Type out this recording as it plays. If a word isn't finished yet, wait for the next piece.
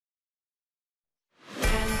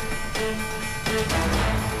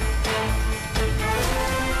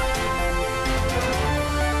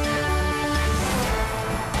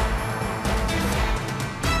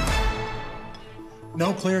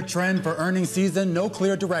No clear trend for earnings season, no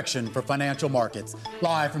clear direction for financial markets.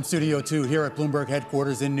 Live from Studio 2 here at Bloomberg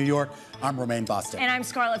headquarters in New York, I'm Romaine Bostick. And I'm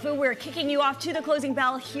Scarlet. We're kicking you off to the closing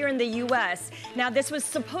bell here in the U.S. Now, this was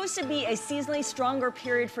supposed to be a seasonally stronger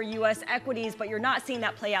period for U.S. equities, but you're not seeing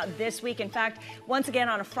that play out this week. In fact, once again,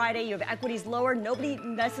 on a Friday, you have equities lower. Nobody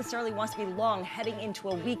necessarily wants to be long heading into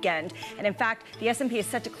a weekend. And in fact, the S&P is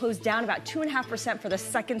set to close down about 2.5% for the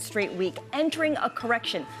second straight week, entering a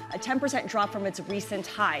correction, a 10% drop from its recent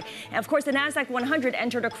high. And of course, the NASDAQ 100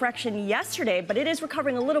 entered a correction yesterday, but it is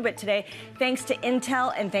recovering a little bit today thanks to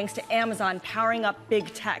Intel and thanks to Amazon powering up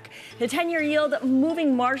big tech. The 10-year yield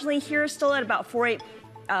moving marginally here, still at about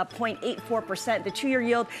 0.84%. The 2-year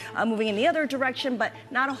yield moving in the other direction, but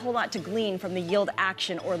not a whole lot to glean from the yield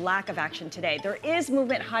action or lack of action today. There is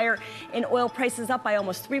movement higher in oil prices, up by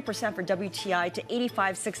almost 3% for WTI to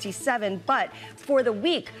 85.67. But for the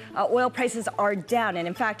week, oil prices are down. And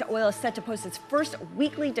in fact, oil is set to post its first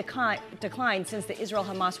weekly decline since the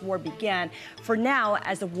Israel-Hamas war began, for now,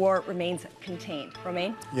 as the war remains contained.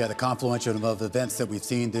 Romaine? Yeah, the confluence of events that we've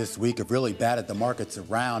seen this week have really batted the markets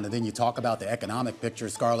around. And then you talk about the economic picture,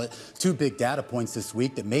 Scarlet. Two big data points this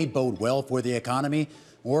week that may bode well for the economy,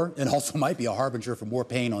 or it also might be a harbinger for more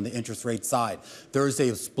pain on the interest rate side.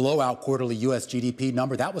 Thursday's blowout quarterly U.S. GDP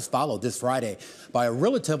number, that was followed this Friday by a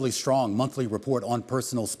relatively strong monthly report on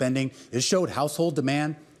personal spending. It showed household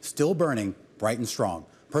demand still burning bright and strong.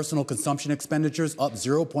 Personal consumption expenditures up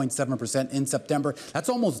 0.7% in September. That's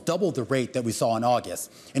almost double the rate that we saw in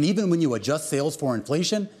August. And even when you adjust sales for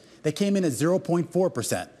inflation, they came in at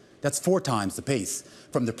 0.4%. That's 4 times the pace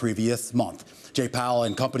from the previous month. Jay Powell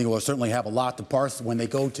and company will certainly have a lot to parse when they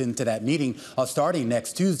go into that meeting starting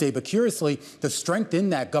next Tuesday. But curiously, the strength in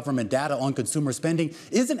that government data on consumer spending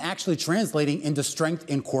isn't actually translating into strength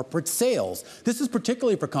in corporate sales. This is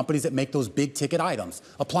particularly for companies that make those big ticket items.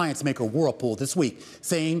 Appliance maker Whirlpool this week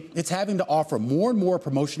saying it's having to offer more and more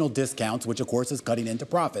promotional discounts, which of course is cutting into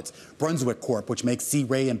profits. Brunswick Corp, which makes Sea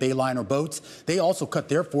Ray and Bayliner boats, they also cut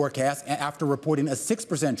their forecast after reporting a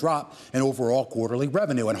 6% drop in overall quarterly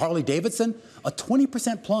revenue. And Harley-Davidson, a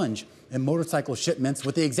 20% plunge in motorcycle shipments,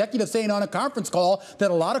 with the executive saying on a conference call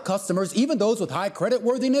that a lot of customers, even those with high credit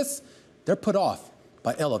worthiness, they're put off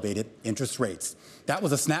by elevated interest rates. That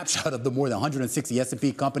was a snapshot of the more than 160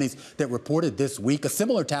 S&P companies that reported this week. A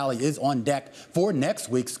similar tally is on deck for next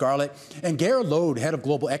week, Scarlet. And Gare Lode, head of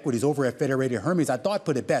global equities over at Federated Hermes, I thought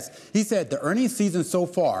put it best. He said the earnings season so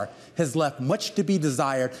far has left much to be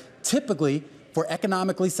desired, typically for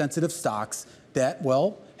economically sensitive stocks that,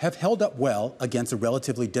 well, have held up well against a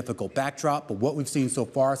relatively difficult backdrop. But what we've seen so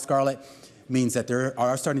far, Scarlet, means that there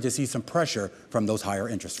are starting to see some pressure from those higher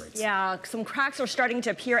interest rates. Yeah, some cracks are starting to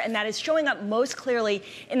appear, and that is showing up most clearly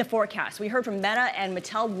in the forecast. We heard from Meta and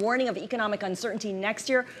Mattel warning of economic uncertainty next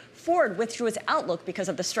year. Ford withdrew its outlook because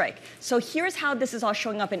of the strike. So here's how this is all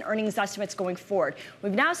showing up in earnings estimates going forward.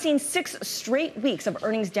 We've now seen 6 straight weeks of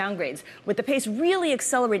earnings downgrades, with the pace really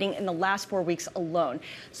accelerating in the last 4 weeks alone.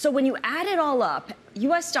 So when you add it all up,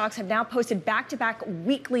 U.S. stocks have now posted back-to-back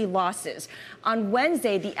weekly losses. On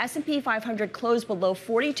Wednesday, the S&P 500 closed below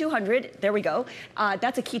 4,200. There we go.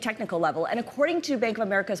 That's a key technical level. And according to Bank of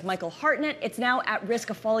America's Michael Hartnett, it's now at risk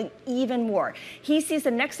of falling even more. He sees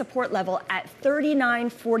the next support level at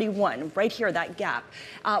 39.41, right here, that gap,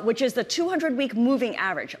 which is the 200-week moving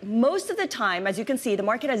average. Most of the time, as you can see, the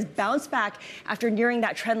market has bounced back after nearing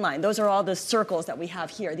that trend line. Those are all the circles that we have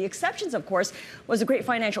here. The exceptions, of course, was the great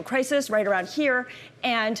financial crisis right around here,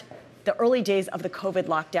 and the early days of the COVID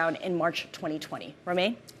lockdown in March 2020.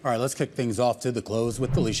 Romaine? All right, let's kick things off to the close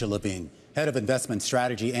with Alicia Levine, head of investment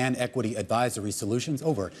strategy and equity advisory solutions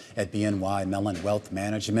over at BNY Mellon Wealth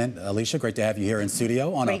Management. Alicia, great to have you here in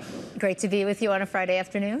studio. Great to be with you on a Friday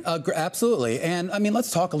afternoon. Absolutely. And I mean,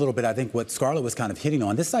 let's talk a little bit, I think, what Scarlet was kind of hitting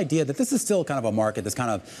on, this idea that this is still kind of a market that's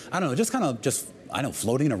kind of, I don't know,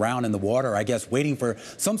 floating around in the water, I guess, waiting for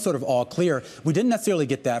some sort of all clear. We didn't necessarily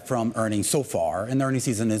get that from earnings so far, and the earnings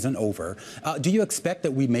season isn't over. Do you expect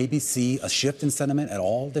that we maybe see a shift in sentiment at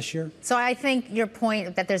all this year? So I think your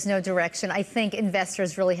point that there's no direction, I think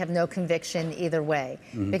investors really have no conviction either way,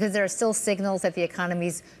 because there are still signals that the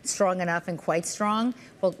economy's strong enough and quite strong.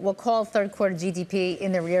 We'll call third quarter GDP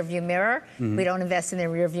in the rearview mirror. We don't invest in the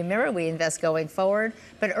rearview mirror. We invest going forward.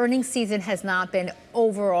 But earnings season has not been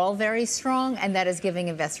overall very strong, and that is giving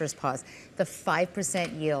investors pause. The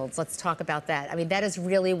 5% yields, let's talk about that. I mean, that is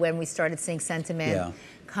really when we started seeing sentiment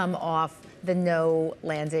come off the no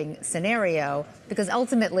landing scenario, because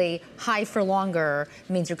ultimately high for longer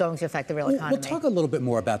means you're going to affect the real economy. We'll talk a little bit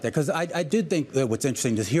more about that, because I did think that what's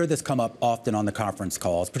interesting to hear this come up often on the conference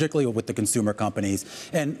calls, particularly with the consumer companies.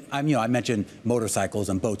 And I mentioned motorcycles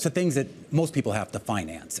and boats, the things that most people have to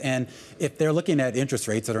finance. And if they're looking at interest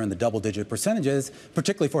rates that are in the double-digit percentages,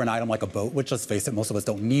 particularly for an item like a boat, which, let's face it, most of us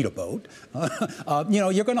don't need a boat,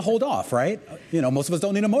 you're going to hold off, right? Most of us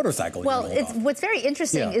don't need a motorcycle. Well, what's very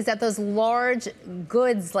interesting is that those large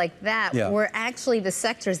goods like that were actually the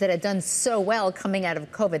sectors that had done so well coming out of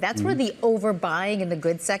COVID. That's where the overbuying in the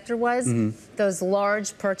goods sector was. Those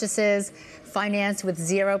large purchases financed with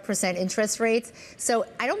 0% interest rates. So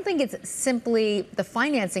I don't think it's simply the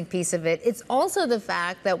financing piece of it. It's also the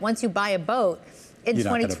fact that once you buy a boat in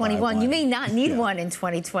 2021, you may not need one in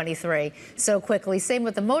 2023 so quickly. Same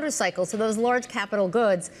with the motorcycle. So those large capital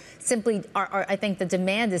goods simply are I think the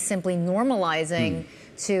demand is simply normalizing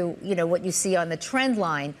to, what you see on the trend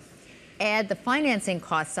line. Add the financing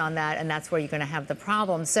costs on that, and that's where you're going to have the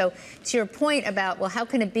problem. So to your point about, well, how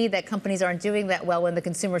can it be that companies aren't doing that well when the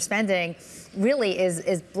consumer spending really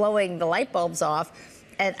is blowing the light bulbs off?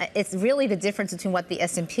 And it's really the difference between what the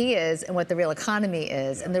S&P is and what the real economy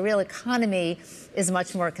is. And the real economy is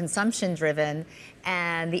much more consumption-driven,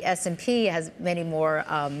 and the S&P has many more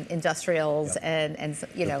industrials and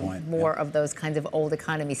more of those kinds of old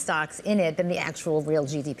economy stocks in it than the actual real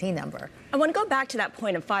GDP number. I want to go back to that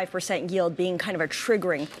point of 5% yield being kind of a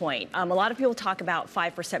triggering point. A lot of people talk about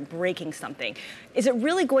 5% breaking something. Is it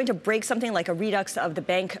really going to break something like a redux of the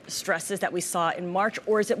bank stresses that we saw in March,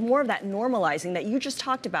 or is it more of that normalizing that you just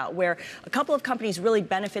talked about, where a couple of companies really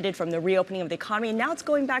benefited from the reopening of the economy, and now it's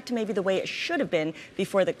going back to maybe the way it should have been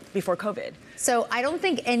before COVID? So I don't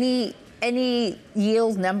think any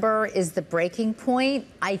yield number is the breaking point.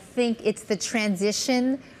 I think it's the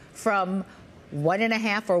transition from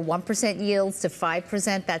 1.5 or 1% yields to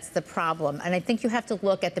 5%. That's the problem. And I think you have to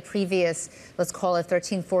look at the previous, let's call it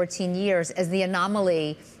 13, 14 years as the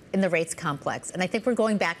anomaly in the rates complex. And I think we're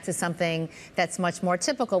going back to something that's much more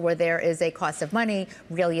typical, where there is a cost of money,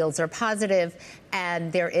 real yields are positive,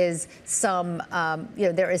 and there is some,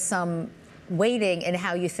 weighting in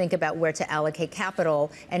how you think about where to allocate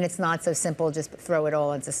capital, and it's not so simple, just throw it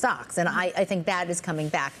all into stocks. And I think that is coming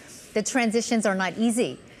back. The transitions are not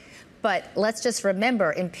easy, but let's just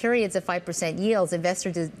remember, in periods of 5% yields,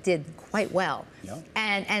 investors did quite well. Yeah.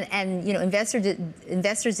 And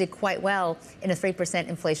investors did quite well in a 3%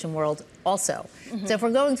 inflation world also. So if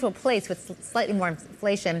we're going to a place with slightly more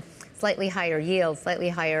inflation, slightly higher yield, slightly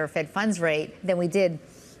higher Fed funds rate than we did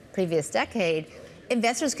previous decade,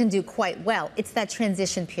 investors can do quite well. It's that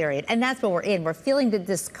transition period, and that's what we're in. We're feeling the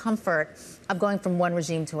discomfort of going from one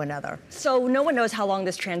regime to another. So no one knows how long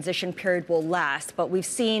this transition period will last, but we've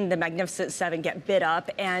seen the Magnificent Seven get bid up,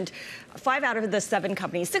 and 6 out of the 7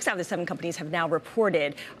 companies have now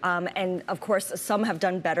reported. And of course, some have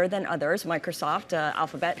done better than others, Microsoft,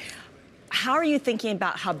 Alphabet. How are you thinking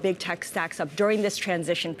about how big tech stacks up during this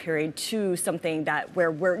transition period to something where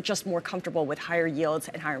we're just more comfortable with higher yields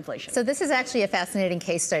and higher inflation? So this is actually a fascinating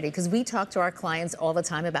case study, because we talk to our clients all the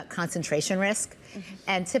time about concentration risk.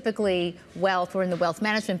 And typically, we're in the wealth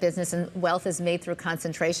management business, and wealth is made through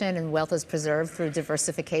concentration, and wealth is preserved through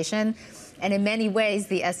diversification. And in many ways,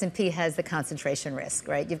 the S&P has the concentration risk,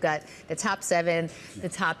 right? You've got the top 7, the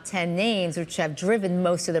top 10 names, which have driven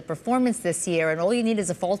most of the performance this year, and all you need is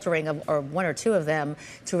a faltering of or 1 or 2 of them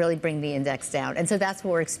to really bring the index down. And so that's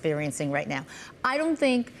what we're experiencing right now. I don't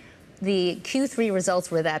think the Q3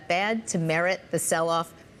 results were that bad to merit the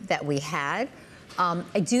sell-off that we had.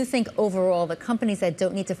 I do think overall the companies that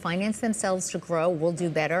don't need to finance themselves to grow will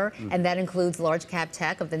do better, and that includes large cap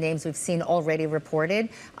tech of the names we've seen already reported.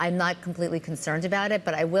 I'm not completely concerned about it,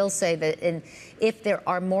 but I will say that if there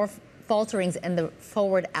are more falterings in the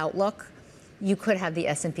forward outlook, you could have the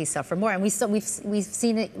S&P suffer more, and we've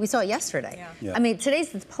seen it. We saw it yesterday. I mean, today's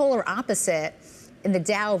the polar opposite in the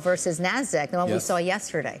Dow versus NASDAQ than what we saw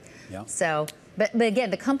yesterday. So. But again,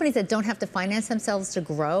 the companies that don't have to finance themselves to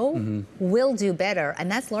grow will do better, and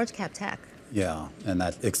that's large cap tech. Yeah, and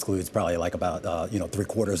that excludes probably like about,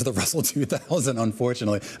 3/4 of the Russell 2000,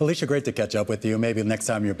 unfortunately. Alicia, great to catch up with you. Maybe next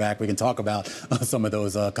time you're back, we can talk about some of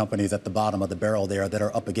those companies at the bottom of the barrel there that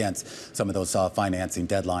are up against some of those financing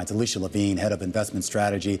deadlines. Alicia Levine, Head of Investment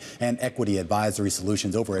Strategy and Equity Advisory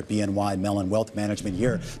Solutions over at BNY Mellon Wealth Management,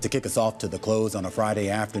 here to kick us off to the close on a Friday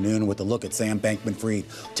afternoon with a look at Sam Bankman-Fried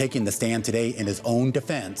taking the stand today in his own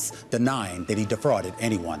defense, denying that he defrauded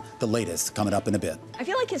anyone. The latest coming up in a bit. I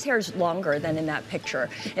feel like his hair is longer than in that picture.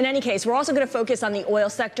 In any case, we're also going to focus on the oil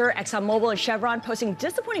sector. ExxonMobil and Chevron posting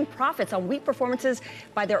disappointing profits on weak performances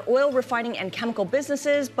by their oil refining and chemical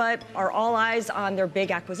businesses, but are all eyes on their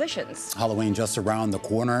big acquisitions. Halloween just around the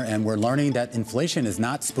corner, and we're learning that inflation is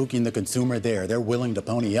not spooking the consumer there. They're willing to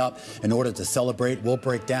pony up in order to celebrate. We'll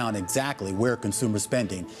break down exactly where consumer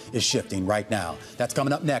spending is shifting right now. That's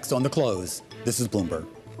coming up next on The Close. This is Bloomberg.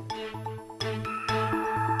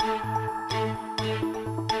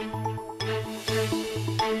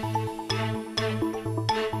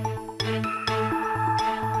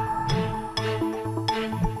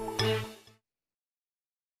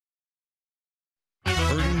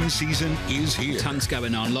 Season is here. Tons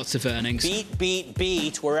going on, lots of earnings.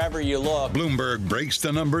 Beat wherever you look. Bloomberg breaks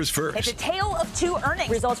the numbers first. It's a tale of two earnings.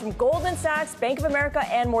 Results from Goldman Sachs, Bank of America,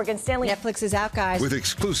 and Morgan Stanley. Netflix is out, guys. With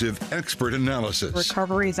exclusive expert analysis.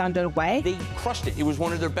 Recovery is underway. They crushed it. It was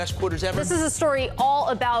one of their best quarters ever. This is a story all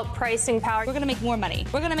about pricing power. We're going to make more money.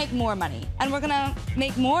 We're going to make more money. And we're going to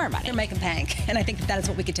make more money. They're making bank. And I think that is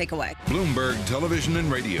what we could take away. Bloomberg Television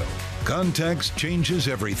and Radio. Context changes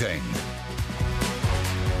everything.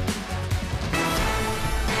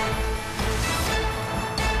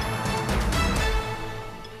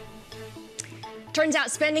 Turns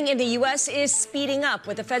out spending in the U.S. is speeding up,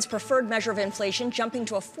 with the Fed's preferred measure of inflation jumping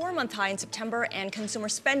to a 4-month high in September and consumer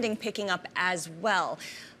spending picking up as well.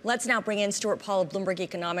 Let's now bring in Stuart Paul of Bloomberg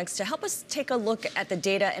Economics to help us take a look at the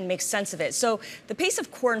data and make sense of it. So the pace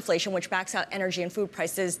of core inflation, which backs out energy and food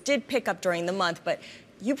prices, did pick up during the month, but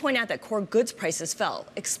you point out that core goods prices fell.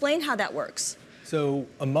 Explain how that works. So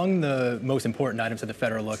among the most important items that the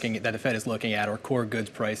Fed is looking at are core goods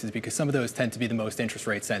prices, because some of those tend to be the most interest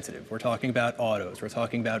rate sensitive. We're talking about autos, we're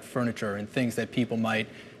talking about furniture and things that people might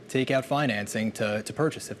take out financing to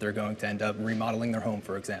purchase if they're going to end up remodeling their home,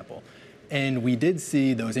 for example. And we did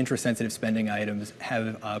see those interest-sensitive spending items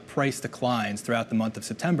have price declines throughout the month of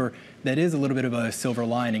September. That is a little bit of a silver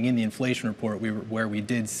lining in the inflation report, where we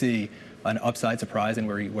did see an upside surprise and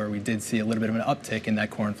where we did see a little bit of an uptick in that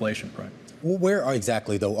core inflation print. Well, where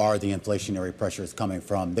exactly, though, are the inflationary pressures coming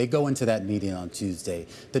from? They go into that meeting on Tuesday.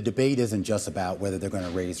 The debate isn't just about whether they're going to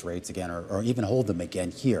raise rates again or even hold them again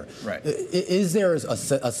here. Right. Is there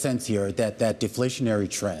a sense here that that deflationary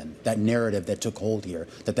trend, that narrative that took hold here,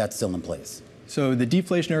 that's still in place? So the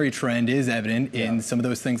deflationary trend is evident in some of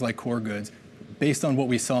those things like core goods. Based on what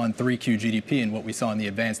we saw in 3Q GDP and what we saw in the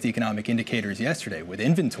advanced economic indicators yesterday, with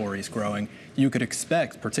inventories growing, you could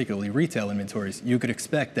expect, particularly retail inventories, you could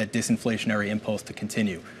expect that disinflationary impulse to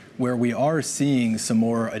continue. Where we are seeing some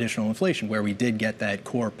more additional inflation, where we did get that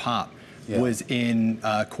core pop, was in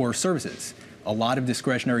core services. A lot of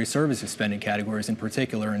discretionary services spending categories, in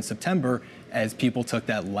particular in September, as people took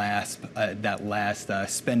that last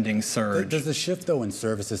spending surge. Does the shift, though, in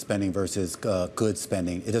services spending versus goods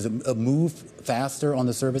spending, does it move faster on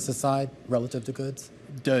the services side relative to goods?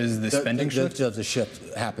 Does the spending shift? Does the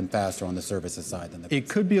shift happen faster on the services side than the goods? It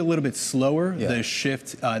could be a little bit slower, the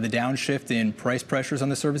shift, the downshift in price pressures on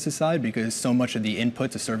the services side, because so much of the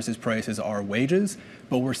input to services prices are wages.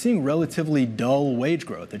 But we're seeing relatively dull wage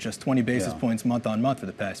growth at just 20 basis points month on month for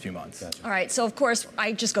the past few months. All right. So, of course,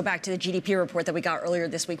 I just go back to the GDP report that we got earlier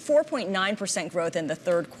this week. 4.9% growth in the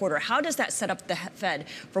third quarter. How does that set up the Fed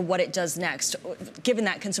for what it does next, given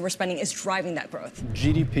that consumer spending is driving that growth?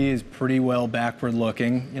 GDP is pretty well backward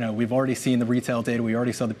looking. You know, we've already seen the retail data. We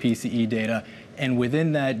already saw the PCE data. And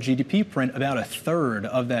within that GDP print, about a third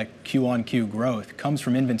of that Q-on-Q growth comes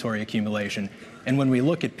from inventory accumulation. And when we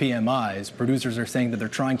look at PMIs, producers are saying that they're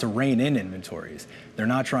trying to rein in inventories. They're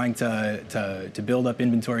not trying to build up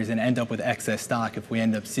inventories and end up with excess stock if we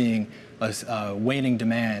end up seeing a waning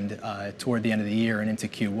demand toward the end of the year and into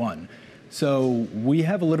Q1. So we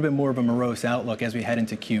have a little bit more of a morose outlook as we head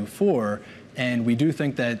into Q4. And we do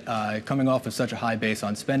think that coming off of such a high base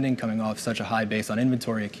on spending, coming off such a high base on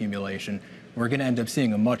inventory accumulation, we're going to end up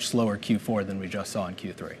seeing a much slower Q4 than we just saw in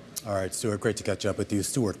Q3. All right, Stuart, great to catch up with you.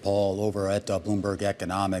 Stuart Paul over at Bloomberg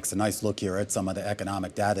Economics. A nice look here at some of the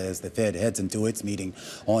economic data as the Fed heads into its meeting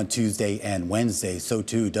on Tuesday and Wednesday. So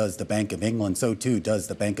too does the Bank of England. So too does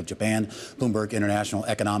the Bank of Japan. Bloomberg International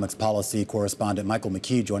Economics Policy Correspondent Michael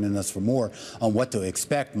McKee joining us for more on what to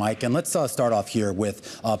expect, Mike. And let's start off here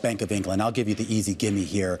with Bank of England. I'll give you the easy gimme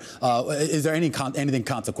here. Is there anything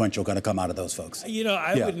consequential going to come out of those folks? You know,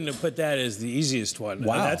 I wouldn't have put that as the easiest one.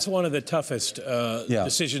 Wow. That's one of the toughest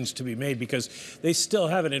decisions decisions to be made because they still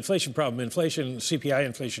have an inflation problem. Inflation, CPI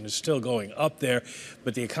inflation is still going up there,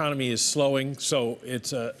 but the economy is slowing, so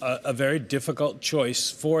it's a very difficult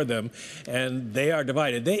choice for them, and they are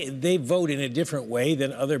divided. They vote in a different way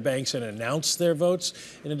than other banks and announce their votes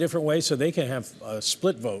in a different way, so they can have a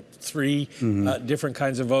split vote, three different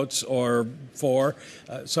kinds of votes or four.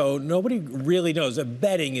 So nobody really knows. The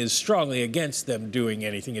betting is strongly against them doing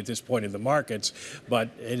anything at this point in the markets, but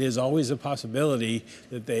it is always a possibility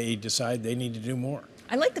that they decide they need to do more.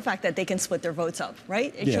 I like the fact that they can split their votes up,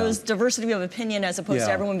 right? It shows diversity of opinion as opposed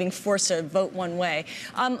to everyone being forced to vote one way.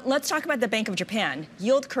 Let's talk about the Bank of Japan.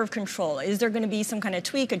 Yield curve control. Is there going to be some kind of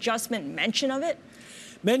tweak, adjustment, mention of it?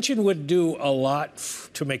 Mention would do a lot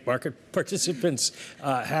to make market participants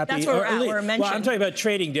happy. That's where we're at. We're mentioned. Well, I'm talking about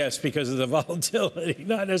trading desks because of the volatility,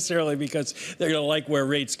 not necessarily because they're going to like where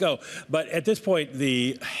rates go. But at this point,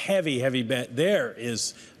 the heavy bet there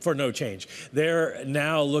is for no change. They're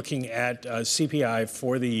now looking at CPI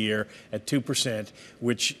for the year at 2%,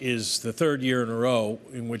 which is the third year in a row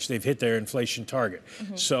in which they've hit their inflation target.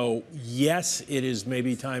 So, yes, it is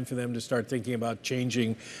maybe time for them to start thinking about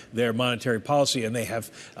changing their monetary policy, and they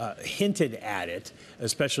have hinted at it,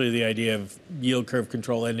 especially the idea of yield curve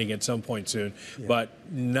control ending at some point soon, but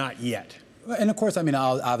not yet. And of course, I mean,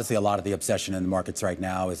 obviously, a lot of the obsession in the markets right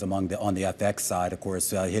now is on the FX side. Of course,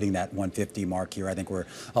 hitting that 150 mark here. I think we're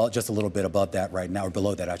just a little bit above that right now, or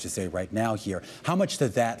below that, I should say, right now here. How much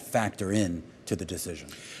does that factor in to the decision?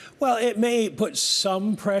 Well, it may put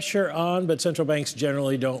some pressure on, but central banks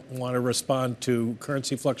generally don't want to respond to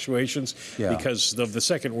currency fluctuations because of the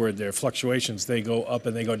second word there, fluctuations. They go up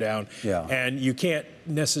and they go down. And you can't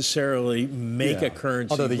necessarily make a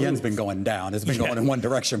currency Although the move. yen's been going down. It's been going in one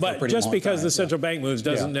direction for a pretty long time. But just because the central bank moves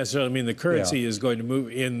doesn't necessarily mean the currency is going to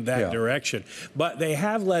move in that direction. But they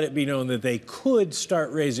have let it be known that they could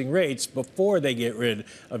start raising rates before they get rid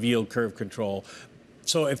of yield curve control.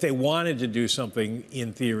 So if they wanted to do something,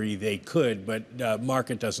 in theory, they could, but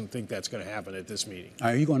market doesn't think that's going to happen at this meeting.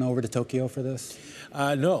 Are you going over to Tokyo for this?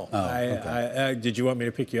 No. Did you want me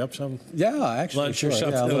to pick you up some? Yeah, actually, lunch or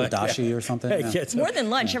something? A little like dashi or something. More than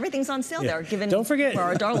lunch. Everything's on sale there, given Don't forget, where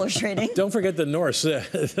our dollar's trading. Don't forget the Norse.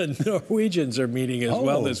 The Norwegians are meeting as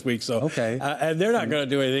well this week. So, and they're not going to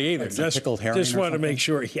do anything either. Just want to make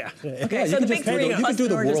sure, Okay, so the big three you can do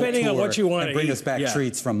the world depending tour on what you want and bring us back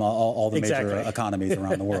treats from all the major economies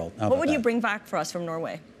around the world. What would you bring back for us from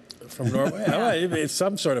Norway? From Norway? It's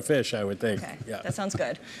some sort of fish, I would think. Okay, that sounds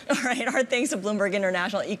good. All right, our thanks to Bloomberg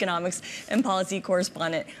International Economics and Policy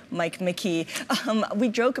Correspondent Mike McKee. We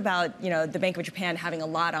joke about, the Bank of Japan having a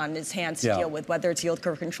lot on its hands to deal with, whether it's yield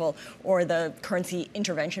curve control or the currency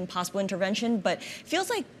intervention, possible intervention, but feels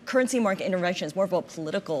like currency market intervention is more of a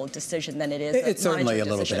political decision than it is It's certainly a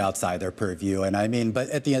little bit outside their purview, and I mean, but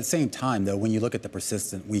at the same time, though, when you look at the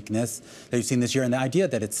persistent weakness that you've seen this year and the idea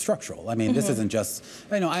that it's structural, I mean, this isn't just,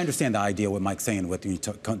 I understand the idea what Mike's saying with when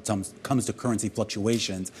it comes to currency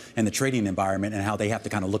fluctuations and the trading environment and how they have to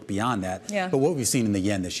kind of look beyond that. But what we've seen in the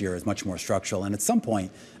yen this year is much more structural, and at some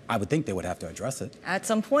point, I would think they would have to address it. At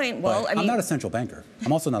some point, well, I'm not a central banker.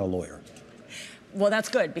 I'm also not a lawyer. Well, that's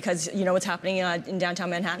good, because you know what's happening in downtown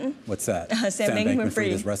Manhattan? What's that? Sam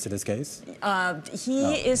Bankman-Fried has rested his case?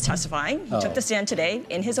 He is testifying. He took the stand today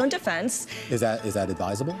in his own defense. Is that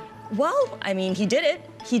advisable? Well, I mean, he did it.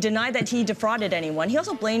 He denied that he defrauded anyone. He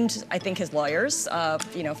also blamed, I think, his lawyers,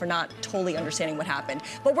 for not totally understanding what happened.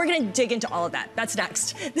 But we're going to dig into all of that. That's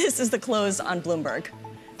next. This is The Close on Bloomberg.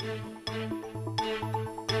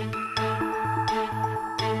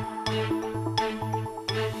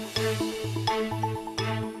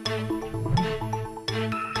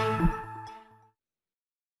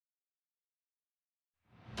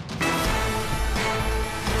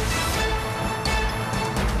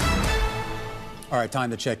 All right,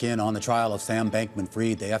 time to check in on the trial of Sam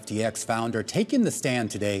Bankman-Fried, the FTX founder, taking the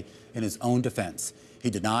stand today in his own defense. He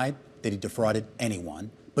denied that he defrauded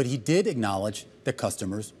anyone, but he did acknowledge that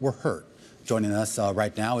customers were hurt. Joining us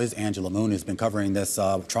right now is Angela Moon, who's been covering this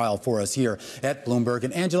trial for us here at Bloomberg.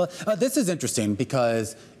 And Angela, this is interesting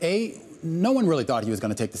because, no one really thought he was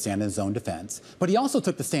going to take the stand in his own defense. But he also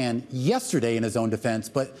took the stand yesterday in his own defense,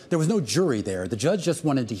 but there was no jury there. The judge just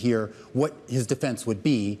wanted to hear what his defense would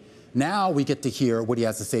be. Now we get to hear what he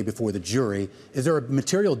has to say before the jury. Is there a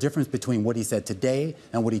material difference between what he said today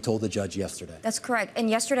and what he told the judge yesterday? That's correct. And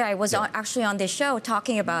yesterday I was actually on this show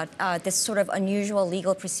talking about this sort of unusual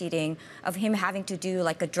legal proceeding of him having to do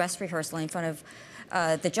like a dress rehearsal in front of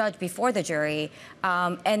the judge before the jury.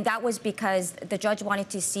 And that was because the judge wanted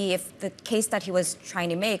to see if the case that he was trying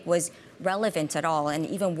to make was relevant at all and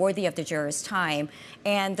even worthy of the juror's time.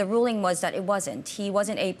 And the ruling was that it wasn't. He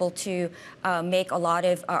wasn't able to make a lot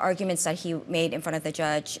of arguments that he made in front of the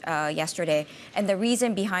judge yesterday. And the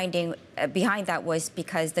reason behind that was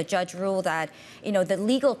because the judge ruled that, the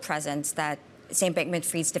legal presence that St.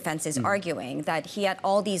 Bankman-Fried's defense is arguing, that he had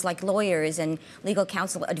all these lawyers and legal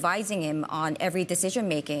counsel advising him on every decision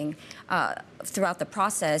making throughout the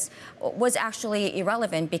process was actually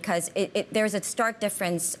irrelevant because there's a stark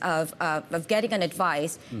difference of getting an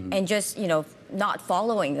advice and just not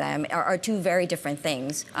following them are two very different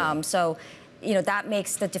things. So that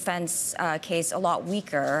makes the defense case a lot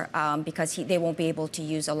weaker because they won't be able to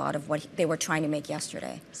use a lot of what they were trying to make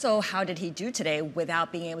yesterday. So how did he do today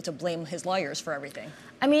without being able to blame his lawyers for everything?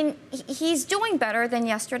 I mean, he's doing better than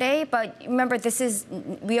yesterday, but remember,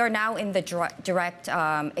 we are now in the direct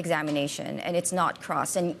examination, and it's not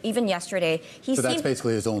cross. And even yesterday, So that's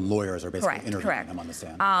basically his own lawyers are basically interviewing him on the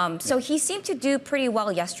stand. So he seemed to do pretty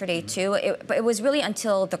well yesterday, too. But it was really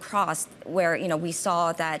until the cross where, we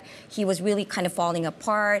saw that he was really kind of falling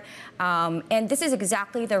apart. And this is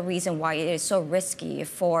exactly the reason why it is so risky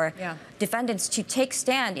for defendants to take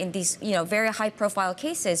stand in these, very high-profile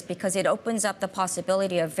cases, because it opens up the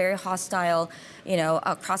possibility of very hostile,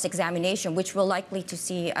 cross-examination, which we're likely to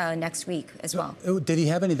see next week as well. Did he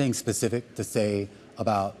have anything specific to say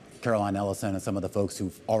about Caroline Ellison and some of the folks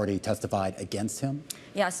who've already testified against him?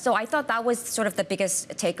 Yeah, so I thought that was sort of the biggest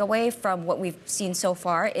takeaway from what we've seen so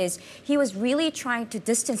far is he was really trying to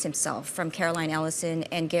distance himself from Caroline Ellison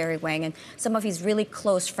and Gary Wang and some of his really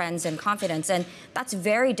close friends and confidants. And that's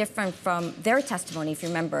very different from their testimony, if you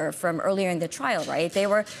remember, from earlier in the trial, right? They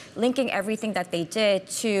were linking everything that they did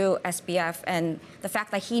to SBF and the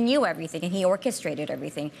fact that he knew everything and he orchestrated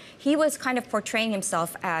everything. He was kind of portraying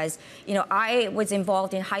himself as, I was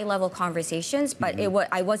involved in high-level conversations, but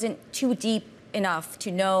I wasn't too deep enough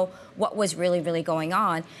to know what was really, really going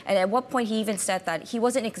on. And at one point, he even said that he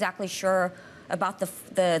wasn't exactly sure about the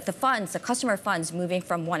funds, the customer funds moving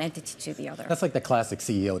from one entity to the other. That's like the classic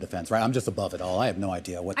CEO defense, right? I'm just above it all. I have no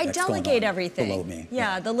idea what that's going on delegate everything below me.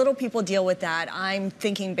 Yeah, the little people deal with that. I'm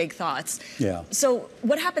thinking big thoughts. Yeah. So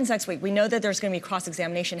what happens next week? We know that there's going to be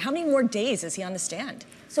cross-examination. How many more days is he on the stand?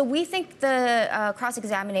 So we think the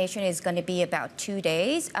cross-examination is going to be about 2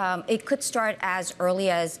 days. It could start as early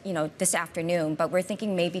as, this afternoon, but we're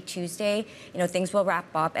thinking maybe Tuesday, things will wrap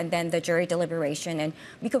up and then the jury deliberation. And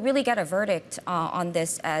we could really get a verdict on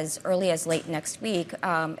this as early as late next week.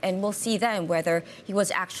 And we'll see then whether he was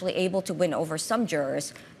actually able to win over some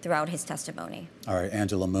jurors throughout his testimony. All right,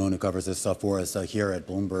 Angela Moon, who covers this stuff for us here at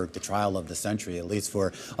Bloomberg, the trial of the century, at least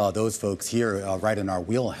for those folks here right in our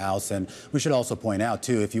wheelhouse. And we should also point out,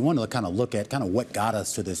 too, if you want to kind of look at what got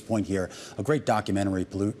us to this point here, a great documentary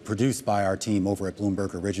produced by our team over at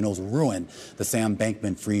Bloomberg Originals, Ruin, the Sam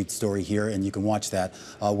Bankman-Fried story here. And you can watch that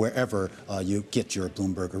wherever you get your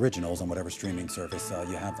Bloomberg Originals on whatever streaming service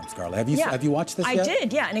you have them, Scarlet. Have you watched this yet? I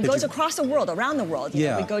did, yeah. And it goes across the world, around the world. You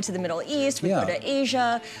know, we go to the Middle East, we go to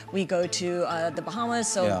Asia, we go to the Bahamas,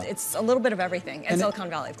 so it's a little bit of everything, and Silicon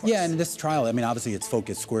Valley, of course. Yeah, and this trial, I mean, obviously it's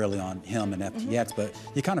focused squarely on him and FTX, but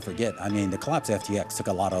you kind of forget, I mean, the collapse of FTX took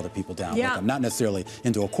a lot of other people down with them. Not necessarily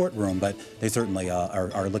into a courtroom, but they certainly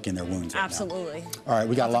are licking their wounds right Absolutely. now. All right,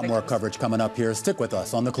 we got a lot more coverage coming up here. Stick with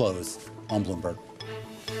us on The Close on Bloomberg.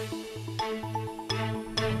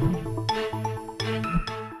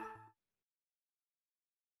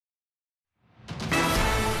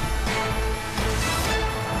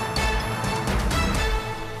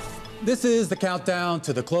 This is the countdown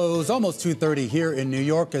to the close, almost 2:30 here in New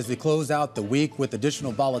York as we close out the week with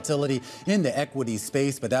additional volatility in the equity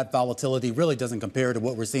space. But that volatility really doesn't compare to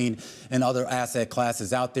what we're seeing in other asset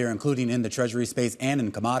classes out there, including in the Treasury space and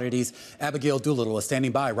in commodities. Abigail Doolittle is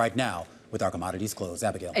standing by right now with our commodities close.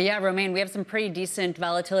 Abigail. Yeah, Romaine, we have some pretty decent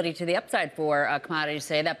volatility to the upside for commodities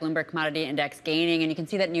today. That Bloomberg Commodity Index gaining, and you can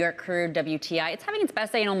see that New York crude WTI, it's having its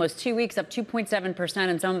best day in almost 2 weeks, up 2.7%,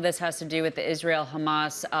 and some of this has to do with the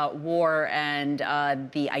Israel-Hamas war and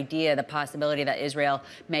the possibility that Israel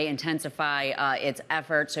may intensify its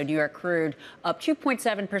efforts. So New York crude up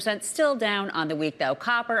 2.7%, still down on the week, though.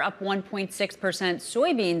 Copper up 1.6%,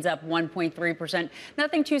 soybeans up 1.3%.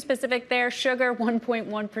 Nothing too specific there. Sugar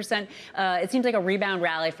 1.1%. it seems like a rebound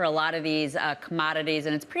rally for a lot of these commodities,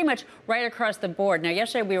 and it's pretty much right across the board. Now,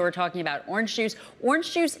 yesterday we were talking about orange juice.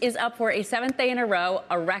 Orange juice is up for a 7th day in a row,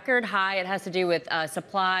 a record high. It has to do with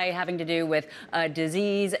supply, having to do with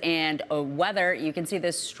disease and weather. You can see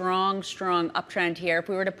this strong uptrend here. If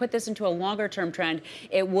we were to put this into a longer-term trend,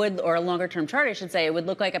 it would, or a longer-term chart, I should say, it would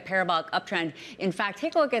look like a parabolic uptrend. In fact,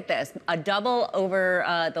 take a look at this, a double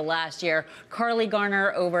over the last year. Carly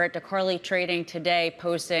Garner over at DeCarly Trading today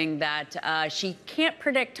posting that she can't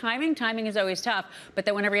predict timing. Timing is always tough, but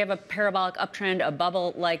that whenever you have a parabolic uptrend, a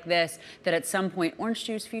bubble like this, that at some point orange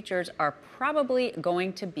juice futures are probably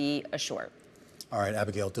going to be a short. All right,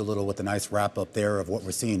 Abigail Doolittle with a nice wrap up there of what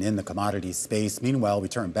we're seeing in the commodities space. Meanwhile, we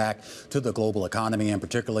turn back to the global economy and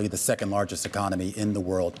particularly the second largest economy in the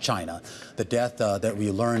world, China. The death that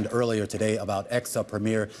we learned earlier today about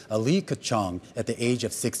ex-premier Li Keqiang at the age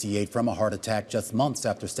of 68 from a heart attack just months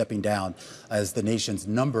after stepping down as the nation's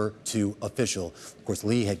 #2 official. Of course,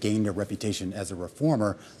 Li had gained a reputation as a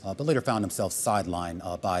reformer, but later found himself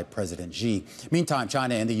sidelined by President Xi. Meantime,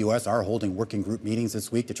 China and the U.S. are holding working group meetings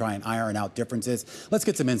this week to try and iron out differences. Let's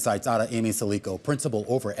get some insights out of Amy Celico, principal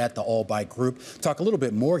over at the Albright Group. Talk a little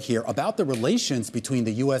bit more here about the relations between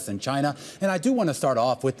the U.S. and China. And I do want to start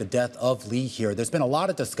off with the death of Li here. There's been a lot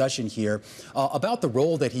of discussion here about the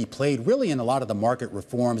role that he played really in a lot of the market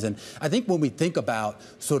reforms. And I think when we think about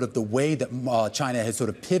sort of the way that China has sort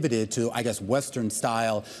of pivoted to, I guess,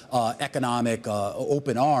 Western-style economic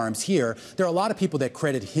open arms here, there are a lot of people that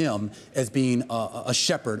credit him as being a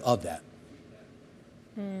shepherd of that.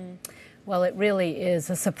 Well, it really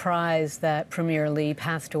is a surprise that Premier Li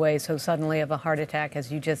passed away so suddenly of a heart attack,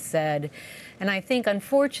 as you just said. And I think,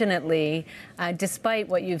 unfortunately, despite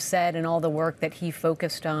what you've said and all the work that he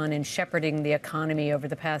focused on in shepherding the economy over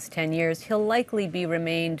the past 10 years, he'll likely be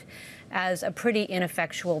remained as a pretty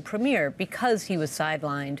ineffectual premier because he was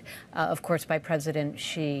sidelined, of course, by President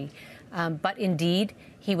Xi. But indeed,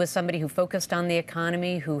 he was somebody who focused on the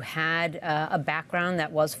economy, who had a background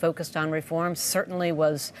that was focused on reform, certainly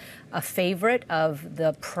was a favorite of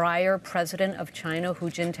the prior president of China, Hu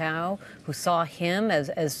Jintao, who saw him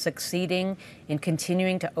as succeeding in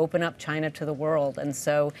continuing to open up China to the world. And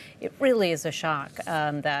so it really is a shock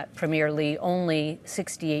that Premier Li, only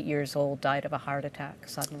 68 years old, died of a heart attack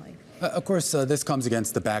suddenly. Of course, this comes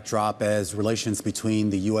against the backdrop as relations between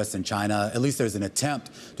the U.S. and China, at least there's an attempt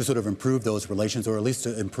to sort of improve those relations, or at least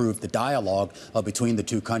to improve the dialogue between the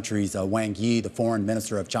two countries. Wang Yi, the foreign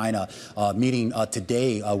minister of China, meeting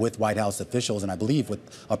today with White House officials, and I believe with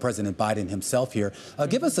President Biden himself here.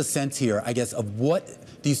 Give us a sense here, I guess, of what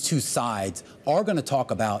these two sides are going to talk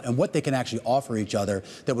about and what they can actually offer each other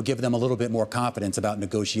that would give them a little bit more confidence about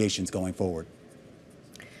negotiations going forward.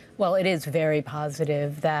 Well, it is very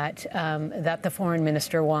positive that that the foreign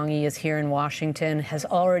minister, Wang Yi, is here in Washington, has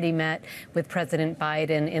already met with President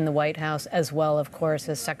Biden in the White House, as well, of course,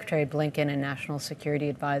 as Secretary Blinken and National Security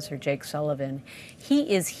Advisor Jake Sullivan.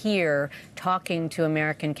 He is here talking to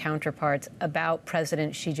American counterparts about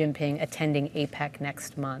President Xi Jinping attending APEC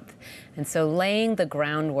next month. And so laying the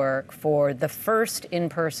groundwork for the first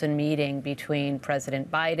in-person meeting between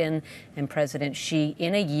President Biden and President Xi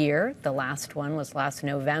in a year. The last one was last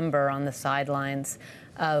November on the sidelines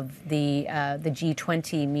of the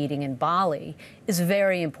G20 meeting in Bali is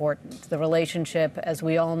very important. The relationship, as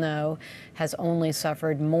we all know, has only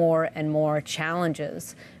suffered more and more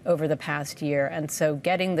challenges over the past year. And so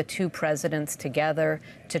getting the two presidents together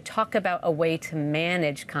to talk about a way to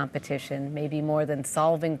manage competition, maybe more than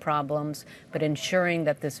solving problems, but ensuring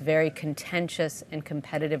that this very contentious and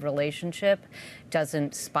competitive relationship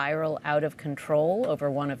doesn't spiral out of control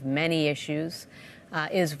over one of many issues,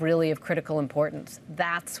 is really of critical importance.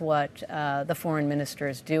 That's what the foreign minister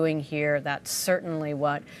is doing here. That's certainly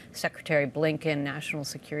what Secretary Blinken, National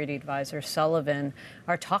Security Advisor Sullivan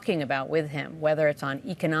are talking about with him, whether it's on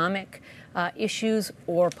economic issues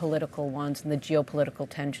or political ones and the geopolitical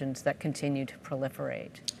tensions that continue to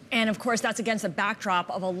proliferate. And of course, that's against the backdrop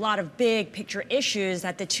of a lot of big picture issues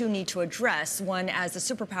that the two need to address, one as a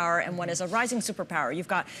superpower and one as a rising superpower. You've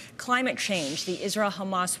got climate change, the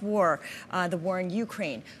Israel-Hamas war, the war in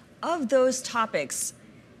Ukraine. Of those topics,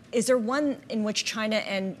 is there one in which China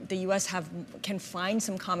and the U.S. can find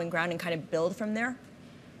some common ground and kind of build from there?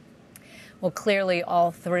 Well, clearly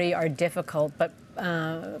all three are difficult, but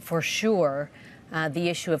for sure, the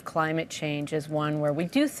issue of climate change is one where we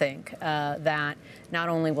do think that not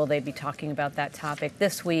only will they be talking about that topic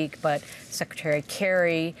this week, but Secretary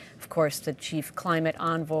Kerry, of course, the chief climate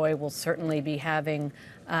envoy, will certainly be having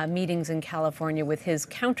meetings in California with his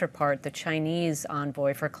counterpart, the Chinese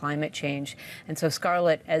envoy for climate change. And so,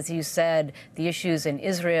 Scarlet, as you said, the issues in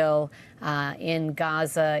Israel in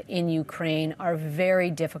Gaza, in Ukraine, are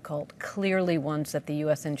very difficult, clearly ones that the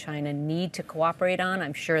U.S. and China need to cooperate on.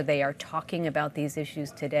 I'm sure they are talking about these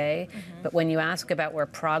issues today. But when you ask about where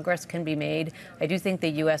progress can be made, I do think the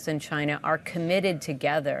U.S. and China are committed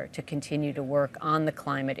together to continue to work on the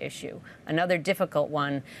climate issue. Another difficult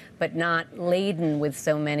one, but not laden with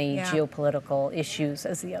so many geopolitical issues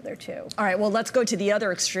as the other two. All right, well, let's go to the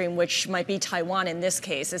other extreme, which might be Taiwan in this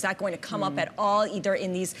case. Is that going to come up at all, either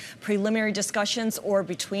in these preliminary discussions or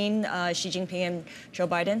between Xi Jinping and Joe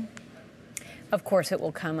Biden? Of course, it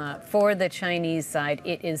will come up. For the Chinese side,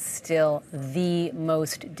 it is still the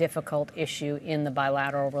most difficult issue in the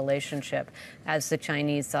bilateral relationship. As the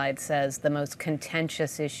Chinese side says, the most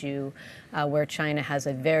contentious issue where China has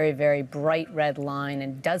a very, very bright red line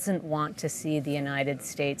and doesn't want to see the United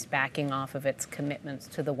States backing off of its commitments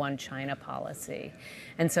to the One China policy.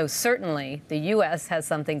 And so certainly the U.S. has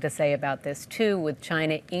something to say about this, too, with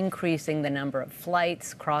China increasing the number of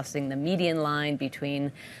flights, crossing the median line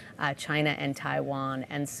between China and Taiwan.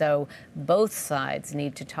 And so both sides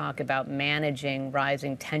need to talk about managing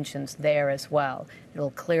rising tensions there as well.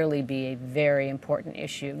 It'll clearly be a very important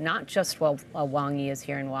issue, not just while Wang Yi is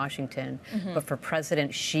here in Washington, but for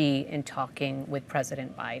President Xi in talking with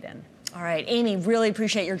President Biden. All right, Amy, really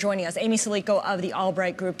appreciate your joining us. Amy Celico of the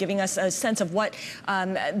Albright Group, giving us a sense of what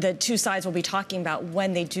the two sides will be talking about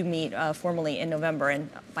when they do meet formally in November, and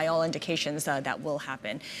by all indications, that will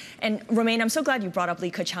happen. And Romaine, I'm so glad you brought up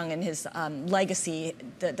Li Keqiang and his legacy,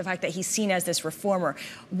 the fact that he's seen as this reformer.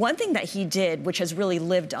 One thing that he did, which has really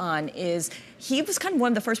lived on, is he was kind of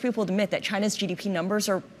one of the first people to admit that China's GDP numbers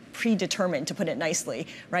are predetermined, to put it nicely,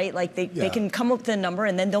 right? Like they can come up with a number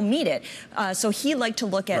and then they'll meet it. So he liked to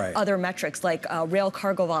look at other metrics like rail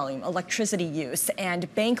cargo volume, electricity use,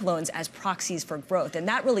 and bank loans as proxies for growth. And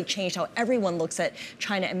that really changed how everyone looks at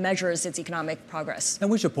China and measures its economic progress.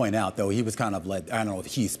 And we should point out, though, he was kind of led, I don't know if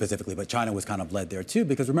he specifically, but China was kind of led there, too,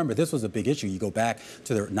 because remember, this was a big issue. You go back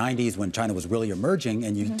to the 90s when China was really emerging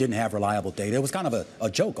and you didn't have reliable data. It was kind of a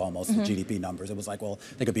joke almost, the GDP numbers. It was like, well,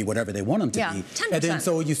 they could be whatever they want them to be. 10%. And then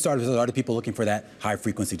so you started with other people looking for that high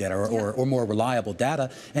frequency data or more reliable data.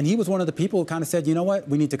 And he was one of the people who kind of said, you know what,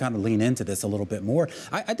 we need to kind of lean into this a little bit more.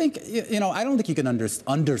 I think, you know, I don't think you can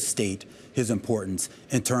understate his importance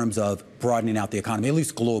in terms of broadening out the economy, at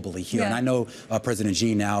least globally here. And I know President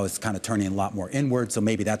Xi now is kind of turning a lot more inward, so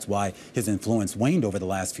maybe that's why his influence waned over the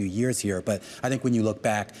last few years here. But I think when you look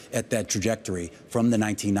back at that trajectory from the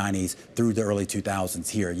 1990s through the early 2000s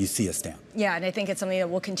here, you see a stamp. Yeah, and I think it's something that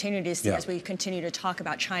we'll continue to see as we continue to talk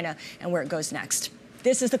about China and where it goes next.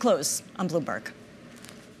 This is The Close on Bloomberg.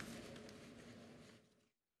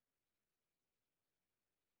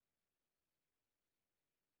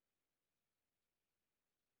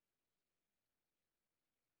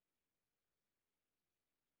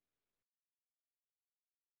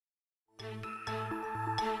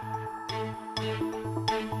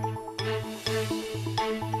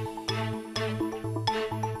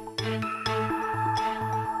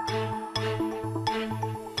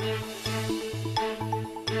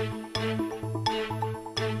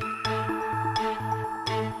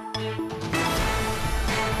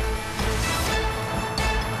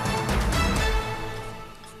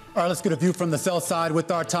 All right, let's get a view from the sell side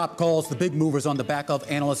with our top calls, the big movers on the back of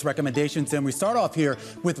analyst recommendations. And we start off here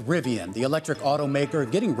with Rivian, the electric automaker,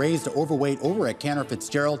 getting raised to overweight over at Cantor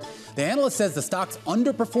Fitzgerald. The analyst says the stock's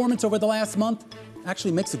underperformance over the last month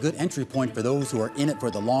actually makes a good entry point for those who are in it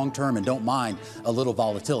for the long term and don't mind a little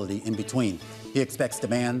volatility in between. He expects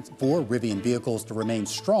demand for Rivian vehicles to remain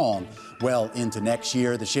strong well into next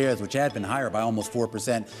year. The shares, which had been higher by almost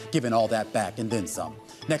 4%, giving all that back and then some.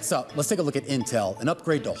 Next up, let's take a look at Intel, an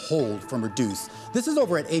upgrade to hold from reduce. This is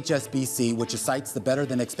over at HSBC, which cites the better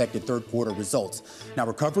than expected third quarter results. Now,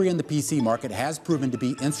 recovery in the PC market has proven to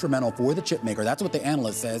be instrumental for the chip maker. That's what the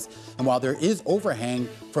analyst says. And while there is overhang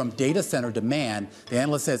from data center demand, the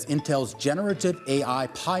analyst says Intel's generative AI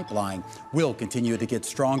pipeline will continue to get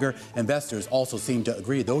stronger. Investors also seem to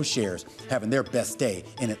agree those shares having their best day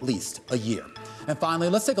in at least a year. And finally,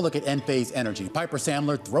 let's take a look at Enphase Energy. Piper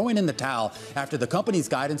Sandler throwing in the towel after the company's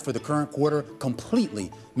guidance for the current quarter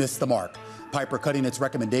completely missed the mark. Piper cutting its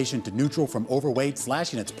recommendation to neutral from overweight,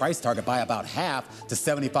 slashing its price target by about half to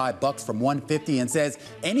 $75 from $150, and says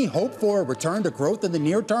any hope for a return to growth in the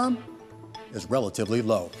near term is relatively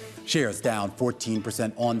low. Shares down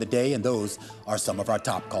 14% on the day, and those are some of our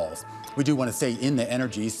top calls. we do want to stay in the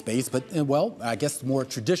energy space, but, well, I guess more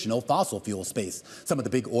traditional fossil fuel space. Some of the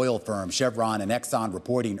big oil firms, Chevron and Exxon,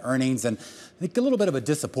 reporting earnings, and I think a little bit of a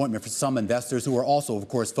disappointment for some investors who are also, of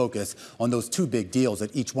course, focused on those two big deals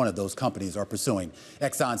that each one of those companies are pursuing.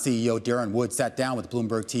 Exxon CEO Darren Woods sat down with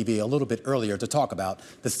Bloomberg TV a little bit earlier to talk about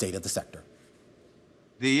the state of the sector.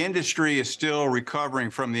 The industry is still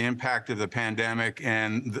recovering from the impact of the pandemic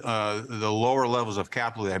and the lower levels of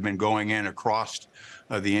capital that have been going in across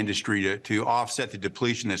the industry to offset the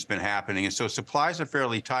depletion that's been happening. And so supplies are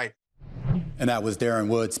fairly tight. And that was Darren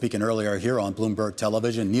Woods speaking earlier here on Bloomberg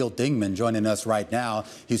Television. Neal Dingmann joining us right now.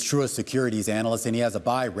 He's Truist Securities analyst, and he has a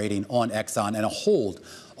buy rating on Exxon and a hold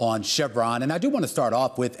on Chevron. And I do want to start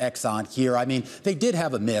off with Exxon here. I mean, they did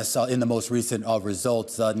have a miss in the most recent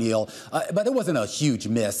results, Neal, but it wasn't a huge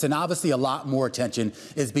miss. And obviously a lot more attention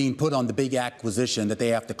is being put on the big acquisition that they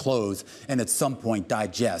have to close and at some point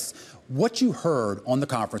digest. What you heard on the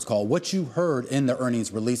conference call, what you heard in the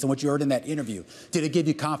earnings release, and what you heard in that interview, did it give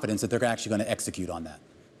you confidence that they're actually going to execute on that?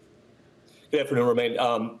 Good afternoon, Romaine.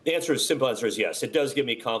 The simple answer is yes. It does give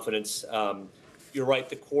me confidence. You're right.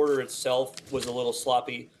 The quarter itself was a little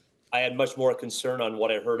sloppy. I had much more concern on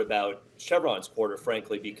what I heard about Chevron's quarter,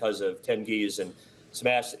 frankly, because of Tengiz and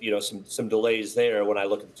some delays there when I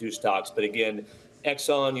look at the two stocks. But again,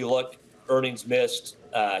 Exxon, you look, earnings missed.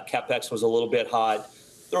 CapEx was a little bit hot.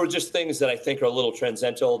 There were just things that I think are a little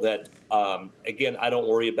transcendental that, again, I don't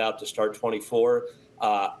worry about to start 24.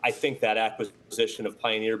 I think that acquisition of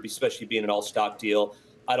Pioneer, especially being an all-stock deal,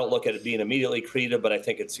 I don't look at it being immediately accretive, but I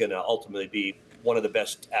think it's going to ultimately be one of the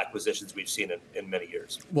best acquisitions we've seen in many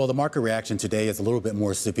years. Well, the market reaction today is a little bit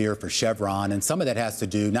more severe for Chevron, and some of that has to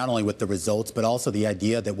do not only with the results, but also the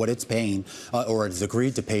idea that what it's paying or has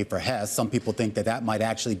agreed to pay for Hess, some people think that that might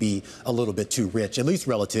actually be a little bit too rich, at least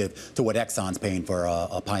relative to what Exxon's paying for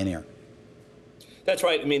a Pioneer. That's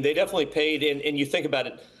right. I mean, they definitely paid, and you think about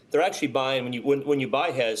it, they're actually buying, when you buy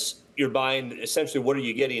Hess, you're buying essentially what are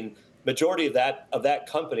you getting? Majority of that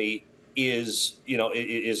company is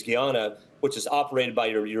Guyana, which is operated by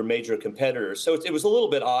your major competitors. So it was a little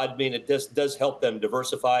bit odd. I mean, it does help them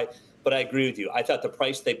diversify, but I agree with you. I thought the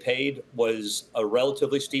price they paid was a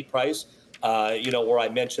relatively steep price, where I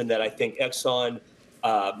mentioned that I think Exxon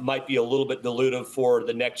might be a little bit dilutive for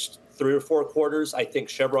the next 3 or 4 quarters. I think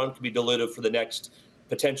Chevron could be dilutive for the next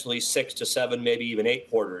potentially 6 to 7, maybe even 8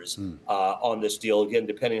 quarters on this deal, again,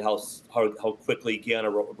 depending how quickly Guyana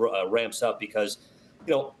ramps up, because,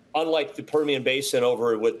 unlike the Permian Basin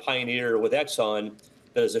over with Pioneer, with Exxon,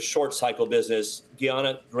 that is a short cycle business,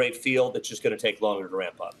 Guyana, great field, that's just going to take longer to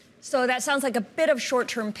ramp up. So that sounds like a bit of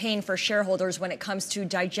short-term pain for shareholders when it comes to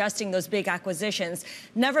digesting those big acquisitions.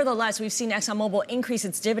 Nevertheless, we've seen ExxonMobil increase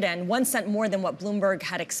its dividend 1 cent more than what Bloomberg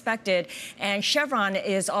had expected. And Chevron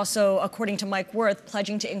is also, according to Mike Wirth,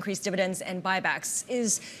 pledging to increase dividends and buybacks.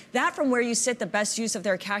 Is that, from where you sit, the best use of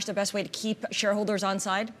their cash, the best way to keep shareholders on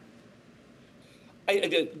side?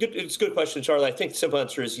 It's a good question, Charlie. I think the simple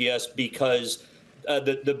answer is yes, because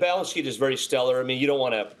the balance sheet is very stellar. I mean, you don't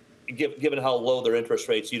want to, given how low their interest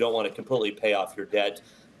rates, you don't want to completely pay off your debt.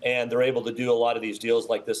 And they're able to do a lot of these deals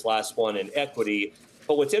like this last one in equity.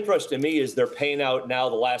 But what's interesting to me is they're paying out now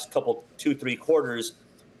the last 2-3 quarters,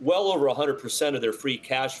 well over 100% of their free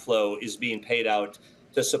cash flow is being paid out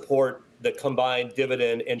to support the combined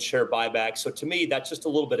dividend and share buyback. So to me, that's just a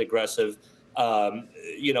little bit aggressive.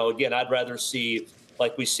 Again, I'd rather see,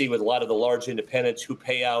 like we see with a lot of the large independents who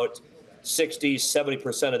pay out 60,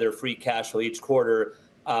 70% of their free cash flow each quarter.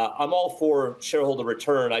 I'm all for shareholder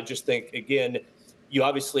return. I just think, again, you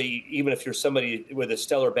obviously, even if you're somebody with a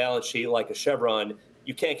stellar balance sheet like a Chevron,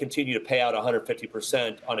 you can't continue to pay out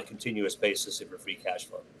 150% on a continuous basis of your free cash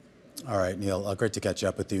flow. All right, Neal, great to catch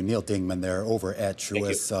up with you. Neal Dingmann there over at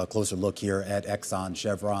Truist. Closer look here at Exxon,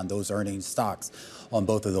 Chevron, those earnings stocks on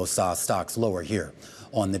both of those stocks lower here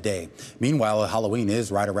on the day. Meanwhile, Halloween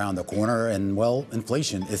is right around the corner, and, well,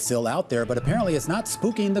 inflation is still out there, but apparently it's not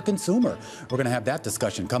spooking the consumer. We're going to have that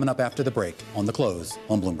discussion coming up after the break on The Close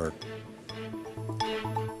on Bloomberg.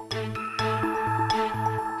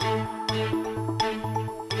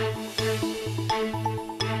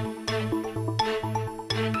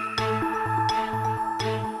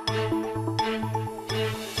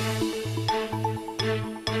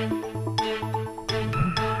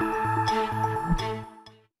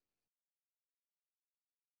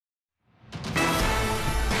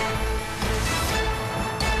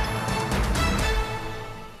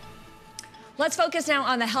 Let's focus now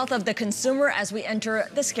on the health of the consumer as we enter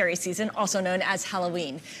the scary season, also known as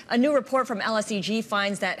Halloween. A new report from LSEG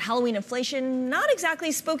finds that Halloween inflation not exactly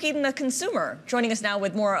spooking the consumer. Joining us now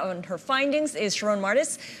with more on her findings is Jharonne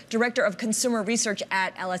Martis, Director of Consumer Research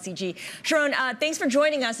at LSEG. Jharonne, thanks for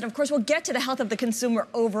joining us. And of course, we'll get to the health of the consumer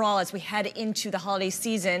overall as we head into the holiday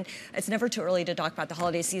season. It's never too early to talk about the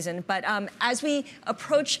holiday season. But as we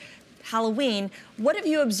approach Halloween, what have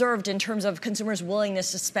you observed in terms of consumers'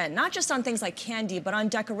 willingness to spend, not just on things like candy, but on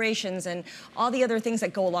decorations and all the other things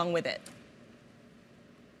that go along with it?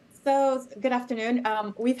 So, good afternoon.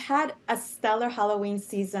 We've had a stellar Halloween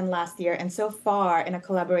season last year, and so far, in a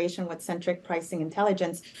collaboration with Centric Pricing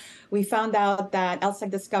Intelligence, we found out that LSEG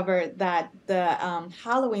discovered that the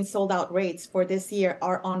Halloween sold-out rates for this year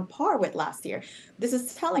are on par with last year. This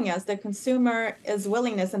is telling us that consumers'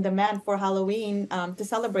 willingness and demand for Halloween to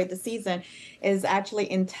celebrate the season is actually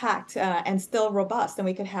intact and still robust, and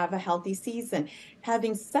we could have a healthy season.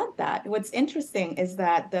 Having said that, what's interesting is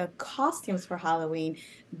that the costumes for Halloween,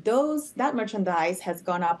 that merchandise has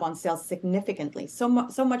gone up on sales significantly, so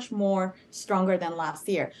much more stronger than last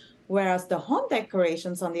year. Whereas the home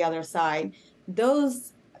decorations on the other side,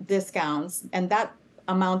 those discounts and that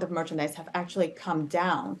amount of merchandise have actually come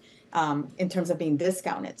down in terms of being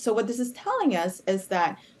discounted. So what this is telling us is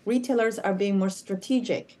that retailers are being more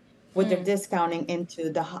strategic with their discounting into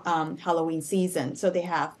the Halloween season. So they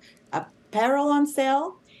have apparel on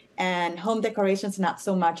sale and home decorations not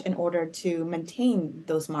so much, in order to maintain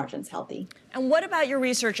those margins healthy. And what about your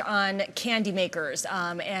research on candy makers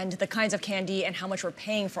and the kinds of candy and how much we're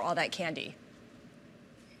paying for all that candy?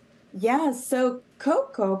 Yeah, so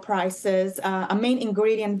cocoa prices, a main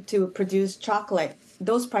ingredient to produce chocolate,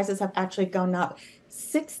 those prices have actually gone up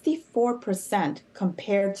 64%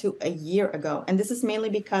 compared to a year ago. And this is mainly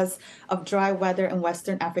because of dry weather in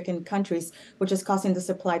Western African countries, which is causing the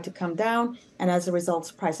supply to come down and as a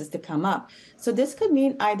result, prices to come up. So this could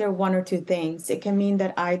mean either one or two things. It can mean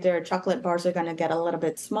that either chocolate bars are going to get a little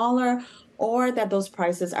bit smaller, or that those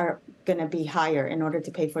prices are going to be higher in order to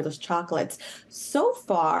pay for those chocolates. So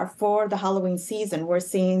far for the Halloween season, we're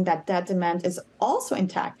seeing that demand is also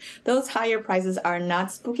intact. Those higher prices are not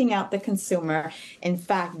spooking out the consumer. In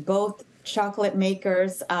fact, both chocolate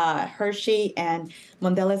makers, Hershey and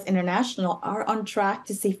Mondelez International, are on track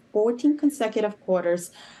to see 14 consecutive quarters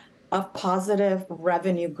of positive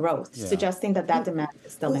revenue growth, suggesting that demand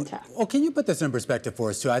is still intact. Well, can you put this in perspective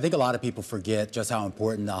for us, too? I think a lot of people forget just how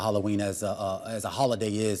important Halloween as a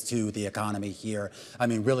holiday is to the economy here. I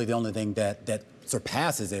mean, really, the only thing that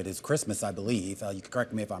surpasses it is Christmas, I believe. You can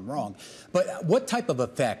correct me if I'm wrong. But what type of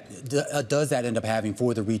effect does that end up having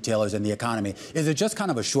for the retailers and the economy? Is it just kind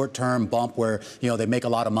of a short-term bump where, they make a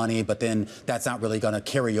lot of money, but then that's not really going to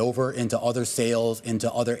carry over into other sales, into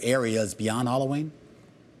other areas beyond Halloween?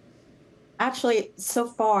 Actually, so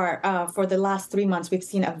far, for the last 3 months, we've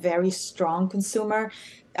seen a very strong consumer.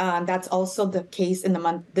 That's also the case in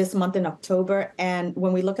this month in October. And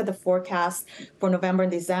when we look at the forecast for November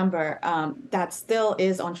and December, that still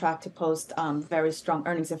is on track to post very strong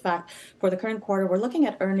earnings. In fact, for the current quarter, we're looking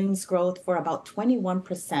at earnings growth for about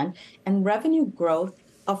 21% and revenue growth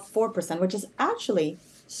of 4%, which is actually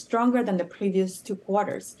stronger than the previous 2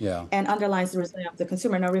 quarters, and underlines the resilience of the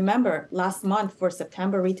consumer. Now, remember, last month for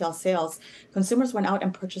September retail sales, consumers went out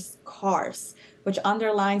and purchased cars, which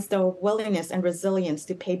underlines the willingness and resilience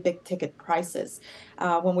to pay big ticket prices.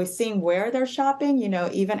 When we're seeing where they're shopping,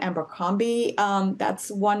 even Abercrombie, that's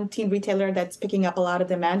one teen retailer that's picking up a lot of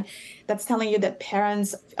demand. That's telling you that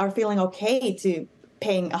parents are feeling okay to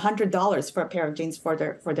paying $100 for a pair of jeans for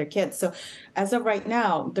their kids. So as of right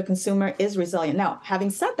now, the consumer is resilient. Now, having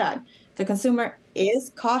said that, the consumer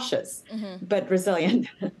is cautious, but resilient.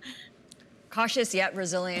 Cautious yet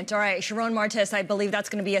resilient. All right, Jharonne Martis, I believe that's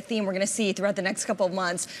going to be a theme we're going to see throughout the next couple of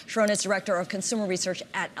months. Jharonne is Director of Consumer Research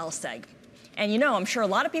at LSEG. And I'm sure a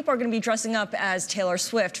lot of people are going to be dressing up as Taylor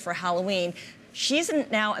Swift for Halloween. She's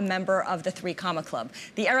now a member of the 3 Comma Club.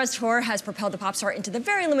 The Eras Tour has propelled the pop star into the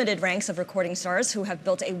very limited ranks of recording stars who have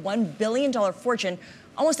built a $1 billion fortune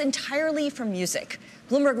almost entirely from music.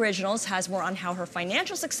 Bloomberg Originals has more on how her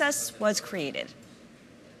financial success was created.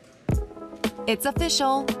 It's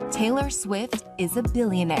official. Taylor Swift is a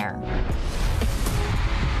billionaire.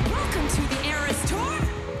 Welcome to the Eras Tour.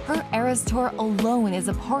 Her Eras Tour alone is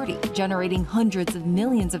a party, generating hundreds of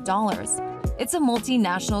millions of dollars. It's a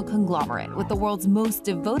multinational conglomerate with the world's most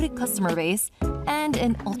devoted customer base and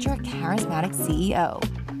an ultra-charismatic CEO.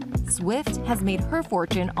 Swift has made her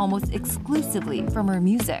fortune almost exclusively from her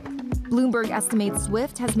music. Bloomberg estimates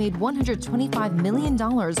Swift has made $125 million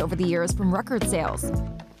over the years from record sales.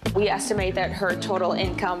 We estimate that her total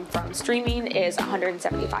income from streaming is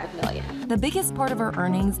 $175 million. The biggest part of her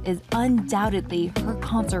earnings is undoubtedly her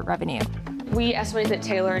concert revenue. We estimate that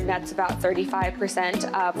Taylor nets about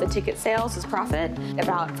 35% of the ticket sales as profit,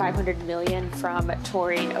 about $500 million from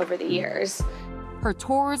touring over the years. Her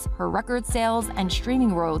tours, her record sales, and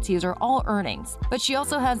streaming royalties are all earnings, but she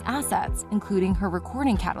also has assets, including her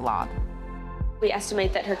recording catalog. We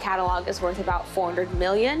estimate that her catalog is worth about $400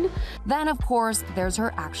 million. Then, of course, there's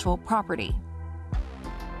her actual property.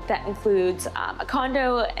 That includes a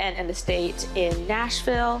condo and an estate in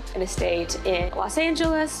Nashville, an estate in Los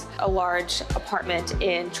Angeles, a large apartment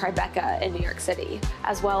in Tribeca in New York City,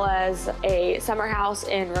 as well as a summer house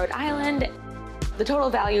in Rhode Island. The total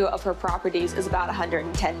value of her properties is about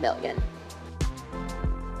 $110 million.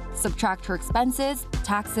 Subtract her expenses,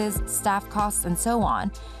 taxes, staff costs, and so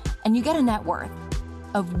on, and you get a net worth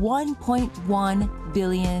of $1.1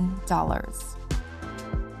 billion.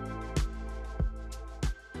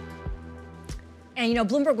 And, you know,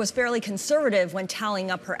 Bloomberg was fairly conservative when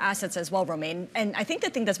tallying up her assets as well, Romaine. And I think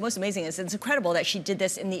the thing that's most amazing is it's incredible that she did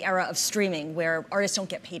this in the era of streaming where artists don't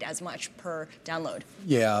get paid as much per download.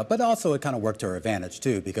 Yeah, but also it kind of worked to her advantage,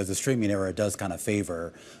 too, because the streaming era does kind of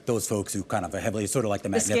favor those folks who kind of are heavily, sort of like the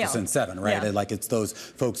Magnificent Seven, right? Yeah. Like it's those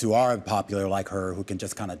folks who are popular like her who can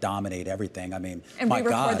just kind of dominate everything. I mean, and my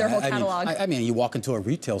re-record God. their whole catalog. I mean, you walk into a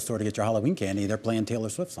retail store to get your Halloween candy, they're playing Taylor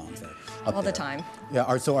Swift songs there. All the time.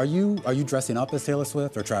 Yeah, so are you dressing up as Taylor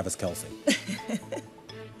Swift or Travis Kelce?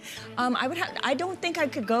 I don't think I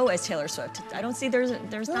could go as Taylor Swift. I don't see there's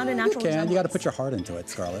not a natural resemblance. You got to put your heart into it,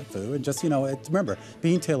 Scarlet, and just, you know, remember,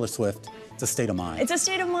 being Taylor Swift, it's a state of mind. It's a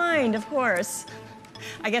state of mind, of course.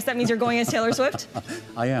 I guess that means you're going as Taylor Swift?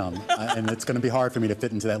 I am, and it's going to be hard for me to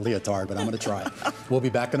fit into that leotard, but I'm going to try. We'll be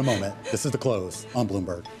back in a moment. This is The Close on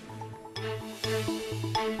Bloomberg.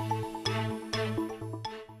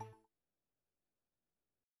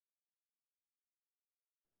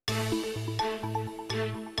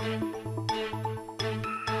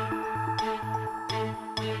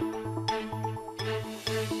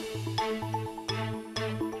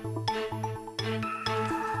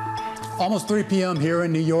 Almost 3 p.m. here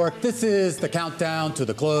in New York. This is the countdown to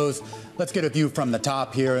the close. Let's get a view from the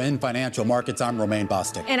top here in financial markets. I'm Romaine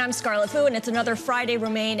Bostick. And I'm Scarlet Fu, and it's another Friday,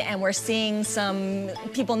 Romaine, and we're seeing some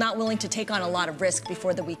people not willing to take on a lot of risk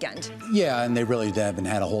before the weekend. Yeah, and they really haven't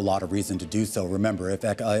had a whole lot of reason to do so. Remember, if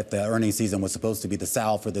the earnings season was supposed to be the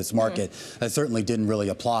salve for this market, that certainly didn't really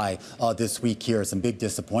apply this week here. Some big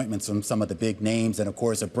disappointments from some of the big names, and of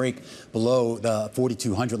course, a break below the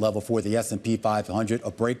 4,200 level for the S&P 500,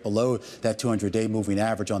 a break below that 200-day moving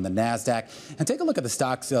average on the NASDAQ. And take a look at the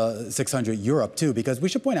stocks 600 Europe, too, because we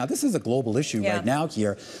should point out this is a global issue right now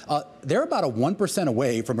here. They're about a 1%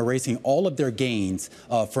 away from erasing all of their gains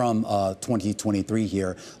from 2023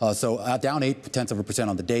 here. So down 0.8%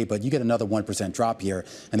 on the day, but you get another 1% drop here,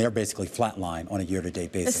 and they're basically flatline on a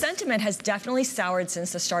year-to-date basis. The sentiment has definitely soured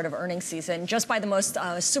since the start of earnings season, just by the most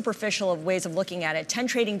superficial of ways of looking at it. 10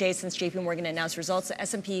 trading days since JP Morgan announced results. The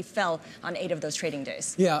S&P fell on 8 of those trading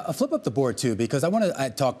days. Yeah, flip up the board, too, because I want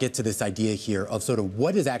to get to this idea here of sort of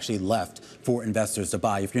what is actually left for investors to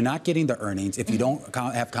buy. If you're not getting the earnings, if you don't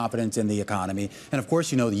have confidence in the economy, and of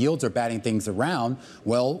course, you know, the yields are batting things around,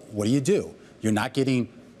 well, what do? You're not getting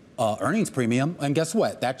earnings premium, and guess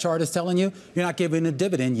what? That chart is telling you you're not giving a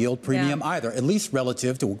dividend yield premium either, at least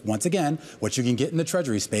relative to, once again, what you can get in the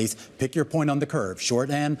Treasury space. Pick your point on the curve,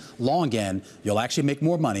 short end, long end. You'll actually make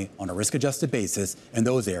more money on a risk-adjusted basis in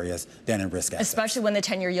those areas than in risk assets. Especially when the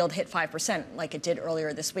 10-year yield hit 5%, like it did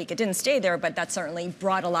earlier this week. It didn't stay there, but that certainly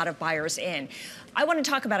brought a lot of buyers in. I want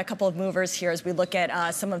to talk about a couple of movers here as we look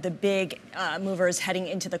at some of the big movers heading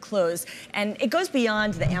into the close. And it goes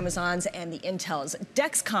beyond the Amazons and the Intels.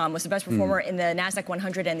 Dexcom was the best performer in the NASDAQ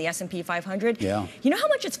 100 and the S&P 500. Yeah. You know how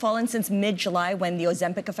much it's fallen since mid-July when the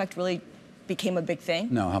Ozempic effect really became a big thing?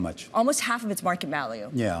 No, how much? Almost half of its market value.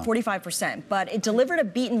 Yeah. 45%. But it delivered a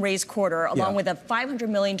beat and raise quarter along with a $500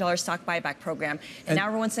 million stock buyback program. And now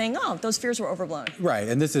everyone's saying, oh, those fears were overblown. Right.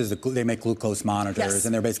 And this is, they make glucose monitors,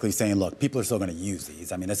 and they're basically saying, look, people are still going to use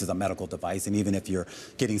these. I mean, this is a medical device. And even if you're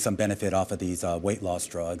getting some benefit off of these weight loss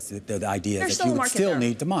drugs, the idea is that you would still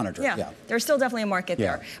need to monitor. Yeah. There's still definitely a market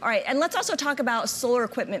there. All right. And let's also talk about solar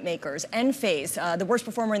equipment makers. Enphase, the worst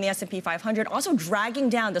performer in the S&P 500, also dragging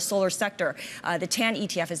down the solar sector. The TAN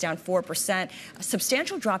ETF is down 4%. A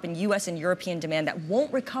substantial drop in U.S. and European demand that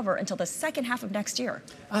won't recover until the second half of next year.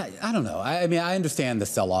 I don't know. I mean, I understand the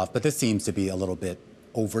sell-off, but this seems to be a little bit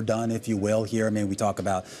overdone, if you will, here. I mean, we talk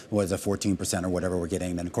about, what is it, 14% or whatever we're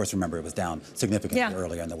getting. And, of course, remember, it was down significantly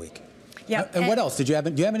earlier in the week. Yeah. And what else? Do you have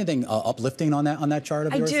anything uplifting on that chart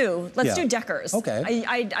of yours? I do. Let's do Deckers. Okay.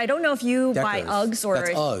 I don't know if you buy Uggs or...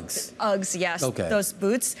 That's Uggs. Uggs, yes. Okay. Those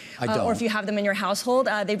boots. I don't. Or if you have them in your household.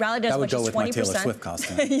 They rallied as much as 20%. That would go with my Taylor Swift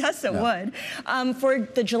costume. Yes, it would. For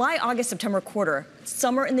the July, August, September quarter,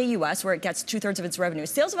 summer in the U.S., where it gets 2/3 of its revenue,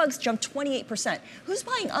 sales of Uggs jumped 28%. Who's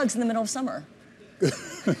buying Uggs in the middle of summer?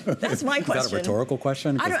 That's my question. Is that a rhetorical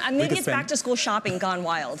question? I don't. Maybe it's back to school shopping gone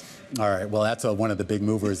wild. All right. Well, that's one of the big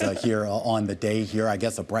movers here on the day here. I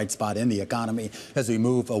guess a bright spot in the economy as we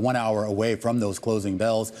move 1 hour away from those closing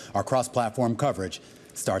bells. Our cross-platform coverage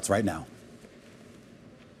starts right now.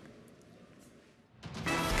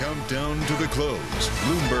 Countdown to the close.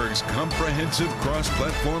 Bloomberg's comprehensive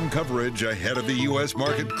cross-platform coverage ahead of the U.S.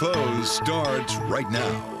 market close starts right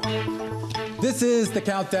now. This is the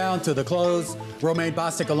countdown to the close. Romaine,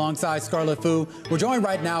 Bostick alongside Scarlet Fu. We're joined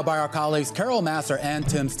right now by our colleagues Carol Massar and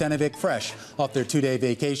Tim Stenovic, fresh off their 2-day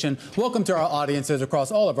vacation. Welcome to our audiences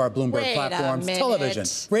across all of our Bloomberg platforms, television,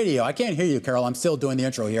 radio. I can't hear you, Carol. I'm still doing the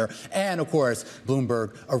intro here. And, of course,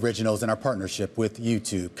 Bloomberg Originals and our partnership with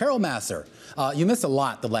YouTube. Carol Massar, you missed a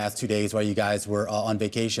lot the last 2 days while you guys were on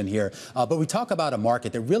vacation here. But we talk about a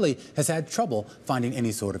market that really has had trouble finding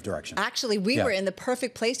any sort of direction. Actually, we were in the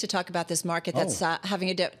perfect place to talk about this market that's having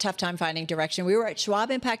a tough time finding direction. We were at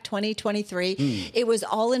Schwab Impact 2023. It was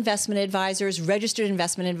all investment advisors, registered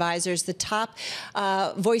investment advisors, the top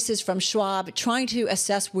voices from Schwab trying to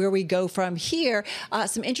assess where we go from here.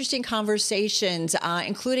 Some interesting conversations,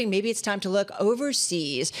 including maybe it's time to look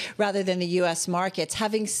overseas rather than the U.S. markets.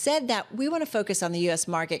 Having said that, we want to focus on the U.S.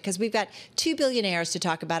 market because we've got two billionaires to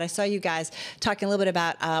talk about. I saw you guys talking a little bit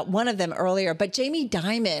about one of them earlier, but Jamie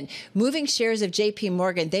Dimon moving shares of J.P.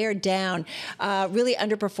 Morgan. They are down, really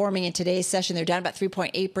underperforming in today's session. They're down about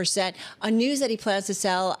 3.8%. On news that he plans to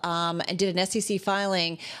sell and did an SEC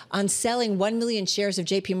filing on selling 1 million shares of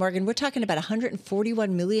J.P. Morgan. We're talking about $141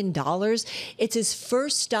 million. It's his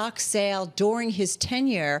first stock sale during his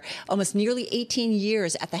tenure, almost nearly 18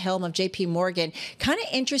 years at the helm of J.P. Morgan. Kind of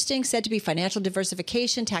interesting, said to be financial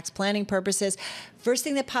diversification, tax planning purposes. First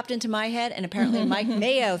thing that popped into my head, and apparently Mike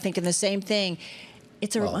Mayo thinking the same thing,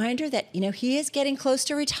 it's a reminder that, he is getting close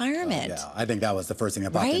to retirement. Yeah, I think that was the first thing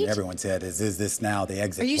that popped into everyone's head is this now the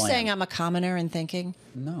exit plan? Are you saying I'm a commoner in thinking?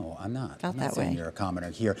 No, I'm not. Felt I'm not that saying way. you're a commoner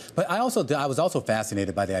here. But I was also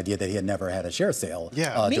fascinated by the idea that he had never had a share sale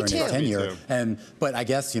during his tenure. But I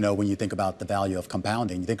guess, when you think about the value of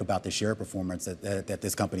compounding, you think about the share performance that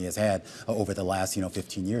this company has had over the last,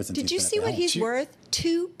 15 years. Did you see what he's worth?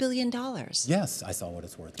 $2 billion. Yes, I saw what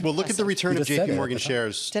it's worth. Well, look at the return of J.P. Morgan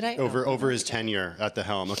shares over his tenure at the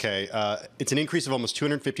helm. Okay, it's an increase of almost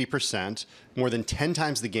 250%, more than 10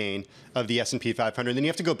 times the gain of the S&P 500. Then you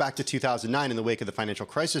have to go back to 2009 in the wake of the financial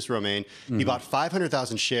crisis, Romaine. He bought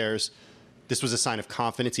 500,000 shares. This was a sign of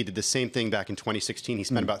confidence. He did the same thing back in 2016. He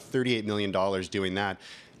spent about $38 million doing that.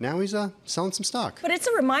 Now he's selling some stock. But it's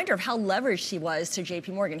a reminder of how leveraged he was to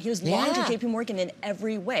J.P. Morgan. He was long to J.P. Morgan in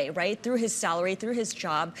every way, right? Through his salary, through his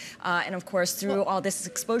job, and of course through all this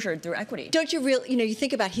exposure through equity. Don't you really, you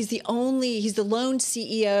think about he's the lone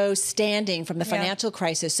CEO standing from the financial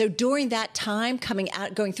crisis. So during that time,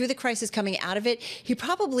 going through the crisis, coming out of it, he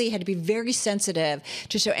probably had to be very sensitive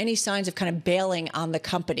to show any signs of kind of bailing on the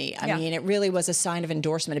company. I mean, it really was a sign of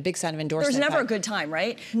endorsement, a big sign of endorsement. There's never a good time,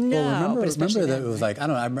 right? No. Well, remember that it was like, I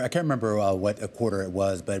don't know, I can't remember what a quarter it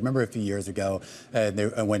was, but I remember a few years ago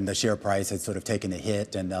when the share price had sort of taken a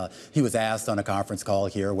hit, and he was asked on a conference call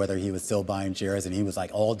here whether he was still buying shares, and he was like,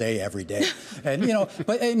 all day, every day. And,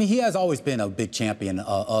 but I mean, he has always been a big champion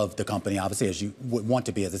of the company, obviously, as you would want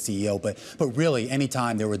to be as a CEO, but really,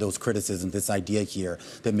 anytime there were those criticisms, this idea here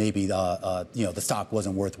that maybe, the stock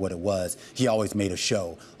wasn't worth what it was, he always made a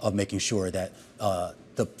show of making sure that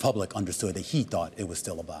the public understood that he thought it was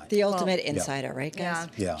still a buy. The ultimate insider, right, guys?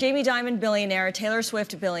 Yeah. Jamie Dimon, billionaire. Taylor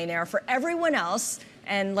Swift, billionaire. For everyone else,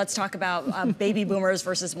 and let's talk about baby boomers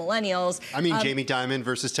versus millennials. I mean, Jamie Dimon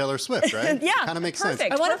versus Taylor Swift, right? Yeah, kind of makes perfect.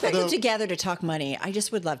 sense. I want to put them together to talk money. I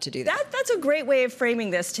just would love to do that. That's a great way of framing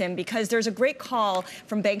this, Tim, because there's a great call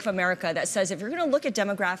from Bank of America that says if you're going to look at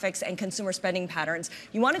demographics and consumer spending patterns,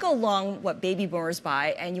 you want to go long what baby boomers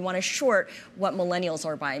buy, and you want to short what millennials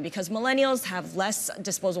are buying, because millennials have less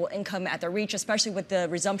disposable income at their reach, especially with the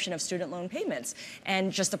resumption of student loan payments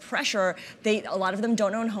and just the pressure. A lot of them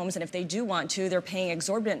don't own homes, and if they do want to, they're paying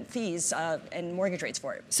exorbitant fees and mortgage rates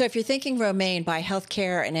for it. So if you're thinking, Romaine, buy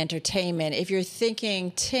healthcare and entertainment. If you're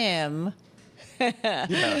thinking, Tim,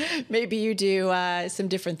 maybe you do some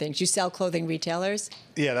different things. You sell clothing retailers?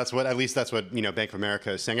 Yeah, that's what Bank of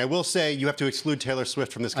America is saying. I will say you have to exclude Taylor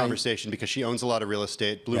Swift from this conversation because she owns a lot of real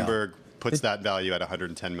estate. Bloomberg puts that value at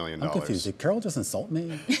 $110 million. I'm confused. Did Carol just insult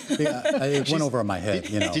me? It went over my head,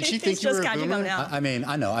 you know. Did she think you were a boomer? I mean,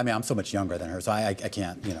 I know. I mean, I'm so much younger than her, so I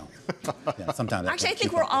can't, you know. Yeah, sometimes Actually, I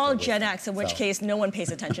think we're all Gen X, in which case no one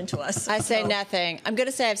pays attention to us. I say nothing. I'm going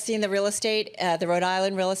to say I've seen the real estate, the Rhode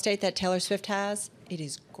Island real estate that Taylor Swift has. It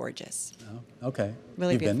is gorgeous. Oh, okay.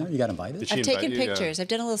 Really You've beautiful. been there? You got invited? I've taken pictures. I've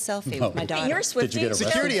done a little selfie with my daughter. You're a Swiftie. Did you get arrested?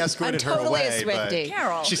 Security escorted her totally away, a Swiftie. but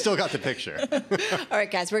Carol. she still got the picture. All right,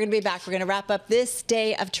 guys, we're going to be back. We're going to wrap up this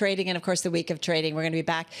day of trading and, of course, the week of trading. We're going to be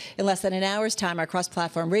back in less than an hour's time. Our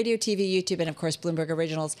cross-platform radio, TV, YouTube, and, of course, Bloomberg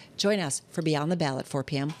Originals. Join us for Beyond the Bell at 4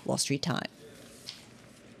 p.m. Wall Street time.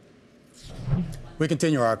 We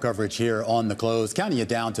continue our coverage here on The Close, counting you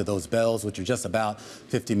down to those bells, which are just about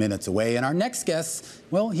 50 minutes away. And our next guest,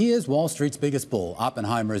 well, he is Wall Street's biggest bull.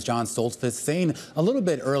 Oppenheimer's John Stoltzfus saying a little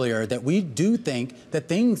bit earlier that we do think that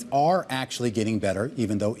things are actually getting better,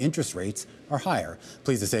 even though interest rates are higher.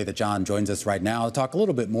 Pleased to say that John joins us right now to talk a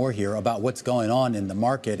little bit more here about what's going on in the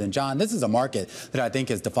market. And John, this is a market that I think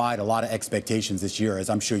has defied a lot of expectations this year, as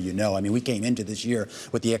I'm sure you know. I mean, we came into this year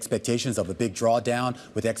with the expectations of a big drawdown,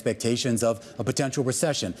 with expectations of a potential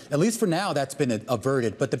recession. At least for now, that's been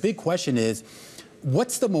averted. But the big question is,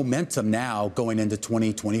 what's the momentum now going into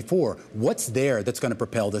 2024? What's there that's going to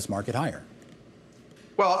propel this market higher?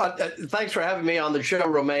 Well, thanks for having me on the show,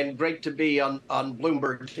 Romaine. Great to be on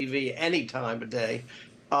Bloomberg TV any time of day.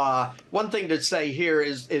 One thing to say here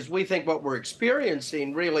is we think what we're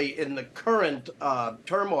experiencing really in the current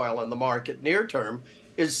turmoil in the market near term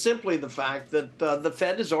is simply the fact that the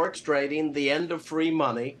Fed is orchestrating the end of free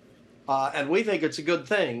money. And we think it's a good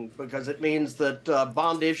thing because it means that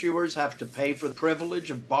bond issuers have to pay for the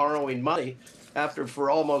privilege of borrowing money after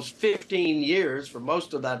for almost 15 years, for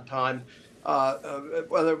most of that time,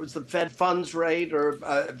 whether it was the Fed funds rate or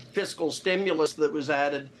fiscal stimulus that was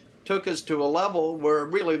added, took us to a level where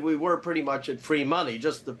really we were pretty much at free money.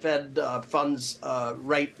 Just the Fed funds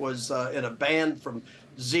rate was in a band from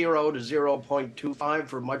 0 to 0.25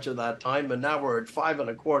 for much of that time, and now we're at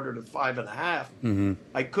 5.25 to 5.5. Mm-hmm.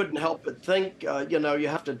 I couldn't help but think, you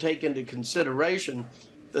have to take into consideration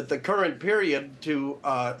that the current period to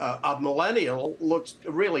a millennial looks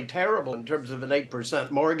really terrible in terms of an 8%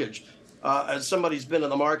 mortgage. As somebody who's been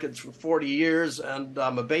in the markets for 40 years and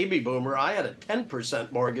I'm a baby boomer, I had a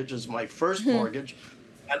 10% mortgage as my first mortgage,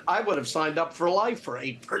 and I would have signed up for life for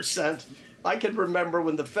 8%. I can remember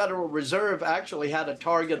when the Federal Reserve actually had a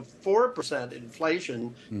target of 4%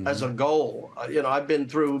 inflation as a goal. I've been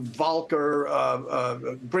through Volcker,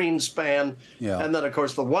 Greenspan, and then, of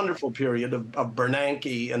course, the wonderful period of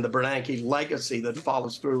Bernanke and the Bernanke legacy that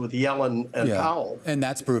follows through with Yellen and Powell. And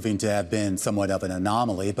that's proving to have been somewhat of an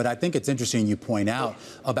anomaly. But I think it's interesting you point out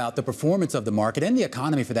about the performance of the market and the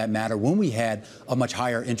economy, for that matter, when we had a much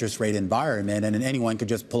higher interest rate environment. And anyone could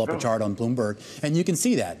just pull up a chart on Bloomberg, and you can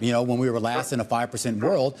see that. When we were last in a 5%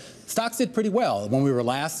 world, stocks did pretty well. When we were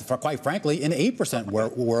last, quite frankly, in an 8%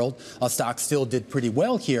 world, stocks still did pretty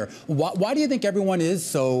well here. Why do you think everyone is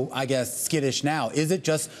so, I guess, skittish now? Is it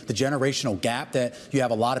just the generational gap that you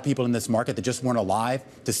have a lot of people in this market that just weren't alive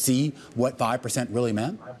to see what 5% really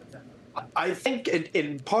meant? I think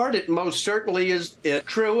in part it most certainly is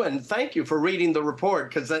true, and thank you for reading the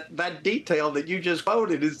report, because that detail that you just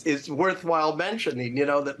quoted is worthwhile mentioning,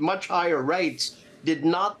 that much higher rates did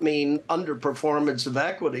not mean underperformance of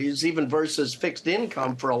equities, even versus fixed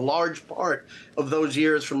income, for a large part of those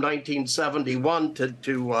years from 1971 to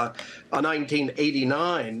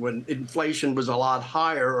 1989, when inflation was a lot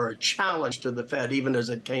higher, or a challenge to the Fed, even as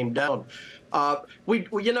it came down.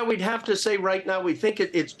 We'd have to say right now we think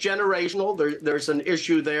it's generational. There's an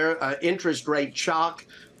issue there, interest rate shock.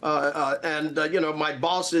 My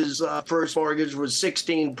boss's first mortgage was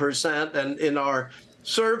 16%, and in our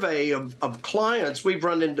survey of clients, we've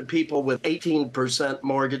run into people with 18%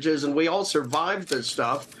 mortgages, and we all survived this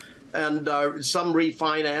stuff. And some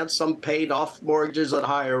refinanced, some paid off mortgages at a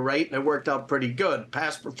higher rate, and it worked out pretty good.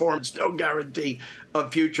 Past performance, no guarantee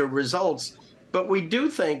of future results. But we do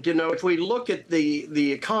think, if we look at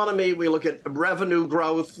the economy, we look at revenue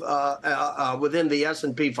growth within the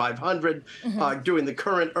S&P 500 during the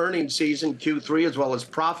current earnings season, Q3, as well as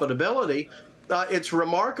profitability, it's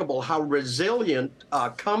remarkable how resilient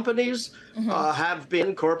companies have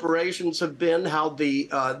been, corporations have been, how the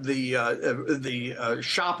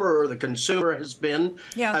shopper or the consumer has been,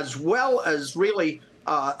 as well as really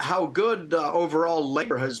how good overall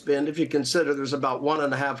labor has been. If you consider there's about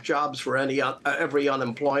 1.5 jobs for every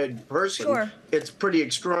unemployed person, sure. It's pretty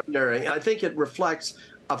extraordinary. I think it reflects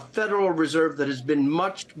a Federal Reserve that has been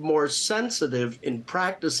much more sensitive in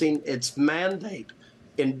practicing its mandate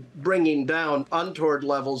in bringing down untoward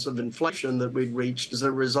levels of inflation that we'd reached as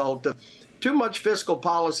a result of too much fiscal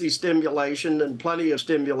policy stimulation and plenty of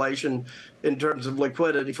stimulation in terms of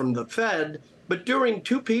liquidity from the Fed, but during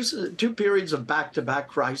two periods of back-to-back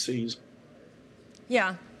crises.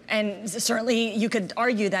 Yeah. And certainly you could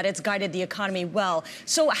argue that it's guided the economy well.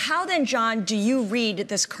 So how then, John, do you read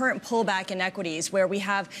this current pullback in equities where we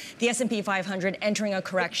have the S&P 500 entering a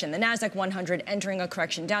correction, the NASDAQ 100 entering a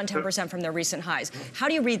correction, down 10% from their recent highs? How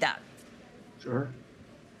do you read that? Sure.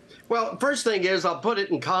 Well, first thing is I'll put it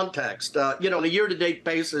in context. On a year-to-date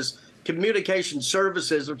basis, communication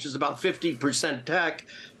services, which is about 50% tech,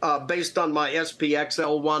 based on my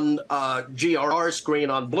SPXL1 GRR screen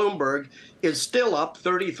on Bloomberg, is still up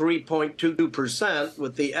 33.22%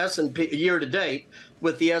 with the S&P year-to-date,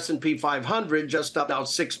 with the S&P 500 just up now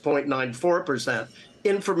 6.94%.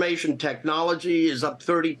 Information technology is up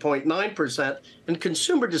 30.9%, and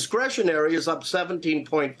consumer discretionary is up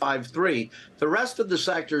 17.53%. The rest of the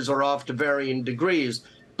sectors are off to varying degrees.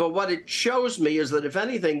 But what it shows me is that, if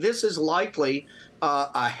anything, this is likely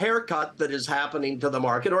a haircut that is happening to the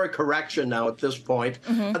market, or a correction now at this point,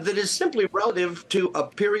 that is simply relative to a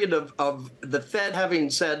period of the Fed having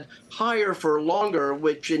said higher for longer,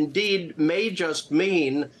 which indeed may just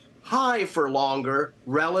mean high for longer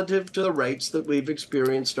relative to the rates that we've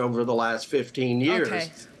experienced over the last 15 years.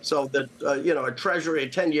 Okay. So that, a Treasury, a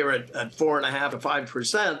 10-year at 4.5% to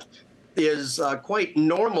 5%, is quite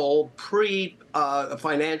normal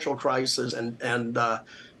pre-financial crisis and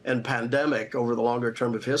pandemic over the longer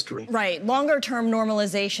term of history. Right, longer term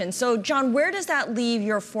normalization. So, John, where does that leave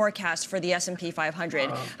your forecast for the S&P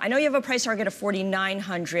 500? I know you have a price target of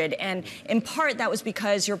 4,900, and in part that was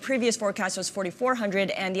because your previous forecast was 4,400,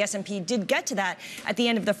 and the S&P did get to that at the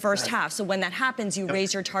end of the first half. So when that happens, you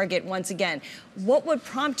raise your target once again. What would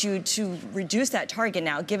prompt you to reduce that target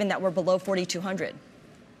now, given that we're below 4,200?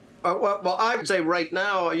 Well, I would say right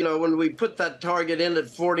now, when we put that target in at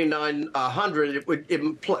 4,900, it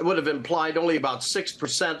would have implied only about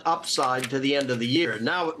 6% upside to the end of the year.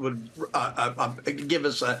 Now it would give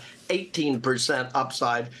us a 18%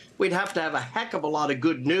 upside. We'd have to have a heck of a lot of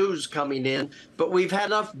good news coming in, but we've had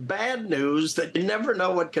enough bad news that you never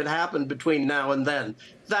know what could happen between now and then.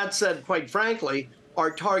 That said, quite frankly, our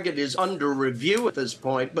target is under review at this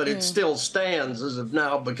point, but it still stands as of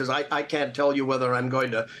now, because I can't tell you whether I'm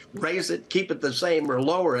going to raise it, keep it the same, or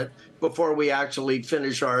lower it before we actually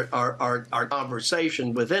finish our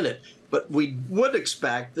conversation within it. But we would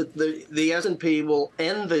expect that the S&P will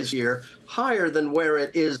end this year higher than where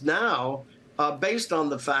it is now, based on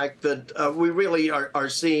the fact that we really are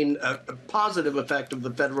seeing a positive effect of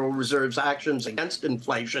the Federal Reserve's actions against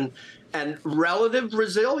inflation and relative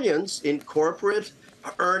resilience in corporate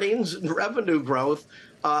earnings and revenue growth,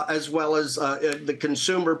 as well as the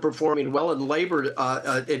consumer performing well and labor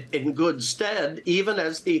in good stead, even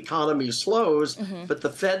as the economy slows. But the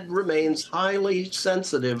Fed remains highly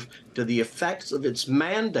sensitive to the effects of its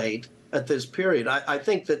mandate at this period. I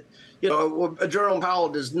think that Jerome Powell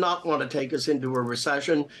does not want to take us into a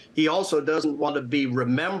recession. He also doesn't want to be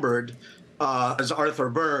remembered as Arthur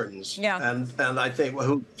Burns, and I think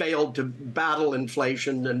who failed to battle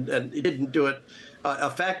inflation and he didn't do it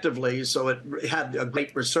effectively, so it had a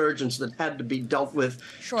great resurgence that had to be dealt with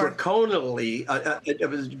draconially. It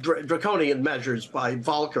was draconian measures by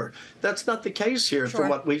Volcker. That's not the case here from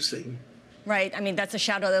what we've seen. Right. I mean, that's a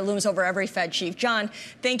shadow that looms over every Fed chief. John,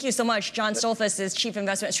 thank you so much. John Stoltzfus is Chief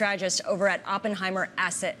Investment Strategist over at Oppenheimer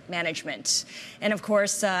Asset Management. And of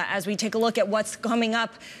course, as we take a look at what's coming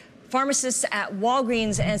up, pharmacists at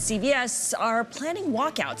Walgreens and CVS are planning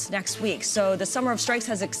walkouts next week. So the summer of strikes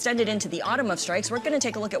has extended into the autumn of strikes. We're going to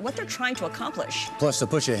take a look at what they're trying to accomplish. Plus, to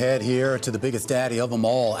push ahead here to the biggest daddy of them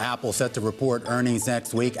all, Apple set to report earnings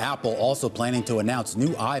next week. Apple also planning to announce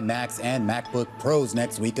new iMacs and MacBook Pros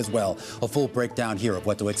next week as well. A full breakdown here of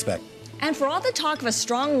what to expect. And for all the talk of a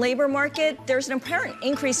strong labor market, there's an apparent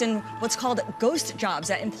increase in what's called ghost jobs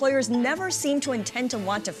that employers never seem to intend to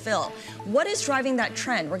want to fill. What is driving that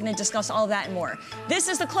trend? We're going to discuss all of that and more. This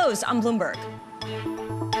is The Close on Bloomberg.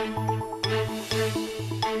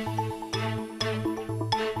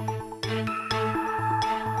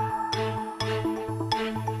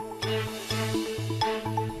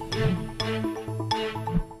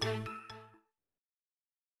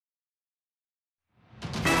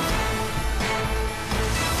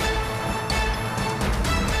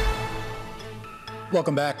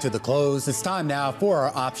 Welcome back to The Close. It's time now for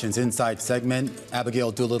our Options Insight segment. Abigail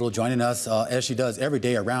Doolittle joining us as she does every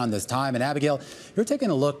day around this time. And Abigail, you're taking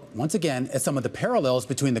a look once again at some of the parallels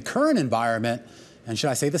between the current environment And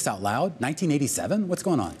should I say this out loud? 1987? What's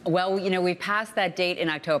going on? Well, you know, we passed that date in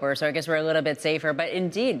October, so I guess we're a little bit safer. But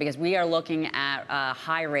indeed, because we are looking at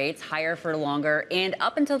high rates, higher for longer. And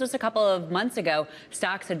up until just a couple of months ago,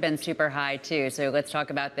 stocks had been super high, too. So let's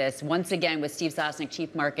talk about this once again with Steve Sosnick,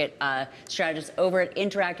 Chief Market Strategist over at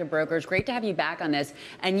Interactive Brokers. Great to have you back on this.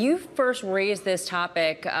 And you first raised this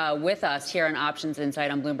topic with us here on Options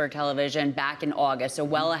Insight on Bloomberg Television back in August, so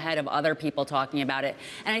well ahead of other people talking about it.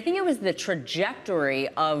 And I think it was the trajectory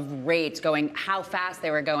of rates going, how fast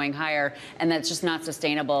they were going higher, and that's just not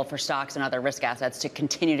sustainable for stocks and other risk assets to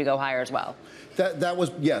continue to go higher as well. That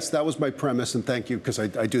was my premise, and thank you, because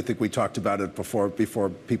I do think we talked about it before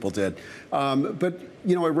people did. But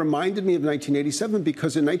you know, it reminded me of 1987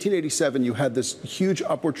 because in 1987 you had this huge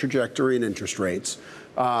upward trajectory in interest rates.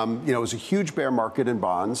 You know, it was a huge bear market in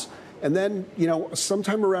bonds, and then you know,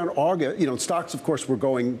 sometime around August, you know, stocks of course were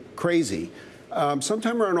going crazy.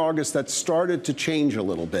 Sometime around August, that started to change a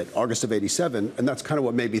little bit, August of '87, and that's kind of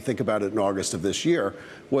what made me think about it in August of this year,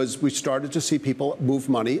 was we started to see people move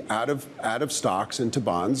money out of stocks into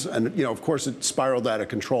bonds. And, you know, of course, it spiraled out of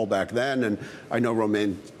control back then, and I know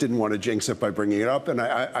Romaine didn't want to jinx it by bringing it up, and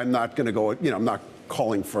I'm not going to go, you know, I'm not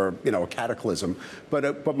calling for, you know, a cataclysm.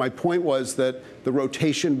 But my point was that the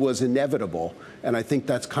rotation was inevitable, and I think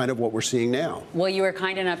that's kind of what we're seeing now. Well, you were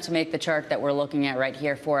kind enough to make the chart that we're looking at right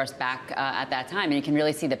here for us back at that time, and you can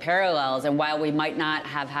really see the parallels. And while we might not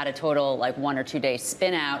have had a total like 1 or 2 day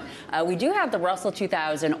spin out, we do have the Russell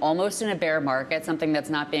 2000 almost in a bear market, something that's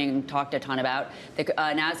not being talked a ton about. The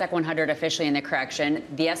NASDAQ 100 officially in the correction,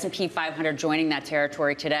 the S&P 500 joining that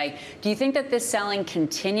territory today. Do you think that this selling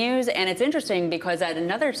continues? And it's interesting because at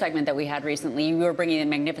another segment that we had recently, you were bringing the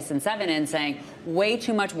Magnificent Seven in, saying way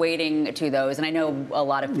too much weighting to those. And I know a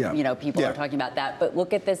lot of you know people are talking about that, but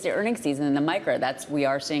look at this earnings season in the micro. We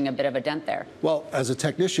are seeing a bit of a dent there. Well, as a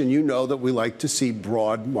technician, you know that we like to see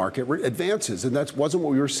broad market advances, and that wasn't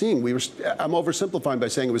what we were seeing. I'm oversimplifying by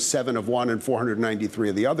saying it was 7 of one and 493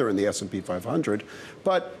 of the other in the S&P 500,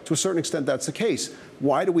 but to a certain extent, that's the case.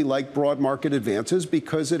 Why do we like broad market advances?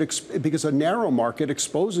 Because a narrow market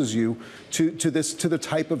exposes you to the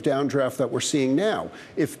type of downdraft that we're seeing now.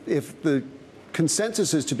 If the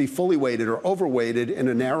consensus is to be fully weighted or overweighted in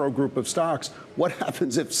a narrow group of stocks, what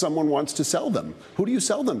happens if someone wants to sell them? Who do you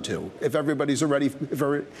sell them to if everybody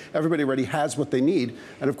already has what they need?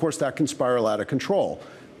 And of course, that can spiral out of control.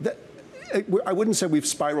 I wouldn't say we've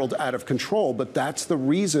spiraled out of control, but that's the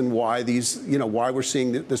reason why why we're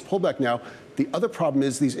seeing this pullback now. The other problem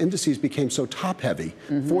is these indices became so top heavy.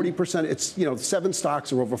 40%, it's, you know, 7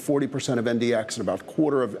 stocks are over 40% of NDX and about a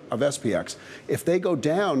quarter of SPX. If they go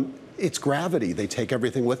down, it's gravity. They take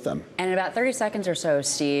everything with them. And in about 30 seconds or so,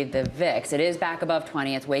 Steve, the VIX, it is back above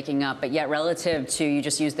 20. It's waking up. But yet relative to, you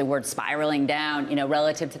just used the word spiraling down, you know,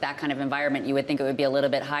 relative to that kind of environment, you would think it would be a little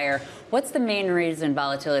bit higher. What's the main reason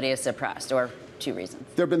volatility is suppressed, or 2 reasons?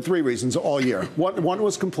 There have been 3 reasons all year. One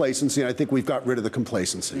was complacency, and I think we've got rid of the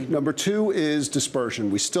complacency. Number 2 is dispersion.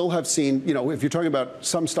 We still have seen, you know, if you're talking about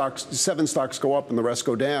some stocks, 7 stocks go up and the rest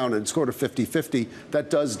go down, and it's sort of 50-50, that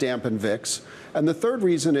does dampen VIX. And the third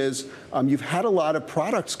reason is you've had a lot of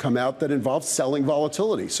products come out that involve selling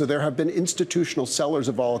volatility. So there have been institutional sellers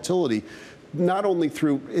of volatility, not only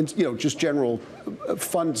through, you know, just general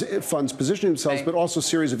funds positioning themselves, but also a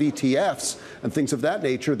series of ETFs and things of that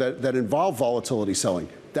nature that involve volatility selling.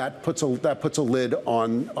 That puts a lid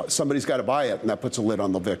on, somebody's got to buy it, and that puts a lid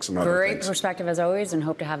on the VIX and other things. Great perspective as always, and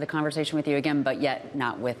hope to have the conversation with you again, but yet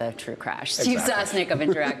not with a true crash. Steve Sosnick of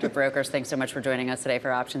Interactive Brokers, thanks so much for joining us today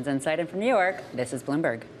for Options Insight. And from New York, this is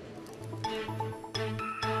Bloomberg.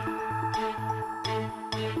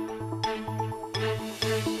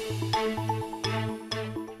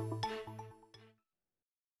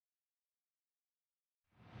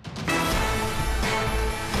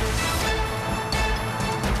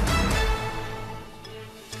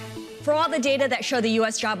 For all the data that show the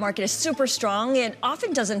U.S. job market is super strong, it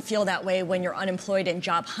often doesn't feel that way when you're unemployed and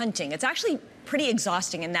job hunting. It's actually pretty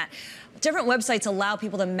exhausting in that different websites allow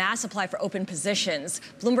people to mass apply for open positions.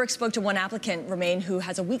 Bloomberg spoke to one applicant, Romaine, who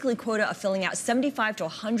has a weekly quota of filling out 75 to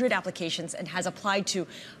 100 applications and has applied to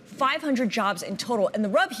 500 jobs in total. And the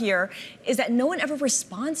rub here is that no one ever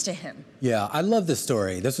responds to him. Yeah, I love this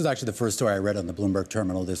story. This was actually the first story I read on the Bloomberg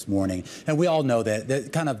terminal this morning. And we all know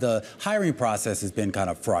that kind of the hiring process has been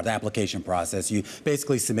kind of fraud, the application process. You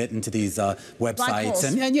basically submit into these websites.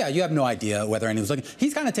 And yeah, you have no idea whether anyone's looking.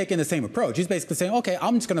 He's kind of taking the same approach. He's basically saying, OK,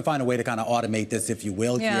 I'm just going to find a way to kind of automate this, if you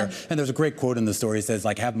will, here. And there's a great quote in the story that says,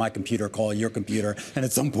 like, have my computer call your computer. And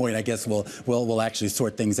at some point, I guess we'll actually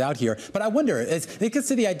sort things out here. But I wonder, it gets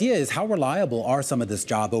to the idea idea is, how reliable are some of this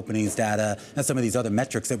job openings data and some of these other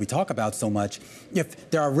metrics that we talk about so much? If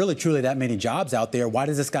there are really truly that many jobs out there, why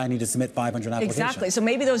does this guy need to submit 500 applications? Exactly. So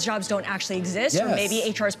maybe those jobs don't actually exist, Yes. or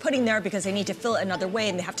maybe HR is putting there because they need to fill it another way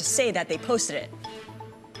and they have to say that they posted it.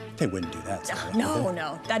 They wouldn't do that. Scarlet, No,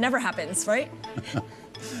 no, that never happens, right?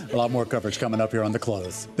 A lot more coverage coming up here on The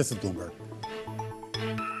Close. This is Bloomberg.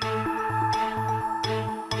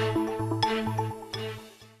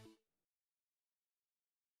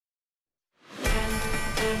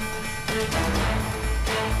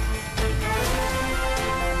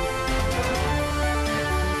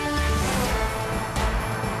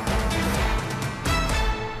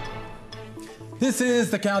 This is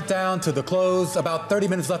the countdown to the close. About 30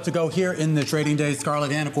 minutes left to go here in the trading day,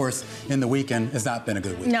 Scarlet, and of course in the weekend. It's not been a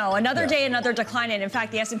good week. No, another day, another decline. And in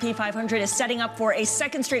fact, the S&P 500 is setting up for a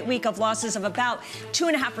second straight week of losses of about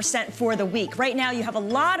 2.5% for the week. Right now, you have a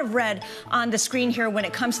lot of red on the screen here when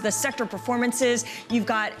it comes to the sector performances. You've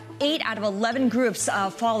got 8 out of 11 groups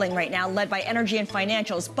falling right now, led by energy and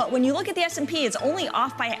financials. But when you look at the S&P, it's only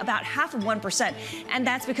off by about 0.5%. And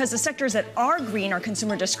that's because the sectors that are green are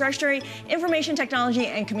consumer discretionary, information technology,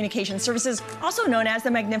 and communication services, also known as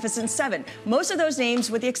the Magnificent Seven. Most of those names,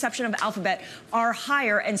 with the exception of Alphabet, are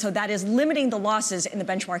higher, and so that is limiting the losses in the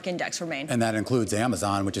benchmark index, Romaine. And that includes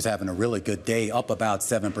Amazon, which is having a really good day, up about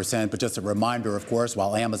 7%. But just a reminder, of course,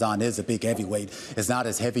 while Amazon is a big heavyweight, it's not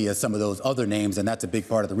as heavy as some of those other names, and that's a big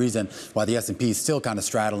part of the reason why the S&P is still kind of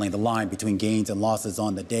straddling the line between gains and losses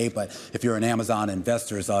on the day. But if you're an Amazon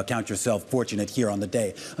investor, count yourself fortunate here on the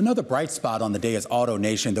day. Another bright spot on the day is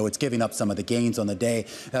AutoNation, though it's giving up some of the gains on the day.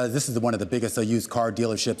 This is one of the biggest used car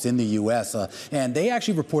dealerships in the U.S., and they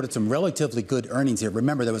actually reported some relatively good earnings here.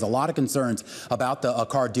 Remember, there was a lot of concerns about the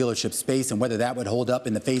car dealership space and whether that would hold up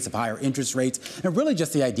in the face of higher interest rates, and really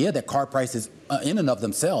just the idea that car prices in and of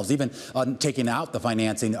themselves, even taking out the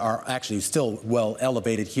financing, are actually still well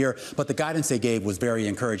elevated here. But the guidance they gave was very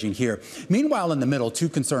encouraging here. Meanwhile, in the middle, two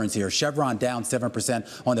concerns here. Chevron down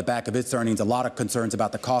 7% on the back of its earnings. A lot of concerns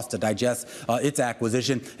about the cost to digest its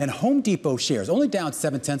acquisition. And Home Depot shares only down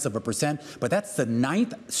 0.7%, but that's the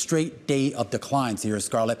 9th straight day of declines here,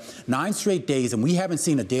 Scarlet. 9 straight days, and we haven't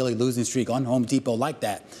seen a daily losing streak on Home Depot like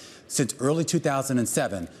that since early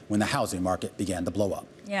 2007, when the housing market began to blow up.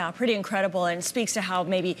 Yeah, pretty incredible, and speaks to how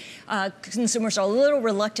maybe consumers are a little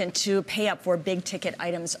reluctant to pay up for big ticket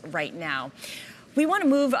items right now. We want to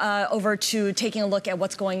move over to taking a look at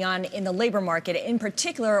what's going on in the labor market, in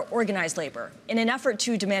particular organized labor. In an effort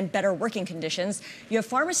to demand better working conditions, you have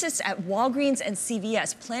pharmacists at Walgreens and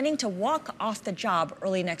CVS planning to walk off the job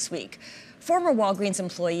early next week. Former Walgreens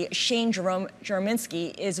employee Shane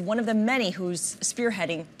Jerominski is one of the many who's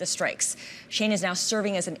spearheading the strikes. Shane is now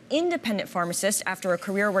serving as an independent pharmacist after a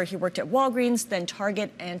career where he worked at Walgreens, then Target,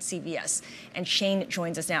 and CVS. And Shane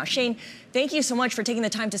joins us now. Shane, thank you so much for taking the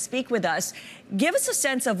time to speak with us. Give us a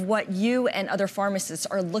sense of what you and other pharmacists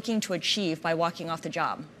are looking to achieve by walking off the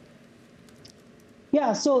job.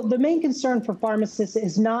 Yeah, so the main concern for pharmacists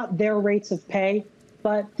is not their rates of pay,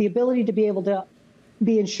 but the ability to be able to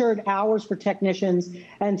be insured hours for technicians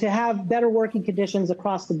and to have better working conditions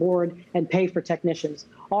across the board and pay for technicians.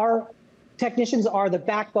 Our technicians are the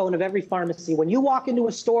backbone of every pharmacy. When you walk into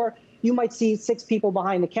a store, you might see 6 people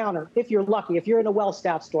behind the counter, if you're lucky, if you're in a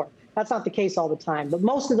well-staffed store. That's not the case all the time, but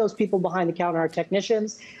most of those people behind the counter are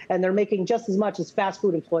technicians, and they're making just as much as fast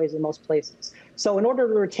food employees in most places. So in order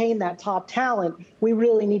to retain that top talent, we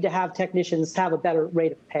really need to have technicians have a better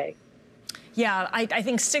rate of pay. Yeah, I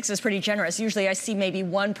think 6 is pretty generous. Usually I see maybe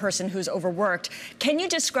one person who's overworked. Can you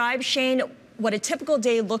describe, Shane, what a typical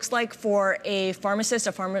day looks like for a pharmacist,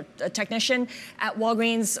 a technician at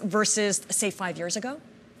Walgreens versus, say, 5 years ago?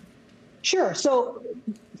 Sure. So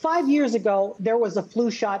 5 years ago, there was a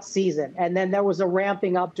flu shot season, and then there was a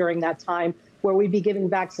ramping up during that time where we'd be giving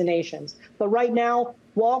vaccinations. But right now,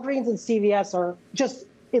 Walgreens and CVS are just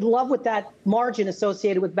in love with that margin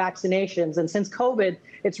associated with vaccinations. And since COVID,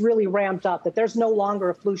 it's really ramped up, that there's no longer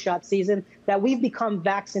a flu shot season, that we've become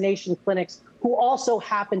vaccination clinics who also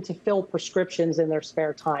happen to fill prescriptions in their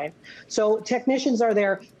spare time. So technicians are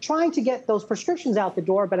there trying to get those prescriptions out the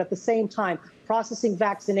door, but at the same time, processing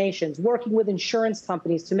vaccinations, working with insurance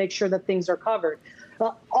companies to make sure that things are covered.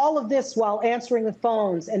 All of this while answering the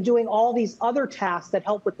phones and doing all these other tasks that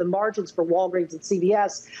help with the margins for Walgreens and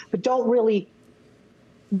CVS, but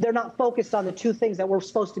they're not focused on the 2 things that we're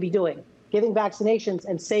supposed to be doing: giving vaccinations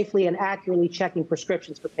and safely and accurately checking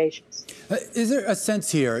prescriptions for patients. Is there a sense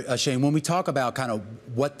here, Shane, when we talk about kind of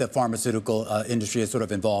what the pharmaceutical industry has sort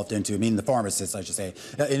of evolved into, I mean the pharmacists, I should say,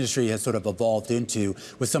 industry has sort of evolved into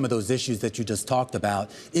with some of those issues that you just talked about,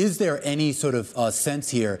 is there any sort of sense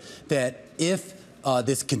here that if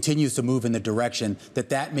this continues to move in the direction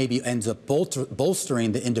that maybe ends up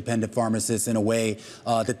bolstering the independent pharmacists in a way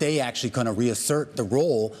that they actually kind of reassert the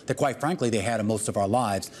role that, quite frankly, they had in most of our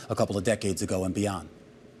lives a couple of decades ago and beyond?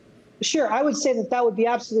 Sure, I would say that would be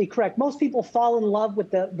absolutely correct. Most people fall in love with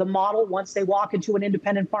the model once they walk into an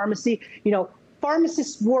independent pharmacy. You know,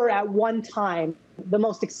 pharmacists were at one time the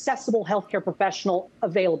most accessible healthcare professional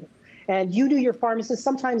available. And you knew your pharmacist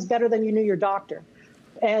sometimes better than you knew your doctor.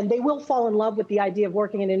 And they will fall in love with the idea of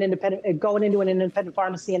working in an independent, going into an independent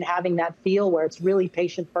pharmacy and having that feel where it's really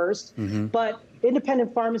patient first. But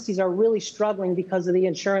independent pharmacies are really struggling because of the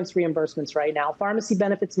insurance reimbursements right now. Pharmacy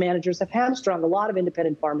benefits managers have hamstrung a lot of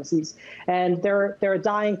independent pharmacies, and they're a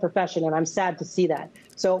dying profession, and I'm sad to see that.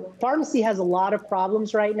 So pharmacy has a lot of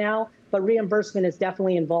problems right now, but reimbursement is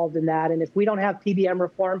definitely involved in that. And if we don't have PBM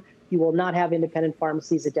reform, you will not have independent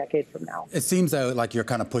pharmacies a decade from now. It seems like you're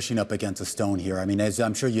kind of pushing up against a stone here. I mean, as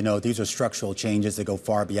I'm sure you know, these are structural changes that go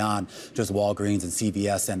far beyond just Walgreens and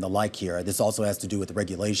CVS and the like here. This also has to do with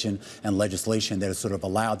regulation and legislation that has sort of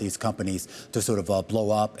allowed these companies to sort of blow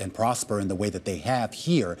up and prosper in the way that they have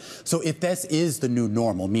here. So if this is the new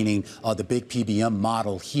normal, meaning the big PBM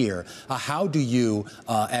model here, how do you,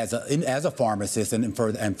 as a pharmacist, and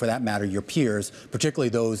for that matter, your peers, particularly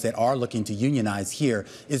those that are looking to unionize here,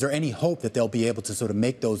 is there any hope that they'll be able to sort of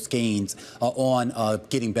make those gains on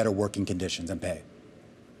getting better working conditions and pay?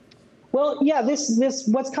 Well, yeah, this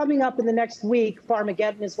what's coming up in the next week,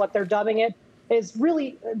 Pharmageddon is what they're dubbing it, is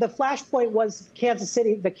really the flashpoint was Kansas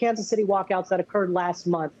City, the Kansas City walkouts that occurred last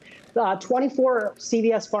month. 24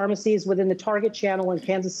 CVS pharmacies within the Target channel in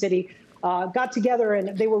Kansas City got together,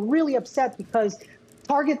 and they were really upset because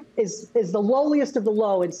Target is the lowliest of the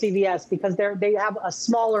low in CVS because they have a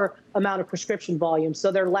smaller amount of prescription volume,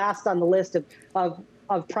 so they're last on the list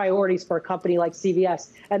of priorities for a company like CVS.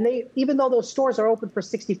 And even though those stores are open for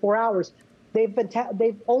 64 hours, they've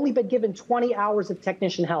only been given 20 hours of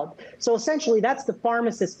technician help. So essentially, that's the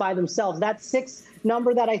pharmacists by themselves. That 6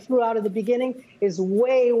 number that I threw out at the beginning is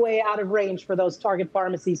way, way out of range for those Target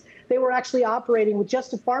pharmacies. They were actually operating with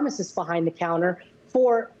just a pharmacist behind the counter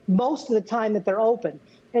for most of the time that they're open.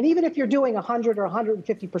 And even if you're doing 100 or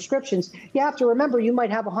 150 prescriptions, you have to remember you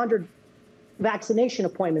might have 100 vaccination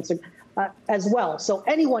appointments as well. So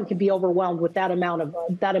anyone can be overwhelmed with that amount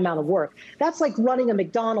of work. That's like running a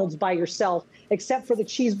McDonald's by yourself, except for the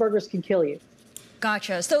cheeseburgers can kill you.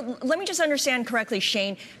 Gotcha. So let me just understand correctly,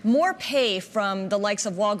 Shane. More pay from the likes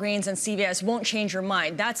of Walgreens and CVS won't change your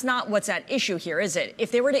mind. That's not what's at issue here, is it?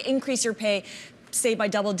 If they were to increase your pay, say by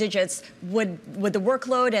double digits, would the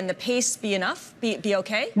workload and the pace be enough? Be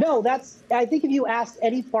okay? No, I think if you asked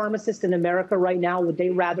any pharmacist in America right now, would they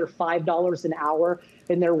rather $5 an hour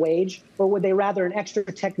in their wage, or would they rather an extra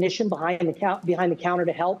technician behind the counter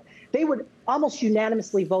to help? They would almost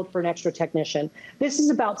unanimously vote for an extra technician. This is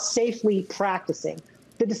about safely practicing.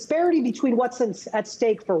 The disparity between what's at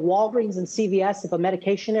stake for Walgreens and CVS if a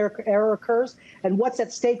medication error occurs and what's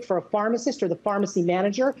at stake for a pharmacist or the pharmacy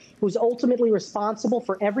manager who's ultimately responsible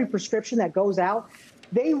for every prescription that goes out,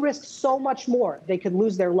 they risk so much more. They could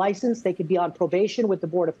lose their license. They could be on probation with the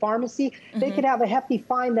Board of Pharmacy. They could have a hefty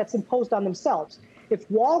fine that's imposed on themselves. If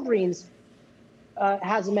Walgreens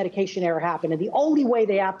has a medication error happen, and the only way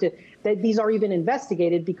these are even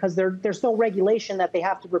investigated because there's no regulation that they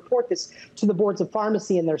have to report this to the boards of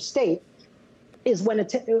pharmacy in their state, is when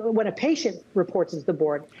a patient reports it to the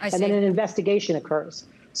board, and then an investigation occurs.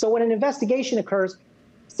 So when an investigation occurs,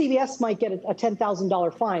 CVS might get a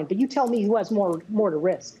 $10,000 fine, but you tell me who has more to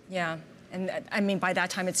risk. Yeah. And I mean, by that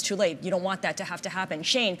time, it's too late. You don't want that to have to happen.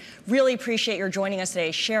 Shane, really appreciate your joining us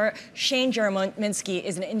today. Shane Jerominski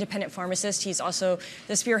is an independent pharmacist. He's also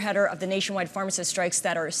the spearheader of the nationwide pharmacist strikes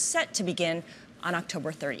that are set to begin on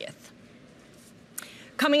October 30th.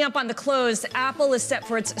 Coming up on the close, Apple is set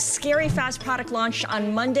for its scary fast product launch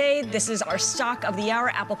on Monday. This is our stock of the hour.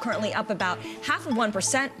 Apple currently up about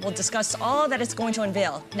 0.5%. We'll discuss all that it's going to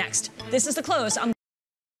unveil next. This is the close.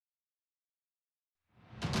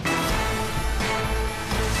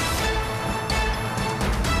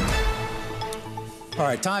 All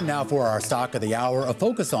right, time now for our stock of the hour, a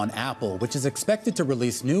focus on Apple, which is expected to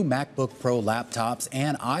release new MacBook Pro laptops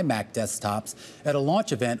and iMac desktops at a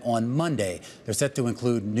launch event on Monday. They're set to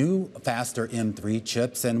include new, faster M3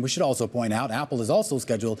 chips, and we should also point out Apple is also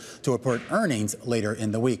scheduled to report earnings later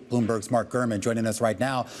in the week. Bloomberg's Mark Gurman joining us right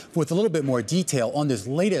now with a little bit more detail on this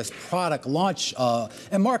latest product launch.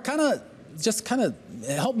 And Mark, kind of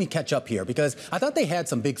help me catch up here, because I thought they had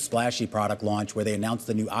some big splashy product launch where they announced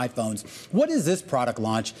the new iPhones. What is this product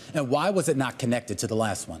launch, and why was it not connected to the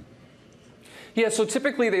last one? Yeah, so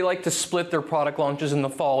typically they like to split their product launches in the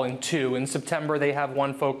fall in two. In September, they have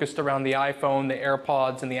one focused around the iPhone, the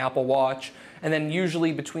AirPods, and the Apple Watch. And then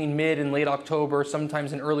usually between mid and late October,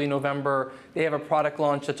 sometimes in early November, they have a product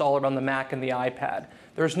launch that's all around the Mac and the iPad.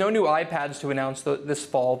 There's no new iPads to announce this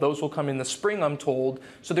fall. Those will come in the spring, I'm told.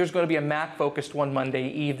 So there's going to be a Mac-focused one Monday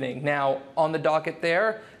evening. Now, on the docket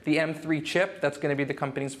there, the M3 chip, that's going to be the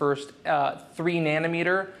company's first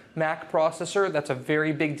 3-nanometer Mac processor. That's a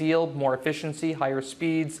very big deal, more efficiency, higher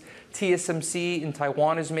speeds. TSMC in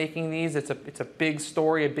Taiwan is making these. It's a big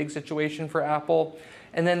story, a big situation for Apple.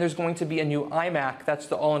 And then there's going to be a new iMac. That's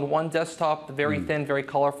the all-in-one desktop, the very thin, very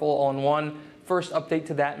colorful all-in-one. First update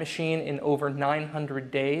to that machine in over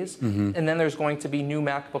 900 days. And then there's going to be new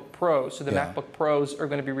MacBook Pros. So the MacBook Pros are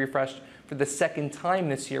going to be refreshed for the second time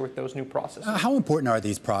this year with those new processors. How important are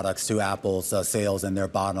these products to Apple's sales and their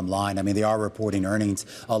bottom line? I mean, they are reporting earnings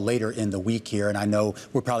later in the week here, and I know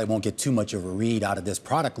we probably won't get too much of a read out of this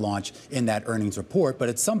product launch in that earnings report, but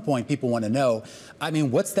at some point people want to know, I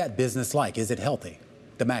mean, what's that business like? Is it healthy?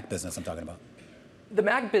 The Mac business I'm talking about. The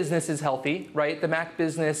Mac business is healthy, right? The Mac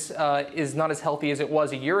business is not as healthy as it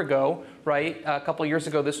was a year ago, right? A couple of years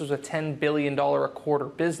ago, this was a $10 billion a quarter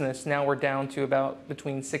business. Now we're down to about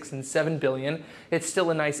between $6 and $7 billion. It's still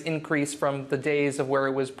a nice increase from the days of where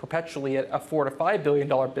it was perpetually at a $4 to $5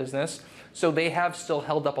 billion business. So they have still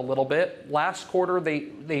held up a little bit. Last quarter,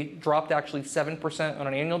 they dropped actually 7% on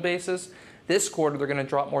an annual basis. This quarter, they're going to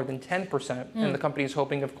drop more than 10%. And the company is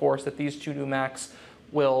hoping, of course, that these two new Macs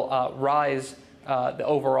will rise the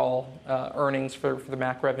overall earnings for the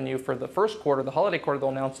Mac revenue for the first quarter. The holiday quarter they'll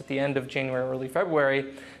announce at the end of January, early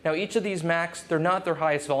February. Now, each of these Macs, they're not their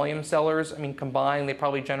highest volume sellers. I mean, combined, they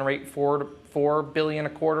probably generate $4 billion a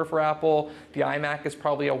quarter for Apple. The iMac is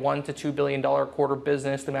probably a $1 to $2 billion a quarter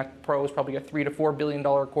business. The Mac Pro is probably a $3 to $4 billion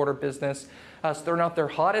a quarter business. So they're not their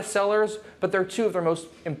hottest sellers, but they're two of their most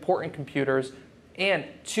important computers. And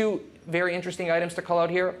two very interesting items to call out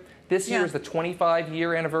here. This year is the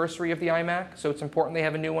 25-year anniversary of the iMac, so it's important they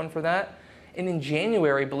have a new one for that. And in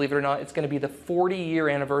January, believe it or not, it's going to be the 40-year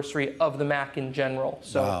anniversary of the Mac in general.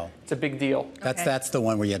 So it's a big deal. That's the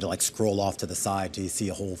one where you had to like scroll off to the side to see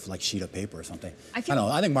a whole like sheet of paper or something. I don't know.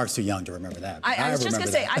 I think Mark's too young to remember that. I was just going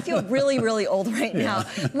to say, I feel really, really old right now.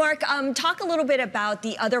 Mark, talk a little bit about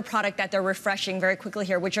the other product that they're refreshing very quickly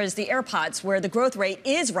here, which is the AirPods, where the growth rate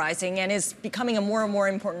is rising and is becoming a more and more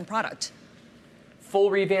important product. Full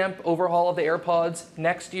revamp, overhaul of the AirPods.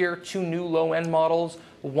 Next year, 2 new low-end models,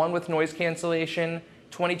 one with noise cancellation.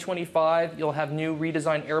 2025, you'll have new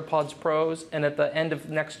redesigned AirPods Pros. And at the end of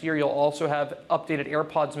next year, you'll also have updated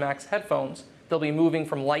AirPods Max headphones. They'll be moving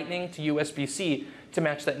from Lightning to USB-C to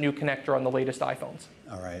match that new connector on the latest iPhones.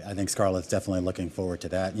 All right. I think Scarlett's definitely looking forward to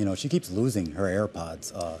that. You know, she keeps losing her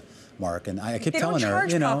AirPods, Mark, and I keep telling her, they don't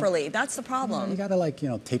charge properly. That's the problem. You got to, like,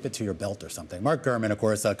 tape it to your belt or something. Mark Gurman, of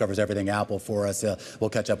course, covers everything Apple for us. We'll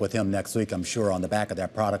catch up with him next week, I'm sure, on the back of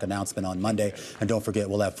that product announcement on Monday. And don't forget,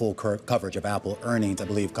 we'll have full coverage of Apple earnings, I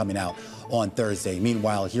believe, coming out on Thursday.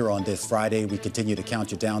 Meanwhile, here on this Friday, we continue to count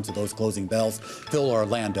you down to those closing bells. Phil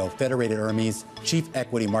Orlando, Federated Hermes Chief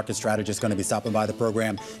Equity Market Strategist, going to be stopping by the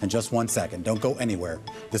program in just 1 second. Don't go anywhere.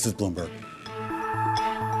 This is Bloomberg.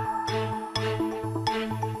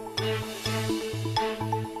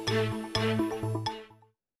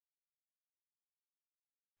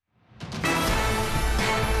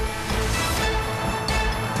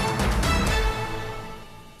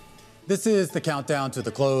 This is the countdown to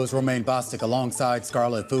the close. Romaine Bostick alongside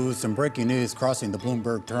Scarlet Foods. Some breaking news crossing the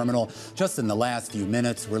Bloomberg terminal just in the last few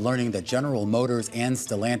minutes. We're learning that General Motors and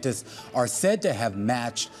Stellantis are said to have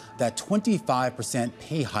matched that 25%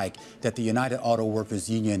 pay hike that the United Auto Workers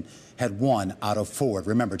Union had won out of Ford.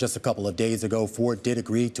 Remember, just a couple of days ago, Ford did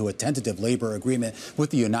agree to a tentative labor agreement with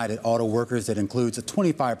the United Auto Workers that includes a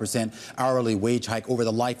 25% hourly wage hike over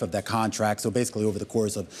the life of that contract. So basically over the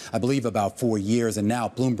course of, I believe, about 4 years. And now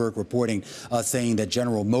Bloomberg reporting saying that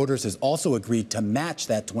General Motors has also agreed to match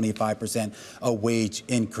that 25% wage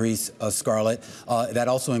increase, Scarlet. That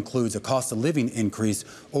also includes a cost of living increase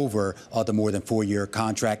over the more than 4-year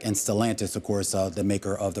contract. And Stellantis, of course, the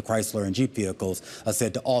maker of the Chrysler and Jeep vehicles,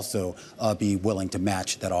 said to also be willing to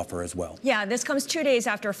match that offer as well. Yeah, this comes 2 days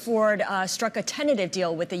after Ford struck a tentative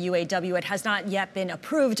deal with the UAW. It has not yet been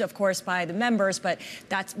approved, of course, by the members, but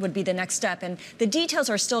that would be the next step. And the details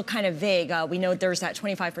are still kind of vague. We know there's that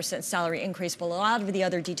 25% salary increase, but a lot of the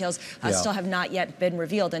other details still have not yet been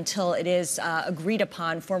revealed until it is agreed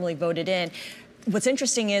upon, formally voted in. what's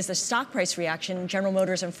interesting is the stock price reaction, General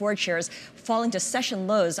Motors and Ford shares falling to session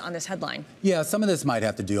lows on this headline. Yeah, some of this might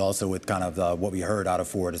have to do also with kind of what we heard out of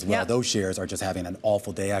Ford as well. Yeah. Those shares are just having an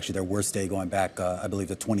awful day. Actually, their worst day going back, I believe,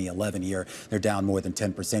 the 2011 year. They're down more than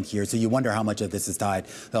 10% here. So you wonder how much of this is tied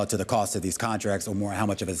to the cost of these contracts, or more how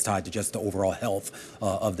much of it is tied to just the overall health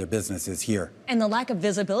of their businesses here. And the lack of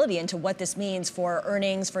visibility into what this means for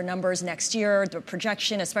earnings, for numbers next year, the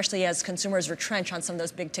projection, especially as consumers retrench on some of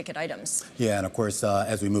those big ticket items. Yeah, and of course,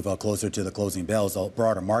 as we move closer to the closing bells, the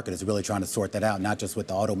broader market is really trying to sort that out, not just with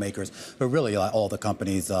the automakers, but really all the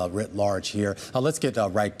companies writ large here. Let's get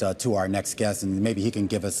right to our next guest, and maybe he can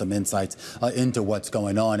give us some insights into what's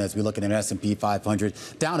going on as we look at an S&P 500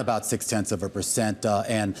 down about 0.6%,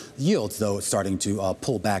 and yields, though, starting to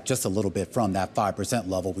pull back just a little bit from that 5%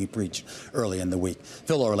 level we preached early in the week.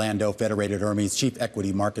 Phil Orlando, Federated Hermes Chief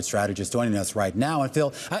Equity Market Strategist, joining us right now. And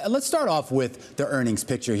Phil, let's start off with the earnings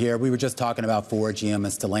picture here. We were just talking about Ford, GM, and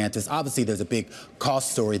Stellantis. Obviously, there's a big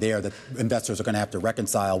cost story there that investors are going to have to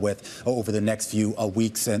reconcile with over the next few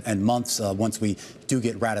weeks and months once we do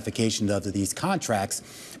get ratification of these contracts.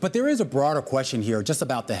 But there is a broader question here just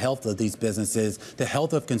about the health of these businesses, the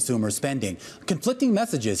health of consumer spending. Conflicting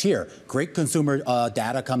messages here. Great consumer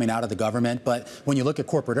data coming out of the government, but when you look at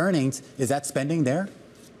corporate earnings, is that spending there?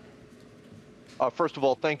 First of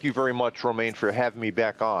all, thank you very much, Romaine, for having me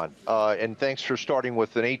back on. And thanks for starting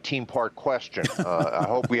with an 18-part question. I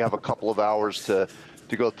hope we have a couple of hours to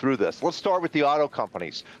go through this. Let's start with the auto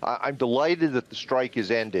companies. I'm delighted that the strike is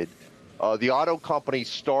ended. The auto companies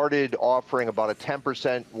started offering about a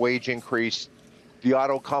 10% wage increase. The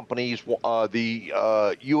auto companies, the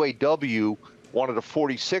UAW, wanted a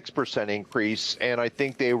 46% increase, and I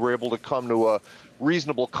think they were able to come to a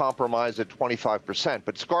reasonable compromise at 25%.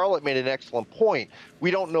 But Scarlet made an excellent point.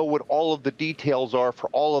 We don't know what all of the details are for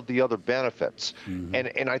all of the other benefits.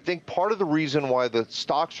 And I think part of the reason why the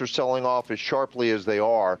stocks are selling off as sharply as they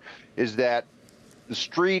are is that the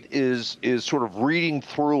street is sort of reading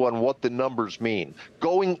through on what the numbers mean.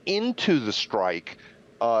 Going into the strike,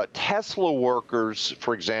 Tesla workers,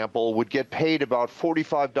 for example, would get paid about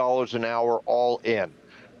 $45 an hour all in.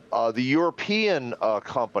 The European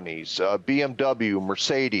companies, BMW,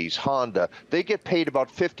 Mercedes, Honda, they get paid about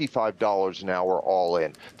 $55 an hour all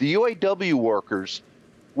in. The UAW workers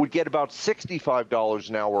would get about $65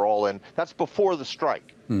 an hour all in. That's before the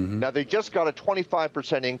strike. Now, they just got a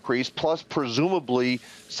 25% increase, plus presumably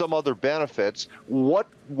some other benefits. What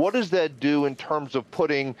does that do in terms of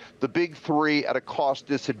putting the big three at a cost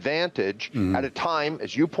disadvantage at a time,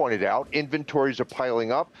 as you pointed out, inventories are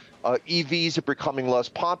piling up, EVs are becoming less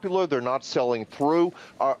popular, they're not selling through.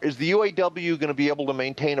 Is the UAW going to be able to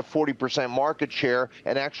maintain a 40% market share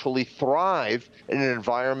and actually thrive in an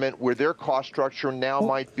environment where their cost structure now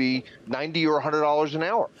might be $90 or $100 an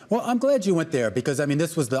hour? Well, I'm glad you went there, because, I mean,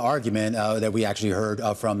 this was the argument that we actually heard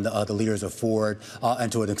from the leaders of Ford,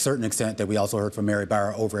 and to a certain extent that we also heard from Mary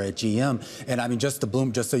Bair over at GM. And I mean, just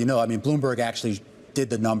so you know, I mean, Bloomberg actually did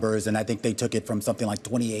the numbers, and I think they took it from something like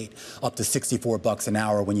 28 up to $64 an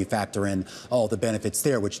hour when you factor in all the benefits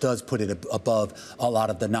there, which does put it above a lot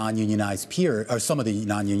of the non-unionized peers, or some of the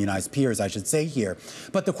non-unionized peers, I should say here.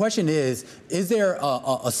 But the question is there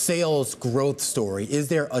a sales growth story? Is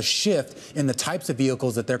there a shift in the types of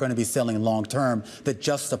vehicles that they're going to be selling long term that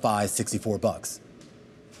justifies $64?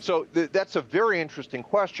 So that's a very interesting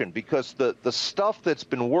question, because the stuff that's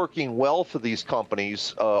been working well for these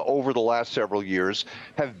companies over the last several years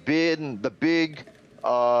have been the big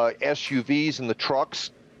SUVs and the trucks,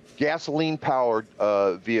 gasoline-powered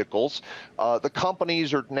vehicles. The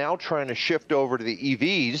companies are now trying to shift over to the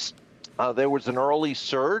EVs. There was an early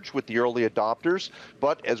surge with the early adopters,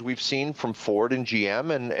 but as we've seen from Ford and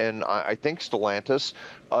GM and I think Stellantis,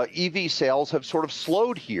 EV sales have sort of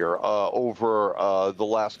slowed here over the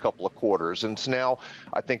last couple of quarters. And so now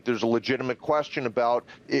I think there's a legitimate question about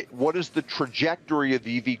what is the trajectory of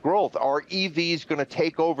EV growth? Are EVs going to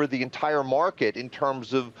take over the entire market in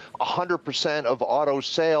terms of 100% of auto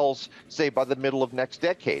sales, say, by the middle of next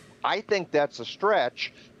decade? I think that's a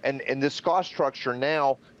stretch, and this cost structure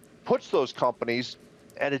now puts those companies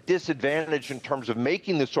at a disadvantage in terms of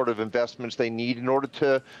making the sort of investments they need in order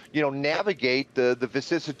to, navigate the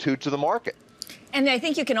vicissitudes of the market. And I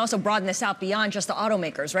think you can also broaden this out beyond just the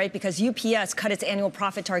automakers, right? Because UPS cut its annual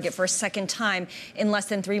profit target for a second time in less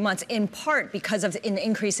than 3 months, in part because of an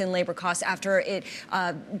increase in labor costs after it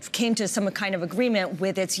came to some kind of agreement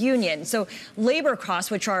with its union. So labor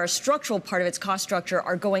costs, which are a structural part of its cost structure,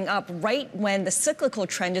 are going up right when the cyclical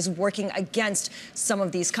trend is working against some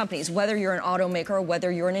of these companies, whether you're an automaker or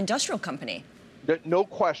whether you're an industrial company. No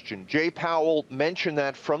question. Jay Powell mentioned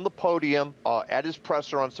that from the podium at his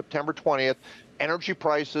presser on September 20th. energy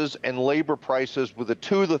prices and labor prices were the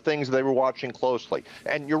two of the things they were watching closely.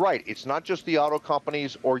 And you're right, it's not just the auto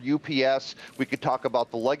companies or UPS. We could talk about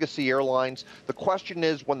the legacy airlines. The question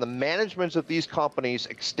is, when the managements of these companies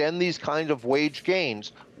extend these kind of wage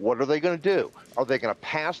gains, what are they going to do? Are they going to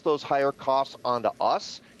pass those higher costs on to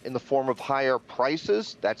us in the form of higher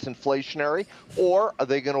prices? That's inflationary. Or are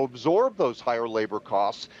they going to absorb those higher labor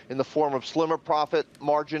costs in the form of slimmer profit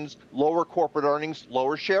margins, lower corporate earnings,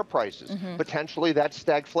 lower share prices? Potentially that's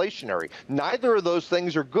stagflationary. Neither of those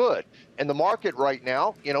things are good. And the market right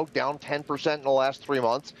now, down 10% in the last 3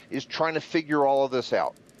 months, is trying to figure all of this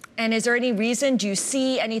out. And is there any reason, do you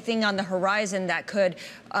see anything on the horizon that could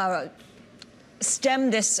stem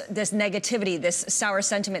this negativity, this sour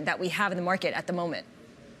sentiment that we have in the market at the moment?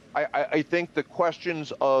 I think the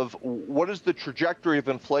questions of what is the trajectory of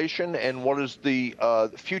inflation and what does the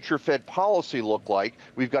future Fed policy look like?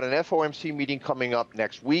 We've got an FOMC meeting coming up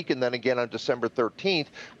next week and then again on December 13th.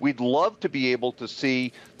 We'd love to be able to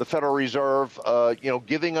see the Federal Reserve,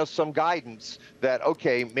 giving us some guidance that,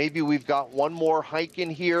 okay, maybe we've got one more hike in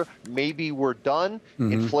here. Maybe we're done.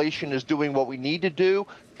 Inflation is doing what we need to do.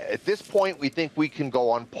 At this point, we think we can go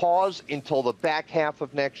on pause until the back half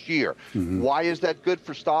of next year. Why is that good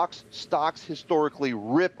for stocks? Stocks historically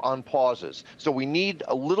rip on pauses. So we need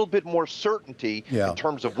a little bit more certainty in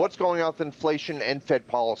terms of what's going on with inflation and Fed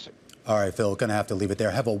policy. All right, Phil, going to have to leave it there.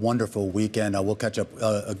 Have a wonderful weekend. We'll catch up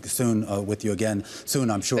soon with you again soon,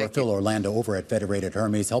 I'm sure. Phil Orlando over at Federated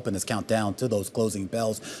Hermes helping us count down to those closing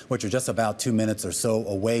bells, which are just about 2 minutes or so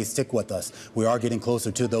away. Stick with us. We are getting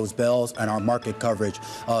closer to those bells, and our market coverage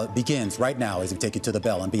begins right now as we take you to the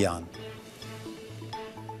bell and beyond.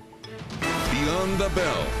 Beyond the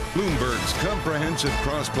Bell, Bloomberg's comprehensive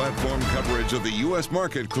cross-platform coverage of the U.S.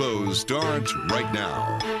 market close starts right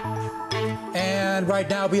now. And right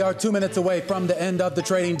now, we are 2 minutes away from the end of the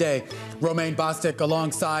trading day. Romaine Bostick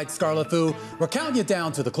alongside Scarlet. We're counting you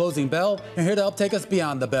down to the closing bell and here to help take us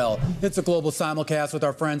beyond the bell. It's a global simulcast with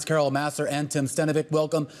our friends Carol Massar and Tim Stenovic.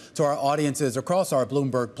 Welcome to our audiences across our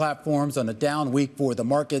Bloomberg platforms on a down week for the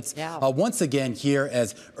markets. Once again here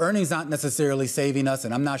as earnings not necessarily saving us,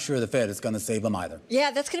 and I'm not sure the Fed is going to save them either.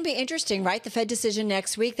 Yeah, that's going to be interesting, right? The Fed decision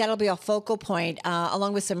next week, that'll be a focal point,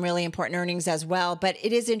 along with some really important earnings as well. But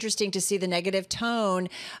it is interesting to see the negative tone,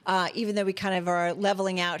 even though we kind of are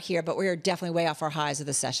leveling out here, but we are definitely way off our highs of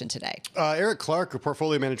the session today. Eric Clark, a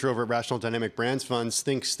portfolio manager over at Rational Dynamic Brands Funds,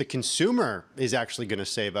 thinks the consumer is actually going to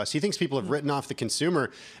save us. He thinks people have written off the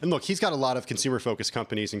consumer. And look, he's got a lot of consumer-focused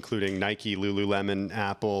companies, including Nike, Lululemon,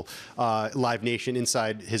 Apple, Live Nation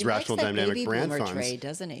inside his Rational Dynamic Brand Funds. Trade,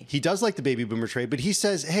 doesn't he? He does like the baby boomer trade, but he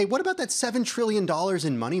says, hey, what about that $7 trillion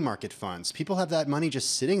in money market funds? People have that money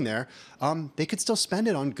just sitting there. They could still spend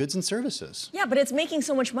it on goods and services. Yeah, but it's making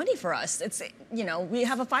so much money for us. It's, we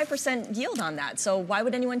have a 5% yield on that. So why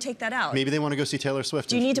would anyone take that out? Maybe they want to go see Taylor Swift.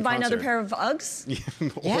 Do you need to buy another pair of Uggs?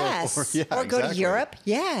 Or go to Europe?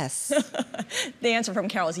 Yes. The answer from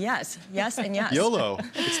Carol is yes. Yes and yes. YOLO.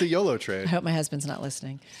 It's the YOLO trade. I hope my husband's not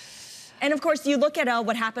listening. And of course, you look at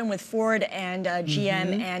what happened with Ford and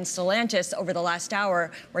GM and Stellantis over the last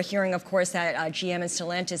hour. We're hearing, of course, that GM and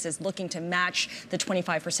Stellantis is looking to match the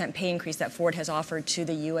 25% pay increase that Ford has offered to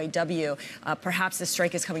the UAW. Perhaps the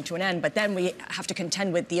strike is coming to an end, but then we have to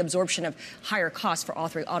contend with the absorption of higher costs for all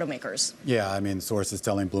three automakers. Yeah, I mean, sources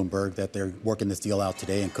telling Bloomberg that they're working this deal out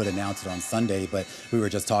today and could announce it on Sunday. But we were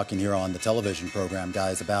just talking here on the television program,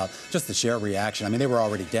 guys, about just the share reaction. I mean, they were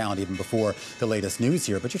already down even before the latest news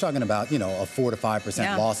here, but you're talking about, a 4 to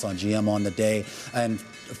 5% loss on GM on the day. And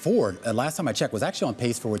Ford, last time I checked, was actually on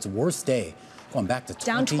pace for its worst day, going back to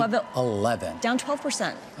 2011. Down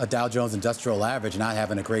 12%. A Dow Jones Industrial Average not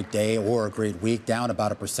having a great day or a great week, down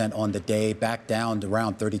about 1% on the day, back down to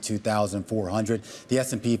around 32,400. The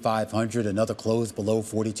S&P 500, another close below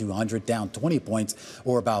 4,200, down 20 points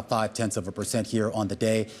or about 0.5% here on the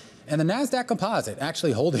day. And the NASDAQ Composite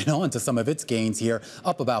actually holding on to some of its gains here,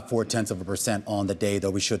 up about 0.4% on the day,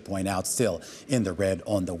 though we should point out still in the red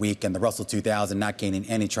on the week. And the Russell 2000 not gaining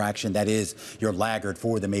any traction. That is your laggard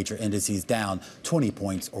for the major indices, down 20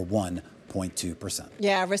 points or 1.2%.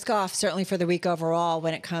 Yeah, risk off certainly for the week overall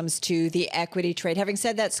when it comes to the equity trade. Having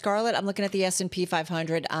said that, Scarlet, I'm looking at the S&P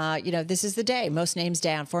 500. This is the day. Most names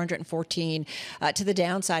down, 414 to the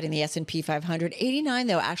downside in the S&P 500. 89,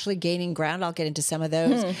 though, actually gaining ground. I'll get into some of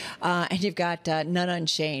those. And you've got none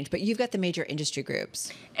unchanged. But you've got the major industry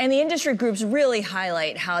groups. And the industry groups really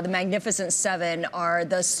highlight how the Magnificent Seven are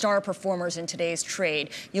the star performers in today's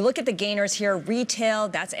trade. You look at the gainers here, retail,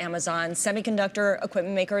 that's Amazon, semiconductor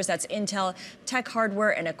equipment makers, that's Intel, retail, tech,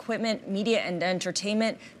 hardware, and equipment, media and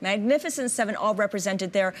entertainment. Magnificent Seven all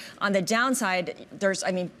represented there. On the downside, there's,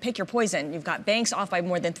 pick your poison. You've got banks off by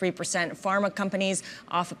more than 3%, pharma companies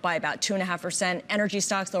off by about 2.5%, energy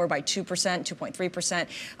stocks lower by 2%, 2.3%.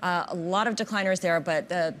 A lot of decliners there, but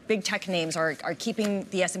the big tech names are keeping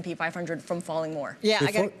the S&P 500 from falling more. Yeah,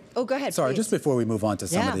 go ahead. Sorry, please. just before we move on to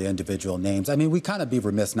some of the individual names, we kind of be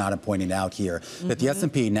remiss not in pointing out here that the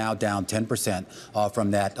S&P now down 10%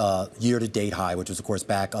 from that year-to-date high, which was, of course,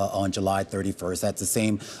 back on July 31st. That's the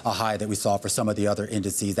same high that we saw for some of the other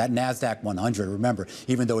indices. That NASDAQ 100, remember,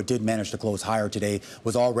 even though it did manage to close higher today,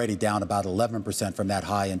 was already down about 11% from that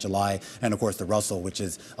high in July. And, of course, the Russell, which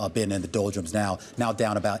has been in the doldrums now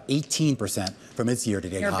down about 18% from its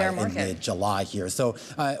year-to-date high in mid-July here. So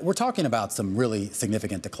we're talking about some really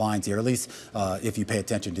significant declines here, at least if you pay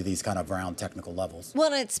attention to these kind of round technical levels.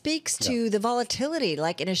 Well, and it speaks to the volatility,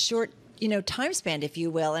 like in a short time span, if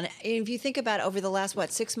you will. And if you think about over the last,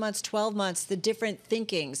 6 months, 12 months, the different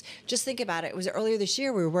thinkings, just think about it. It was earlier this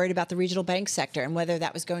year we were worried about the regional bank sector and whether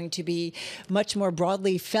that was going to be much more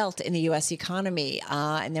broadly felt in the U.S. economy.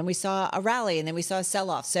 And then we saw a rally and then we saw a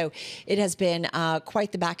sell-off. So it has been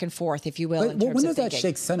quite the back and forth, if you will, in terms when of does that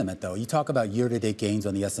shake sentiment, though? You talk about year-to-date gains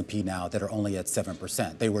on the S&P now that are only at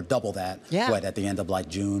 7%. They were double that, at the end of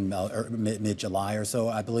June or mid-July or so,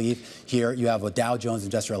 I believe. Here you have a Dow Jones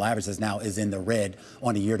Industrial Average that's now is in the red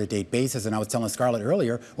on a year-to-date basis. And I was telling Scarlet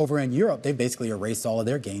earlier, over in Europe, they basically erased all of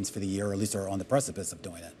their gains for the year, or at least are on the precipice of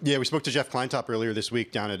doing it. Yeah, we spoke to Jeff Kleintop earlier this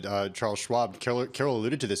week down at Charles Schwab. Carol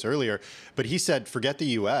alluded to this earlier, but he said, forget the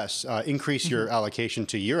U.S., increase your allocation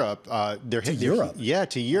to Europe. Europe? Yeah,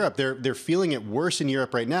 to Europe. They're feeling it worse in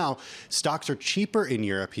Europe right now. Stocks are cheaper in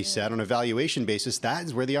Europe, he said, on a valuation basis. That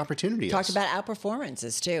is where the opportunity is. Talked about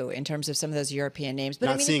outperformances, too, in terms of some of those European names. But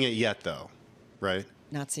Not seeing it yet, though, right?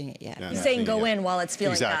 Not seeing it yet. He's saying go in while it's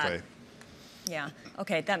feeling exactly. bad. Yeah.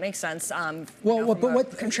 Okay, that makes sense. Let's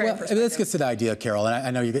get to the idea, Carol. And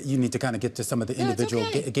I know you need to kind of get to some of the individual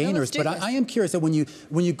gainers, but I am curious that when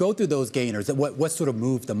you go through those gainers, that what sort of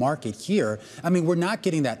moved the market here? We're not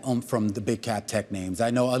getting that from the big cap tech names.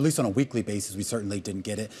 I know, at least on a weekly basis, we certainly didn't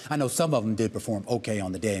get it. I know some of them did perform okay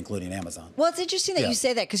on the day, including Amazon. Well, it's interesting that you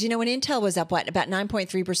say that because, when Intel was up, about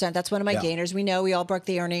 9.3%, that's one of my gainers. We know we all broke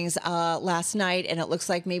the earnings last night, and it looks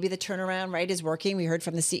like maybe the turnaround, is working. We heard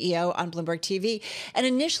from the CEO on Bloomberg TV. And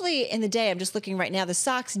initially in the day, I'm just looking right now, the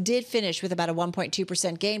stocks did finish with about a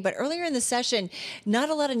 1.2% gain. But earlier in the session, not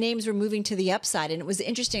a lot of names were moving to the upside. And it was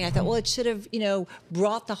interesting. I thought, well, it should have,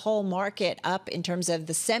 brought the whole market up in terms of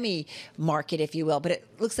the semi market, if you will. But it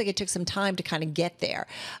looks like it took some time to kind of get there.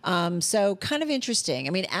 So kind of interesting.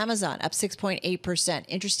 Amazon up 6.8%.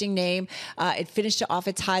 Interesting name. It finished off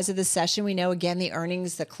its highs of the session. We know, again, the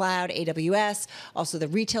earnings, the cloud, AWS, also the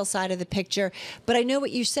retail side of the picture. But I know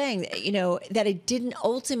what you're saying, that it didn't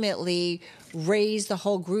ultimately raise the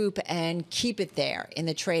whole group and keep it there in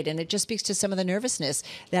the trade. And it just speaks to some of the nervousness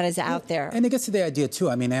that is out there. And it gets to the idea, too.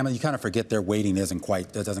 Amazon, you kind of forget their weighting doesn't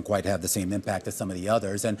quite have the same impact as some of the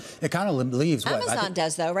others. And it kind of leaves what? Amazon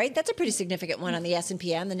does, though, right? That's a pretty significant one on the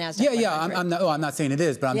S&P and the NASDAQ. Yeah. I'm not saying it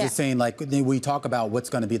is, but I'm just saying, we talk about what's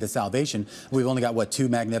going to be the salvation. We've only got, 2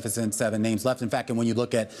 Magnificent Seven names left. In fact, and when you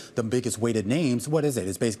look at the biggest weighted names, what is it?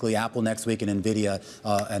 It's basically Apple next week and NVIDIA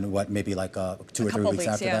and 2 or 3 weeks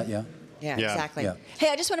after that, Yeah, exactly. Yeah. Hey,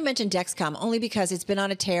 I just want to mention Dexcom, only because it's been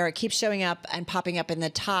on a tear. It keeps showing up and popping up in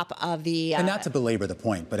the top of the... and not to belabor the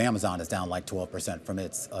point, but Amazon is down 12% from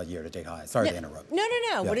its year-to-date high. Sorry to interrupt. No.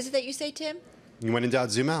 Yeah. What is it that you say, Tim? You went in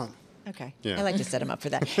doubt, zoom out. Okay. Yeah. I like to set him up for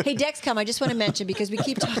that. Hey, Dexcom, I just want to mention, because we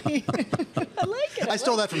keep talking... I like it. I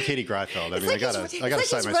stole that from Katie Greifeld. I got to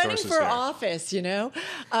cite my sources here. Running for office,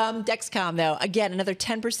 Dexcom, though, again, another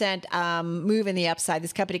 10% move in the upside.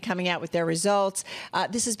 This company coming out with their results.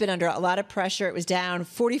 This has been under a lot of pressure. It was down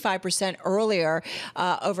 45% earlier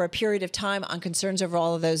over a period of time on concerns over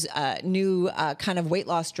all of those new kind of weight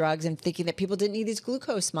loss drugs and thinking that people didn't need these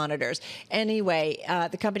glucose monitors. Anyway,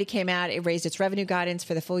 the company came out. It raised its revenue guidance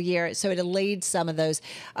for the full year. So it allayed some of those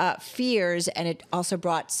fears, and it also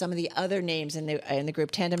brought some of the other names in the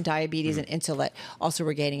group, Tandem Diabetes and Insulet, also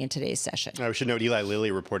were gaining in today's session. We should note Eli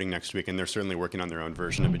Lilly reporting next week, and they're certainly working on their own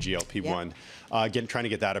version of a GLP-1, trying to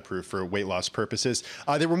get that approved for weight loss purposes.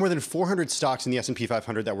 There were more than 400 stocks in the S&P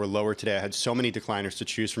 500 that were lower today. I had so many decliners to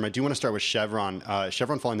choose from. I do want to start with Chevron.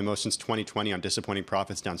 Chevron falling the most since 2020 on disappointing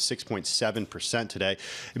profits, down 6.7% today.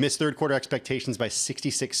 It missed third quarter expectations by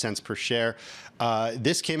 66 cents per share.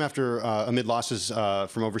 This came after amid losses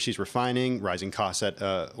from overseas refining, rising costs at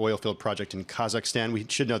oil field project in Kazakhstan. stand. We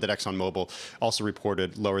should note that ExxonMobil also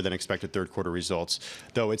reported lower than expected third quarter results,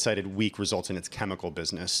 though it cited weak results in its chemical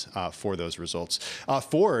business for those results.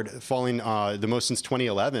 Ford falling the most since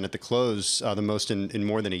 2011 at the close, the most in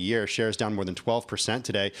more than a year. Shares down more than 12%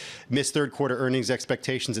 today. Missed third quarter earnings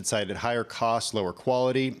expectations. It cited higher costs, lower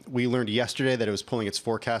quality. We learned yesterday that it was pulling its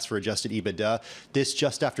forecast for adjusted EBITDA. This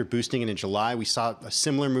just after boosting it in July. We saw a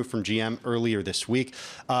similar move from GM earlier this week.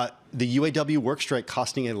 The UAW work strike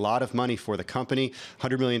costing a lot of money for the company,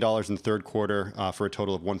 $100 million in the third quarter for a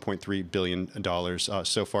total of $1.3 billion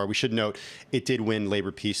so far. We should note it did win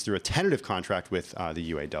labor peace through a tentative contract with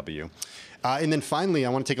the UAW. And then finally, I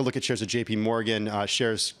want to take a look at shares of JP Morgan.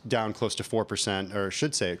 Shares down close to 4%, or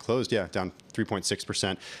should say it closed, down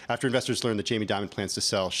 3.6%, after investors learned that Jamie Dimon plans to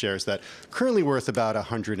sell shares that currently worth about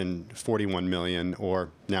 $141 million, or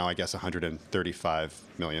now I guess $135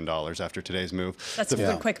 million after today's move. That's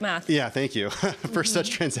good quick math. Yeah, thank you. First such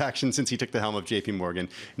transaction since he took the helm of JP Morgan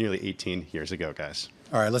nearly 18 years ago, guys.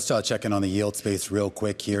 All right, let's check in on the yield space real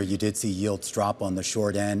quick here. You did see yields drop on the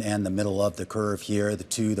short end and the middle of the curve here. The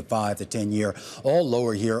 2, the 5, the 10-year, all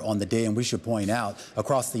lower here on the day. And we should point out,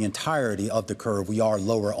 across the entirety of the curve, we are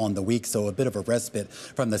lower on the week. So a bit of a respite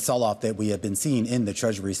from the sell-off that we have been seeing in the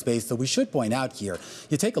Treasury space. So we should point out here,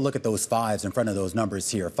 you take a look at those 5s in front of those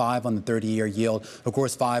numbers here. 5 on the 30-year yield, of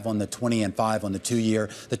course, 5 on the 20 and 5 on the 2-year.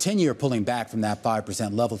 The 10-year pulling back from that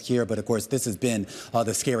 5% level here. But of course, this has been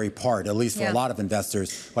the scary part, at least for a lot of investors.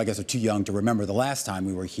 Well, I guess are too young to remember the last time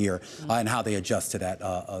we were here and how they adjust to that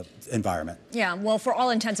environment. Yeah, well, for all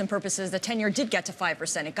intents and purposes, the 10-year did get to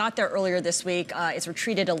 5%. It got there earlier this week. It's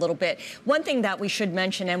retreated a little bit. One thing that we should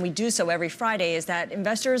mention, and we do so every Friday, is that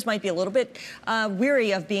investors might be a little bit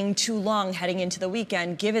weary of being too long heading into the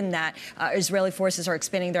weekend, given that Israeli forces are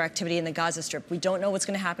expanding their activity in the Gaza Strip. We don't know what's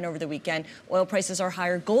going to happen over the weekend. Oil prices are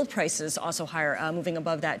higher. Gold prices also higher, moving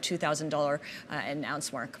above that $2,000 an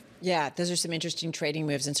ounce mark. Yeah, those are some interesting trading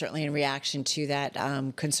moves, and certainly in reaction to that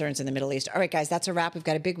concerns in the Middle East. All right, guys, that's a wrap. We've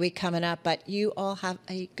got a big week coming up, but you all have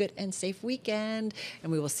a good and safe weekend,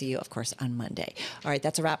 and we will see you, of course, on Monday. All right,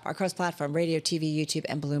 that's a wrap. Our cross-platform, radio, TV, YouTube,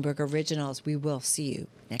 and Bloomberg Originals. We will see you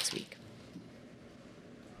next week.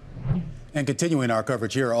 And continuing our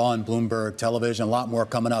coverage here on Bloomberg Television, a lot more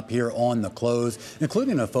coming up here on the close,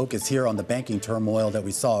 including a focus here on the banking turmoil that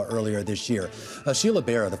we saw earlier this year. Sheila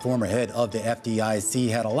Bair, the former head of the FDIC,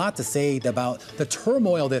 had a lot to say about the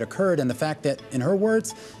turmoil that occurred and the fact that, in her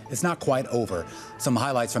words, it's not quite over. Some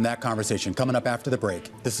highlights from that conversation coming up after the break.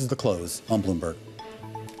 This is The Close on Bloomberg.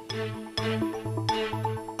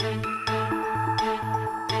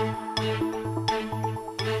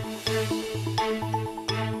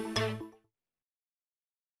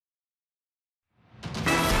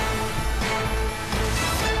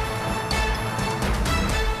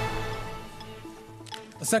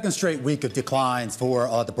 A second straight week of declines for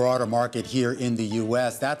the broader market here in the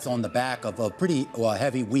U.S. That's on the back of a pretty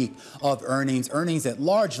heavy week of earnings that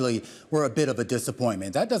largely were a bit of a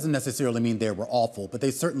disappointment. That doesn't necessarily mean they were awful, but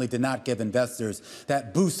they certainly did not give investors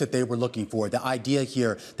that boost that they were looking for. The idea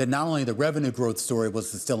here that not only the revenue growth story was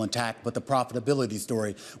still intact, but the profitability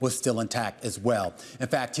story was still intact as well. In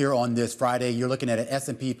fact, here on this Friday, you're looking at an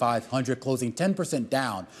S&P 500 closing 10%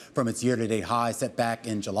 down from its year-to-date high set back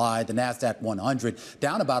in July. The NASDAQ 100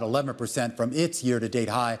 down about 11% from its year-to-date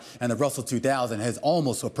high, and the Russell 2000 has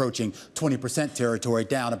almost approaching 20% territory,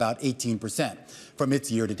 down about 18% from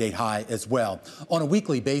its year-to-date high as well. On a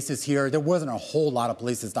weekly basis here, there wasn't a whole lot of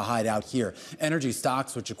places to hide out here. Energy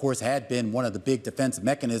stocks, which of course had been one of the big defense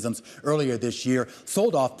mechanisms earlier this year,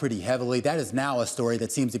 sold off pretty heavily. That is now a story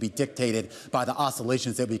that seems to be dictated by the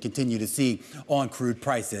oscillations that we continue to see on crude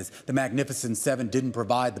prices. The Magnificent Seven didn't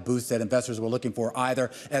provide the boost that investors were looking for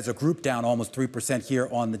either, as a group down almost 3% here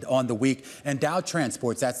on the week. And Dow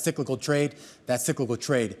Transports, that cyclical trade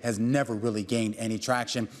has never really gained any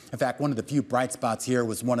traction. In fact, one of the few bright spots here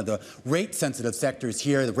was one of the rate-sensitive sectors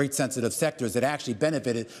here, the rate-sensitive sectors that actually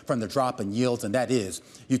benefited from the drop in yields, and that is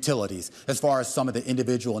utilities. As far as some of the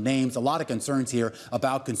individual names, a lot of concerns here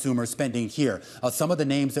about consumer spending here. Some of the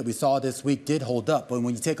names that we saw this week did hold up, but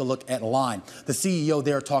when you take a look at Line, the CEO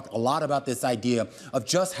there talked a lot about this idea of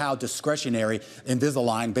just how discretionary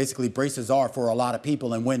Invisalign basically braces are for a lot of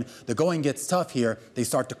people, and when the going gets tough here, they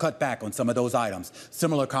start to cut back on some of those items.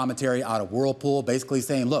 Similar commentary out of Whirlpool, basically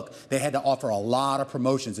saying, look, they had to offer a lot of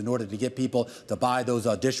promotions in order to get people to buy those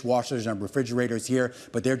dishwashers and refrigerators here,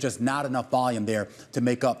 but there's just not enough volume there to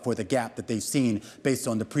make up for the gap that they've seen based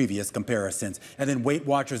on the previous comparisons. And then Weight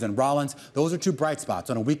Watchers and Rollins, those are two bright spots.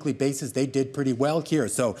 On a weekly basis, they did pretty well here.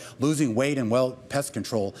 So losing weight and, well, pest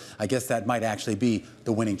control, I guess that might actually be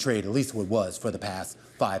the winning trade, at least what it was for the past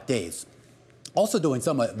 5 days. Also doing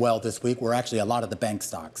somewhat well this week were actually a lot of the bank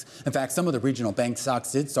stocks. In fact, some of the regional bank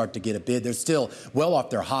stocks did start to get a bid. They're still well off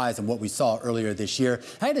their highs and what we saw earlier this year.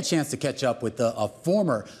 I had a chance to catch up with a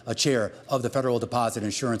former chair of the Federal Deposit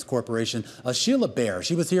Insurance Corporation, Sheila Bair.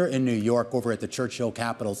 She was here in New York over at the Churchill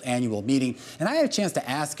Capital's annual meeting, and I had a chance to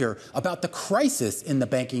ask her about the crisis in the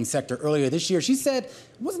banking sector earlier this year. She said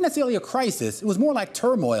it wasn't necessarily a crisis. It was more like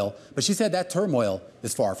turmoil, but she said that turmoil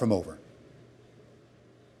is far from over.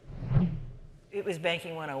 It was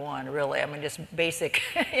banking 101, really. I mean, just basic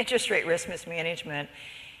interest rate risk mismanagement.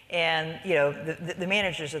 And, you know, the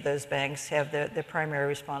managers of those banks have the primary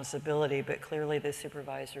responsibility, but clearly the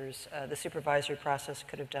supervisors, the supervisory process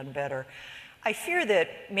could have done better. I fear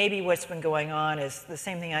that maybe what's been going on is the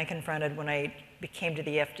same thing I confronted when I came to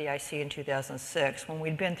the FDIC in 2006, when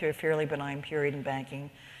we'd been through a fairly benign period in banking,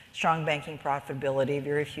 strong banking profitability,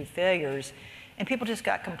 very few failures. And people just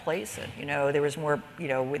got complacent. You know, there was more, you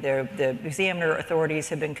know, the examiner authorities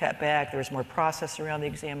had been cut back. There was more process around the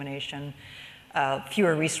examination,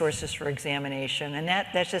 fewer resources for examination. And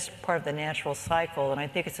that's just part of the natural cycle. And I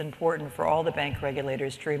think it's important for all the bank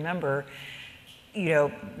regulators to remember, you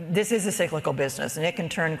know, this is a cyclical business and it can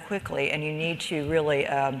turn quickly. And you need to really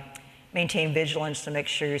maintain vigilance to make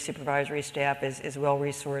sure your supervisory staff is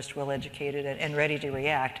well-resourced, well-educated, and ready to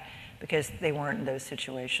react, because they weren't in those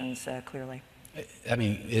situations clearly. I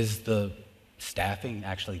mean, is the staffing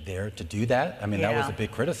actually there to do that? I mean, that was a big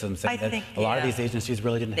criticism, saying that a lot of these agencies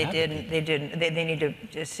really didn't have it. They didn't. They need to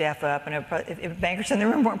just staff up. And if bankers in the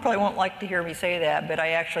room probably won't like to hear me say that, but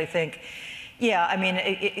I actually think, yeah, I mean,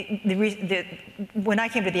 when I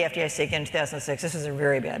came to the FDIC again in 2006, this was a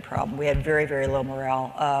very bad problem. We had very, very low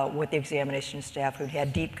morale with the examination staff who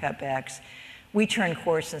had deep cutbacks. We turned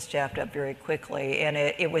course and staffed up very quickly, and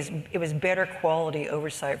it was better quality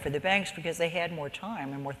oversight for the banks because they had more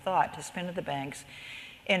time and more thought to spend at the banks.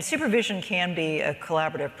 And supervision can be a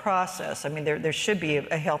collaborative process. I mean, there should be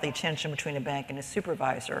a healthy tension between a bank and a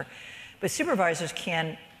supervisor, but supervisors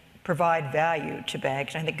can provide value to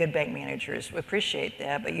banks. And I think good bank managers appreciate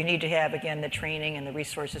that, but you need to have, again, the training and the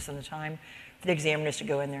resources and the time for the examiners to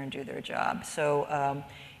go in there and do their job. So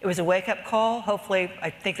it was a wake-up call. Hopefully, I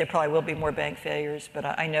think there probably will be more bank failures, but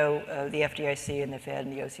I know the FDIC and the Fed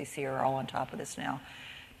and the OCC are all on top of this now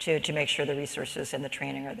to make sure the resources and the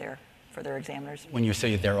training are there for their examiners. When you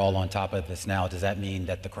say they're all on top of this now, does that mean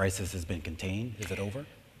that the crisis has been contained? Is it over?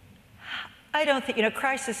 I don't think, you know,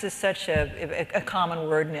 crisis is such a common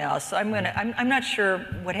word now, so I'm not sure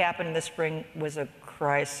what happened in the spring was a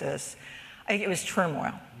crisis. I think it was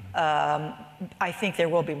turmoil. I think there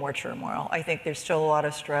will be more turmoil. I think there's still a lot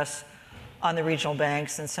of stress on the regional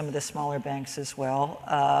banks and some of the smaller banks as well.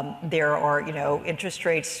 There are, you know, interest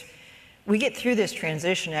rates. We get through this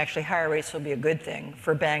transition, actually higher rates will be a good thing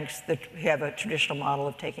for banks that have a traditional model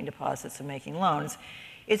of taking deposits and making loans.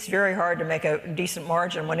 It's very hard to make a decent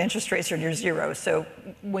margin when interest rates are near zero. So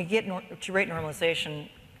when we get to rate normalization,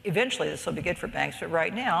 eventually this will be good for banks. But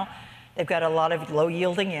right now, they've got a lot of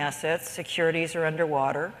low-yielding assets. Securities are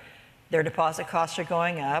underwater. Their deposit costs are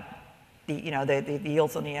going up. The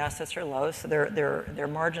yields on the assets are low, so their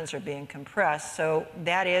margins are being compressed. So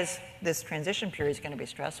this transition period is going to be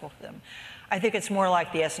stressful for them. I think it's more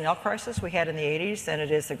like the S&L crisis we had in the 80s than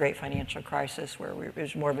it is the great financial crisis where it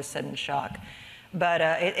was more of a sudden shock. But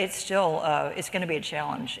it's still, it's going to be a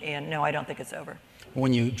challenge. And no, I don't think it's over.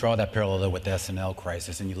 When you draw that parallel with the S&L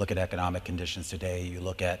crisis and you look at economic conditions today, you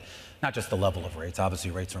look at not just the level of rates,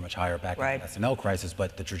 obviously rates were much higher back in the S&L crisis,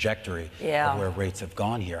 but the trajectory of where rates have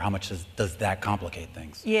gone here. How much does that complicate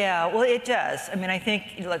things? Yeah, well, it does. I mean, I think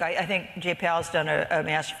Jay Powell's done a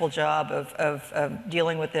masterful job of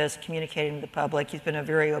dealing with this, communicating to the public. He's been a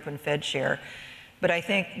very open Fed chair. But I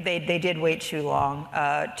think they did wait too long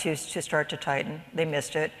to start to tighten. They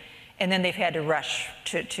missed it. And then they've had to rush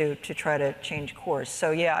to try to change course.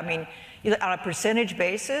 So, yeah, I mean, on a percentage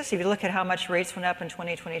basis, if you look at how much rates went up in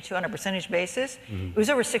 2022 on a percentage basis, it was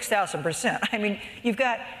over 6,000%. I mean, you've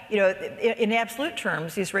got, you know, in absolute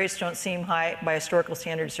terms, these rates don't seem high by historical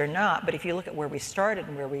standards or not. But if you look at where we started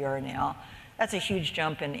and where we are now, that's a huge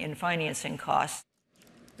jump in financing costs.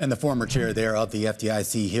 And the former chair there of the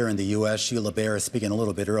FDIC here in the U.S., Sheila Bair, is speaking a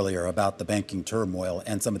little bit earlier about the banking turmoil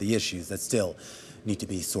and some of the issues that still need to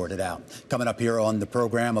be sorted out. Coming up here on the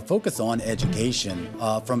program, a focus on education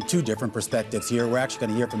from two different perspectives here. We're actually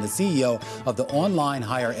going to hear from the CEO of the online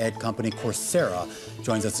higher ed company Coursera.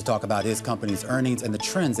 Joins us to talk about his company's earnings and the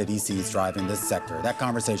trends that he sees driving this sector. That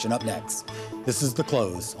conversation up next. This is The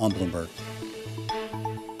Close on Bloomberg.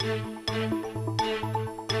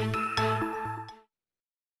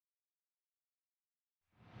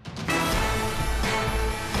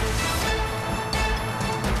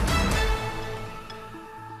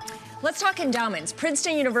 Let's talk endowments.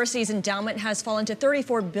 Princeton University's endowment has fallen to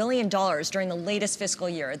 $34 billion during the latest fiscal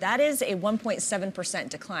year. That is a 1.7%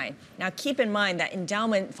 decline. Now, keep in mind that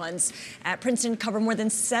endowment funds at Princeton cover more than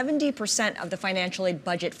 70% of the financial aid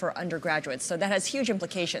budget for undergraduates, so that has huge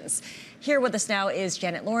implications. Here with us now is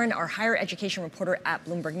Janet Lauren, our higher education reporter at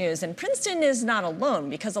Bloomberg News. And Princeton is not alone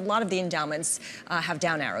because a lot of the endowments have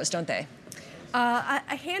down arrows, don't they?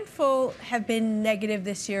 A handful have been negative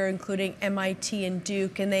this year, including MIT and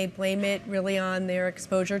Duke, and they blame it really on their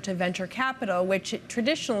exposure to venture capital, which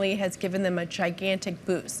traditionally has given them a gigantic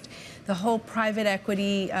boost. The whole private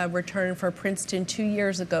equity return for Princeton 2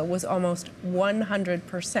 years ago was almost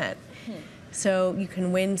 100%. So you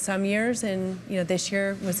can win some years, and this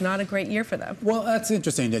year was not a great year for them. Well, that's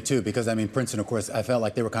interesting too, because I mean, Princeton, of course, I felt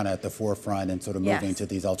like they were kind of at the forefront and sort of moving to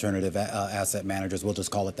these alternative asset managers. We'll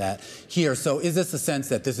just call it that here. So is this a sense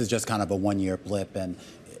that this is just kind of a one-year blip, and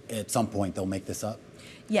at some point they'll make this up?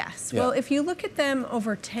 Yes. Well, if you look at them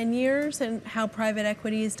over 10 years and how private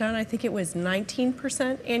equity is done, I think it was 19%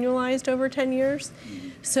 annualized over 10 years.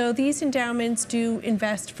 So these endowments do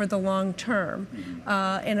invest for the long term.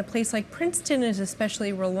 And a place like Princeton is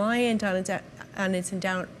especially reliant on its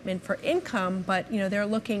endowment for income, but they're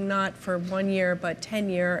looking not for 1 year, but 10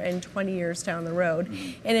 year and 20 years down the road.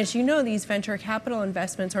 And as you know, these venture capital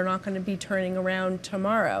investments are not going to be turning around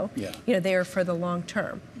tomorrow. They are for the long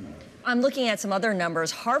term. I'm looking at some other numbers.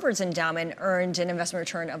 Harvard's endowment earned an investment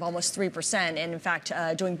return of almost 3%, and in fact,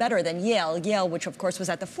 doing better than Yale. Yale, which of course was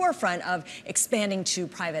at the forefront of expanding to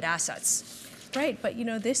private assets. Right, but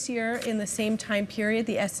this year in the same time period,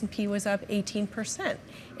 the S&P was up 18%.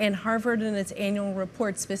 And Harvard in its annual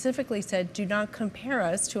report specifically said, do not compare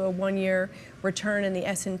us to a one-year return in the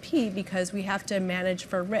S&P because we have to manage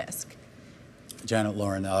for risk. Janet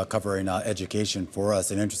Lauren covering education for us.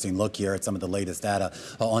 An interesting look here at some of the latest data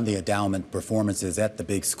on the endowment performances at the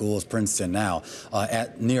big schools. Princeton now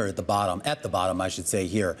at the bottom, I should say,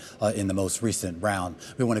 here in the most recent round.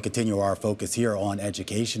 We want to continue our focus here on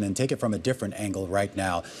education and take it from a different angle right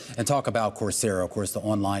now and talk about Coursera, of course, the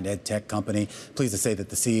online ed tech company. Pleased to say that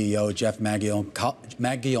the CEO, Jeff Maggioncalda,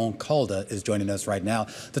 is joining us right now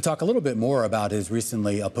to talk a little bit more about his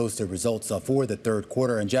recently posted results for the third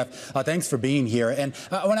quarter. And Jeff, thanks for being here. And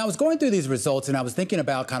when I was going through these results and I was thinking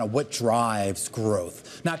about kind of what drives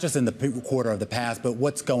growth, not just in the quarter of the past, but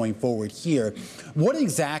what's going forward here, what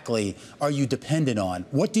exactly are you dependent on?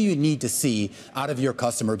 What do you need to see out of your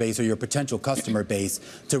customer base or your potential customer base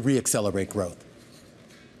to reaccelerate growth?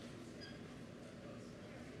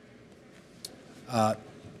 I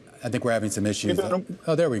think we're having some issues.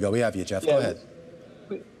 Oh, there we go. We have you, Jeff. Go ahead.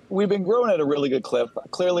 We've been growing at a really good clip.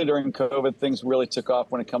 Clearly, during COVID, things really took off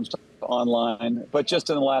when it comes to online. But just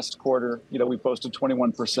in the last quarter, we posted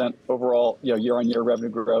 21% overall, year-on-year revenue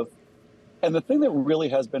growth. And the thing that really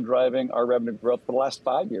has been driving our revenue growth for the last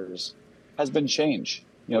 5 years has been change.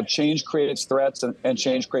 Change creates threats and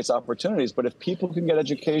change creates opportunities. But if people can get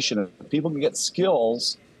education, if people can get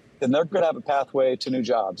skills, then they're going to have a pathway to new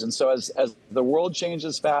jobs. And so as the world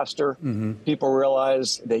changes faster, people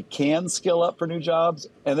realize they can skill up for new jobs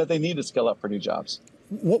and that they need to skill up for new jobs.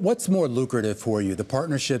 What's more lucrative for you, the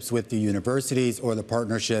partnerships with the universities or the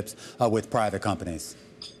partnerships with private companies?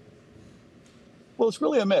 Well, it's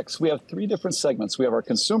really a mix. We have three different segments. We have our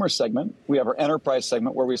consumer segment, we have our enterprise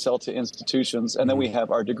segment where we sell to institutions, and then we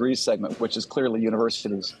have our degree segment, which is clearly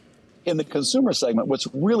universities. In the consumer segment, what's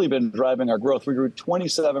really been driving our growth, we grew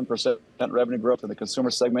 27% revenue growth in the consumer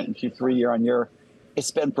segment in Q3 year on year.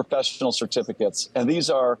 It's been professional certificates. And these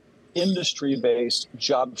are industry-based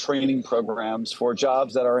job training programs for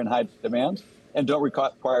jobs that are in high demand and don't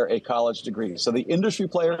require a college degree. So the industry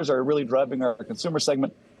players are really driving our consumer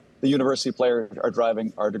segment. The university players are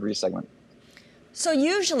driving our degree segment. So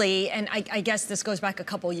usually, and I guess this goes back a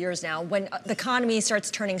couple years now, when the economy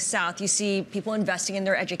starts turning south, you see people investing in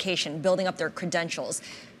their education, building up their credentials.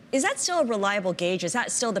 Is that still a reliable gauge? Is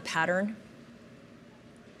that still the pattern?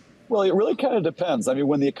 Well, it really kind of depends. I mean,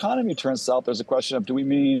 when the economy turns south, there's a question of, do we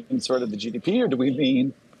mean sort of the GDP or do we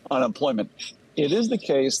mean unemployment? It is the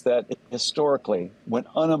case that historically, when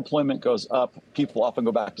unemployment goes up, people often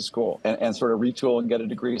go back to school and sort of retool and get a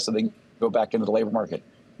degree so they can go back into the labor market.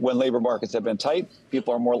 When labor markets have been tight,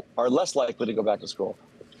 people are less likely to go back to school.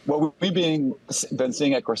 What we've been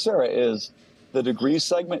seeing at Coursera is the degree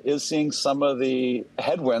segment is seeing some of the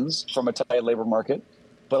headwinds from a tight labor market,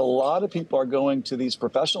 but a lot of people are going to these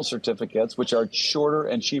professional certificates, which are shorter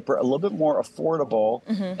and cheaper, a little bit more affordable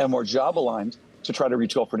and more job aligned to try to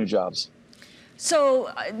retool for new jobs. So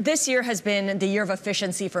this year has been the year of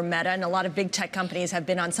efficiency for Meta, and a lot of big tech companies have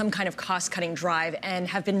been on some kind of cost-cutting drive and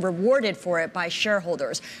have been rewarded for it by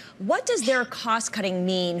shareholders. What does their cost-cutting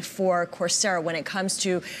mean for Coursera when it comes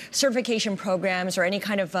to certification programs or any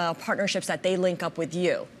kind of partnerships that they link up with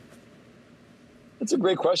you? It's a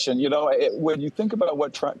great question. You know, when you think about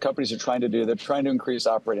what companies are trying to do, they're trying to increase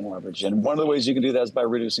operating leverage. And one of the ways you can do that is by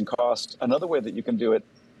reducing costs. Another way that you can do it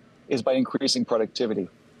is by increasing productivity.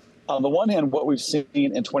 On the one hand, what we've seen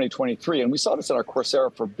in 2023, and we saw this in our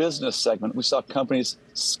Coursera for Business segment, we saw companies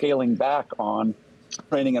scaling back on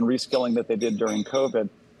training and reskilling that they did during COVID.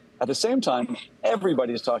 At the same time,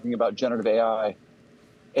 everybody's talking about generative AI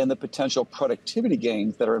and the potential productivity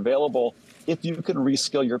gains that are available if you can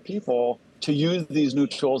reskill your people to use these new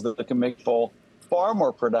tools that can make people far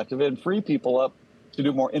more productive and free people up to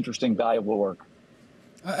do more interesting, valuable work.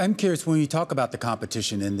 I'm curious, when you talk about the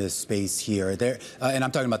competition in this space here, and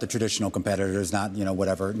I'm talking about the traditional competitors, not, you know,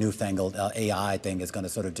 whatever newfangled AI thing is going to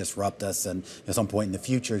sort of disrupt us and at some point in the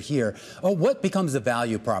future here. What becomes the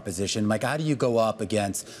value proposition? Like, how do you go up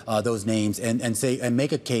against those names and say and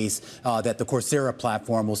make a case that the Coursera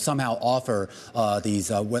platform will somehow offer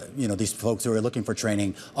these folks who are looking for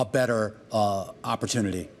training a better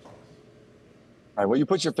opportunity? All right, well, you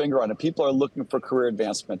put your finger on it. People are looking for career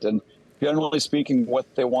advancement, and generally speaking, what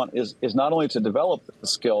they want is not only to develop the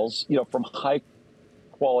skills, you know, from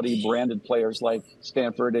high-quality branded players like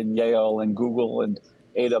Stanford and Yale and Google and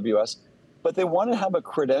AWS, but they want to have a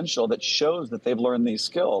credential that shows that they've learned these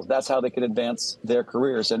skills. That's how they can advance their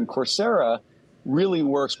careers. And Coursera really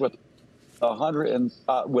works with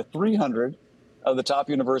 300 of the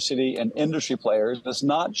top university and industry players. It's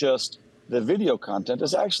not just the video content;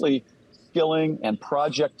 it's actually skilling and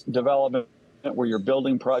project development, where you're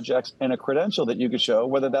building projects, and a credential that you could show,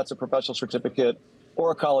 whether that's a professional certificate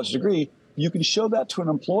or a college degree, you can show that to an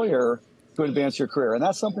employer to advance your career. And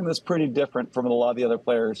that's something that's pretty different from a lot of the other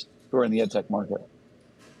players who are in the ed tech market.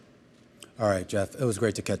 All right, Jeff, it was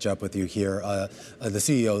great to catch up with you here. The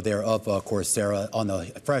CEO there of Coursera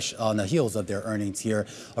on the heels of their earnings here.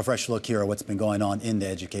 A fresh look here at what's been going on in the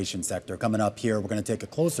education sector. Coming up here, we're going to take a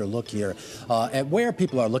closer look here at where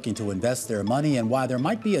people are looking to invest their money and why there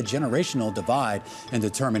might be a generational divide in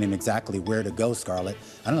determining exactly where to go, Scarlet.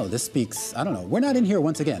 I don't know, this speaks, I don't know. We're not in here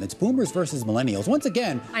once again. It's boomers versus millennials. Once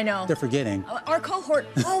again, I know. They're forgetting. Our cohort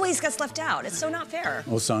always gets left out. It's so not fair.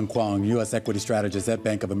 Ohsung Kwon, U.S. equity strategist at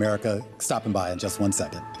Bank of America, stopping by in just 1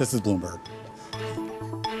 second. This is Bloomberg.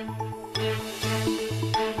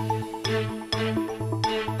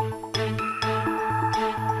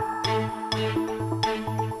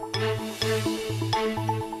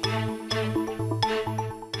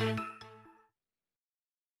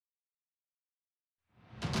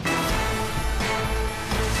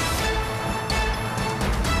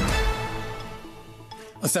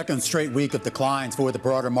 A second straight week of declines for the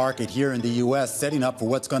broader market here in the U.S., setting up for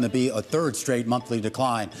what's going to be a third straight monthly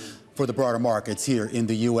decline for the broader markets here in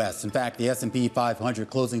the U.S. In fact, the S&P 500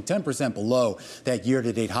 closing 10% below that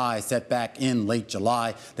year-to-date high set back in late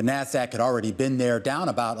July. The NASDAQ had already been there, down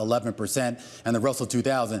about 11%, and the Russell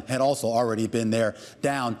 2000 had also already been there,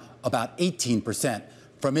 down about 18%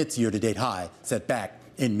 from its year-to-date high set back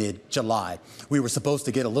in mid-July. We were supposed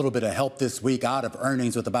to get a little bit of help this week out of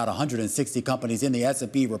earnings with about 160 companies in the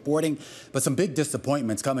S&P reporting, but some big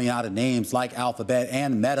disappointments coming out of names like Alphabet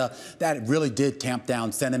and Meta that really did tamp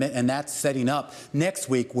down sentiment, and that's setting up next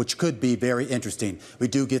week, which could be very interesting. We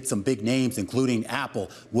do get some big names, including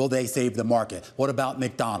Apple. Will they save the market? What about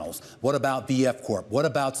McDonald's? What about VF Corp? What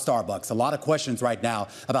about Starbucks? A lot of questions right now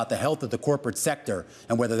about the health of the corporate sector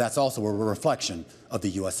and whether that's also a reflection of the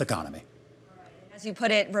U.S. economy. As you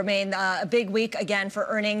put it, Romaine, a big week again for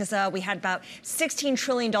earnings. We had about $16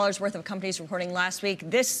 trillion worth of companies reporting last week.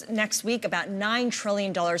 This next week, about $9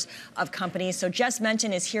 trillion of companies. So Jess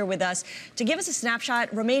Menton is here with us to give us a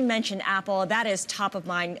snapshot. Romaine mentioned Apple. That is top of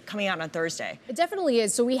mind coming out on Thursday. It definitely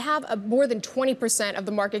is. So we have more than 20% of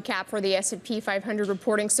the market cap for the S&P 500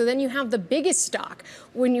 reporting. So then you have the biggest stock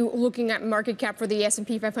when you're looking at market cap for the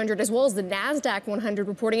S&P 500 as well as the NASDAQ 100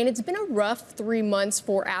 reporting. And it's been a rough 3 months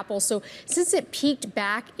for Apple. So since it peaked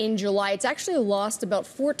back in July, it's actually lost about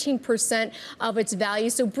 14% of its value.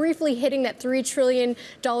 So briefly hitting that $3 trillion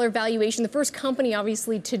valuation, the first company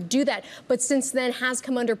obviously to do that, but since then has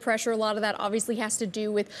come under pressure. A lot of that obviously has to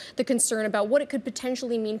do with the concern about what it could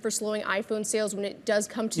potentially mean for slowing iPhone sales when it does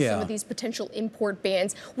come to some of these potential import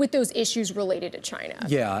bans with those issues related to China.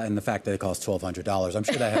 Yeah, and the fact that it costs $1,200. I'm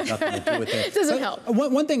sure that has nothing to do with it. It doesn't help.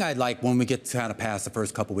 One thing I'd like when we get kind of past the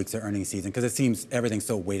first couple weeks of earnings season, because it seems everything's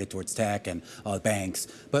so weighted towards tech and banks.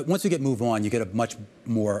 But once we move on, you get a much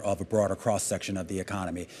more of a broader cross-section of the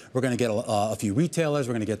economy. We're going to get a few retailers.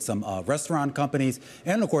 We're going to get some restaurant companies.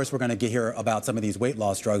 And, of course, we're going to hear about some of these weight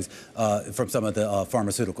loss drugs from some of the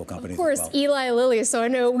pharmaceutical companies. Of course, as well. Eli Lilly. So I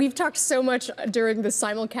know we've talked so much during the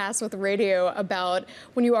simulcast with the radio about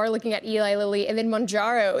when you are looking at Eli Lilly and then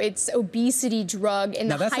Mounjaro, it's obesity drug and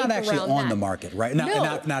now, the hype that's not actually on that. the market, right?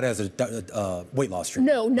 Not as a weight loss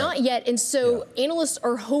treatment. No, not yet. And so analysts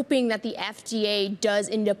are hoping that the FDA does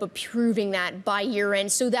end up approving that by year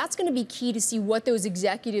end. So that's going to be key to see what those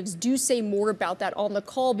executives do say more about that on the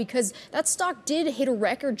call, because that stock did hit a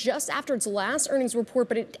record just after its last earnings report,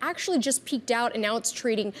 but it actually just peaked out and now it's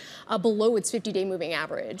trading below its 50-day moving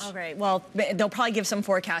average. Okay, well, they'll probably give some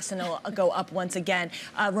forecasts and it'll go up once again.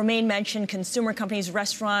 Romaine mentioned consumer companies,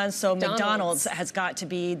 restaurants, so McDonald's has got to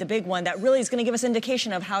be the big one that really is going to give us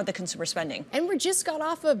indication of how the consumer spending. And we just got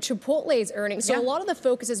off of Chipotle's earnings. So a lot of the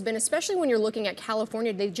focus has been, especially when you're looking at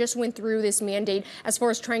California, they just went through this mandate as far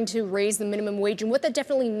as trying to raise the minimum wage and what that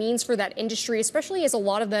definitely means for that industry, especially as a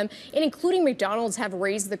lot of them, and including McDonald's, have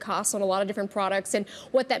raised the costs on a lot of different products, and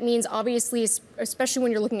what that means, obviously, especially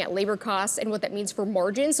when you're looking at labor costs and what that means for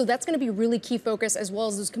margins. So that's going to be really key focus, as well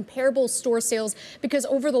as those comparable store sales, because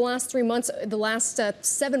over the last 3 months, the last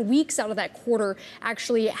 7 weeks out of that quarter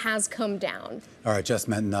actually has come down. All right, Jess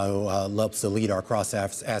Mentino helps to lead our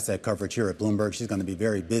cross-asset coverage here at Bloomberg. She's going to be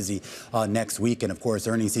very busy next week. And, of course,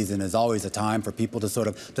 earnings season is always a time for people to sort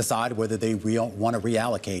of decide whether they want to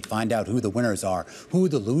reallocate, find out who the winners are, who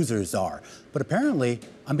the losers are. But apparently,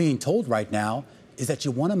 I'm being told right now, is that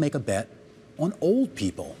you want to make a bet on old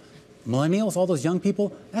people. Millennials, all those young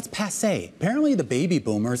people, that's passé. Apparently the baby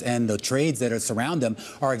boomers and the trades that surround them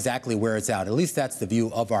are exactly where it's at. At least that's the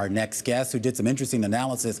view of our next guest, who did some interesting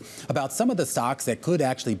analysis about some of the stocks that could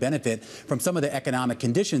actually benefit from some of the economic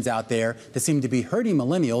conditions out there that seem to be hurting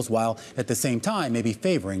millennials while at the same time maybe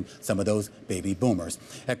favoring some of those baby boomers.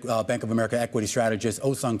 Bank of America equity strategist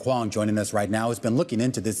Ohsung Kwon joining us right now has been looking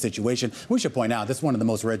into this situation. We should point out this is one of the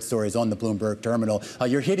most read stories on the Bloomberg terminal.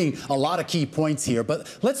 You're hitting a lot of key points here,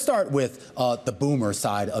 but let's start with the boomer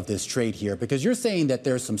side of this trade here, because you're saying that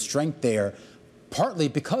there's some strength there, partly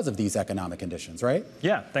because of these economic conditions, right?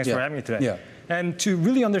 Yeah, thanks for having me today. Yeah. And to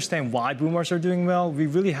really understand why boomers are doing well, we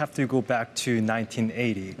really have to go back to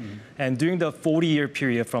 1980. And during the 40-year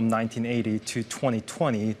period from 1980 to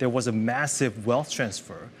 2020, there was a massive wealth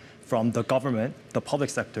transfer from the government, the public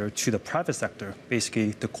sector, to the private sector,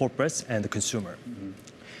 basically the corporates and the consumer.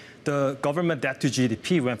 The government debt to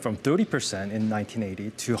GDP went from 30% in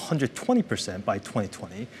 1980 to 120% by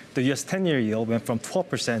 2020. The U.S. 10-year yield went from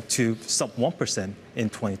 12% to sub 1% in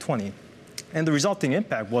 2020. And the resulting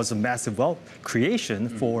impact was a massive wealth creation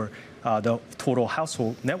for the total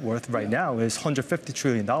household net worth right now is $150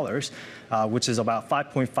 trillion, which is about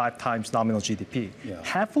 5.5 times nominal GDP,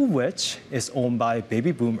 half of which is owned by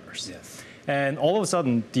baby boomers. And all of a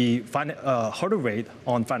sudden, the hurdle rate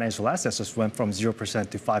on financial assets just went from 0%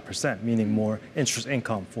 to 5%, meaning more interest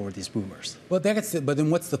income for these boomers. Well, but then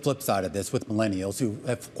what's the flip side of this with millennials who,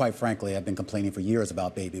 quite frankly, have been complaining for years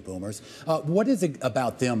about baby boomers? What is it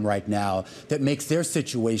about them right now that makes their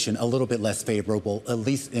situation a little bit less favorable, at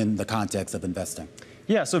least in the context of investing?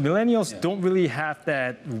 Yeah, so millennials don't really have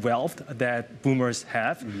that wealth that boomers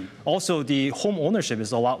have. Also, the home ownership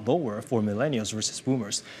is a lot lower for millennials versus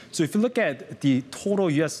boomers. So if you look at the total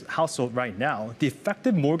U.S. household right now, the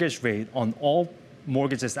effective mortgage rate on all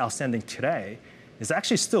mortgages outstanding today is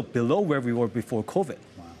actually still below where we were before COVID.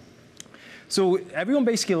 So everyone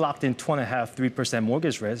basically locked in 2.5–3%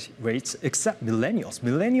 mortgage rates except millennials.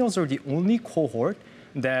 Millennials are the only cohort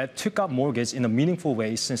that took out mortgage in a meaningful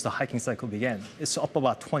way since the hiking cycle began. It's up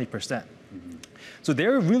about 20%. So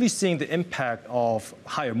they're really seeing the impact of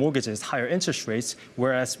higher mortgages, higher interest rates,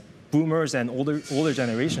 whereas boomers and older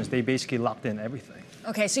generations, they basically locked in everything.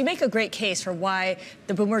 Okay, so you make a great case for why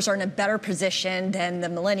the boomers are in a better position than the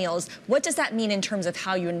millennials. What does that mean in terms of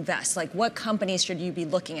how you invest? Like, what companies should you be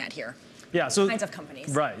looking at here? Yeah, so kinds of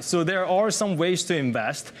companies. Right. So there are some ways to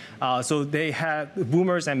invest. So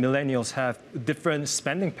boomers and millennials have different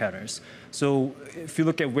spending patterns. So if you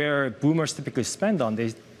look at where boomers typically spend on,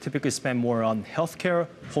 they typically spend more on healthcare,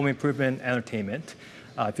 home improvement, entertainment.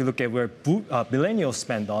 If you look at where millennials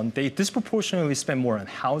spend on, they disproportionately spend more on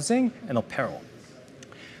housing and apparel.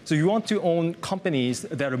 So you want to own companies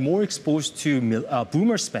that are more exposed to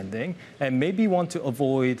boomer spending, and maybe want to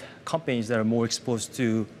avoid companies that are more exposed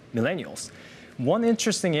to millennials. One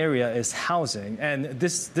interesting area is housing, and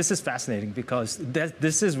this is fascinating because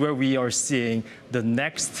this is where we are seeing the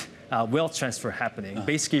next wealth transfer happening,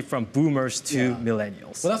 basically from boomers to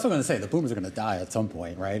millennials. Well, that's what I'm going to say. The boomers are going to die at some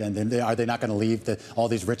point, right? And then are they not going to leave all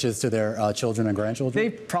these riches to their children and grandchildren? They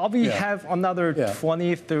probably have another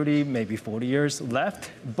 20, 30, maybe 40 years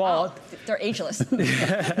left, but... they're ageless.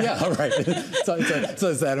 Yeah, right. So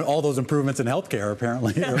is that all those improvements in healthcare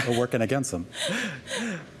apparently are working against them.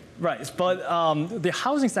 Right, but the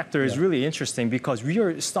housing sector is really interesting because we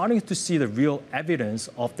are starting to see the real evidence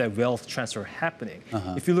of that wealth transfer happening.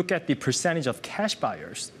 If you look at the percentage of cash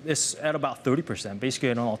buyers, it's at about 30%, basically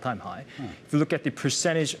at an all-time high. If you look at the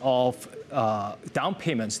percentage of down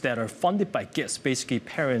payments that are funded by gifts, basically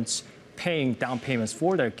parents paying down payments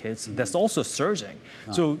for their kids, that's also surging.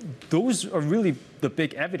 So those are really the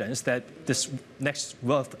big evidence that this next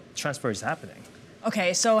wealth transfer is happening.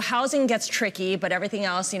 Okay, so housing gets tricky, but everything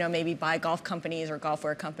else, maybe buy golf companies or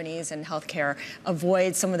golfwear companies and healthcare,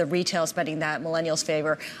 avoid some of the retail spending that millennials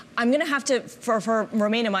favor. I'm going to have to, for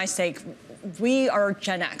Romaine and my sake, we are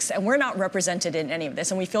Gen X, and we're not represented in any of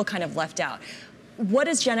this, and we feel kind of left out. What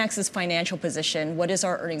is Gen X's financial position? What is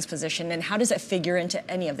our earnings position? And how does it figure into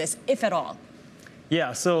any of this, if at all?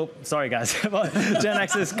 Yeah, so, sorry guys, but Gen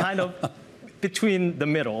X is kind of between the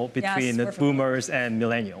middle, between the boomers and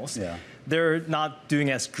millennials. Yeah. They're not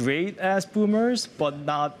doing as great as boomers, but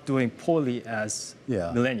not doing poorly as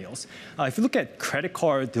millennials. If you look at credit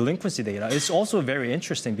card delinquency data, it's also very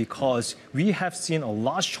interesting because we have seen a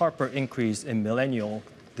lot sharper increase in millennial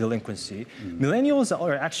delinquency. Millennials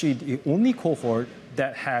are actually the only cohort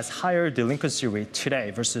that has higher delinquency rate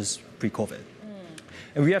today versus pre-COVID.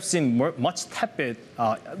 And we have seen much tepid.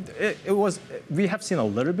 We have seen a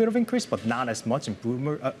little bit of increase, but not as much in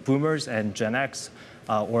boomers and Gen X.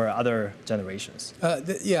 Or other generations.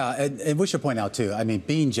 And we should point out, too, I mean,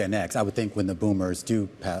 being Gen X, I would think when the boomers do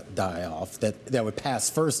die off, that would pass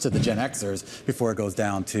first to the Gen Xers before it goes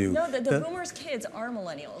down to... No, the boomers' kids are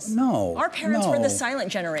millennials. No. Our parents were the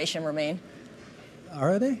silent generation, Romaine.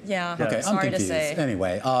 Are they? Yeah. Okay, sorry I'm confused. to say.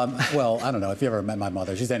 Anyway, well, I don't know. If you ever met my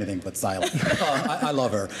mother, she's anything but silent. I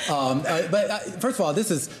love her. But first of all, this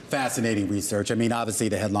is fascinating research. I mean, obviously,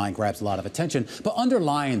 the headline grabs a lot of attention. But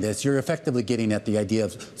underlying this, you're effectively getting at the idea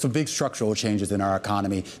of some big structural changes in our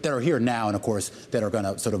economy that are here now and, of course, that are going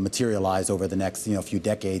to sort of materialize over the next few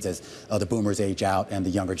decades as the boomers age out and the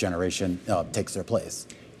younger generation takes their place.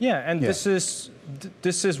 Yeah, and this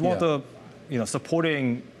is one of the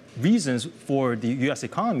supporting reasons for the U.S.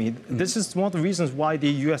 economy. This is one of the reasons why the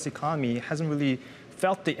U.S. economy hasn't really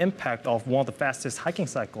felt the impact of one of the fastest hiking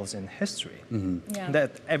cycles in history.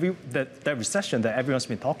 That recession that everyone's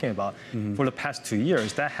been talking about for the past 2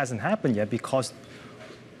 years, that hasn't happened yet because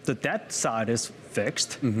the debt side is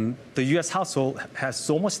fixed. The U.S. household has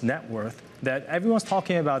so much net worth that everyone's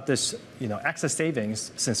talking about this, excess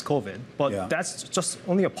savings since COVID, but that's just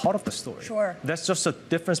only a part of the story. Sure. That's just a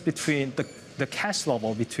difference between the cash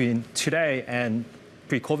level between today and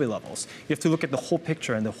pre-COVID levels. You have to look at the whole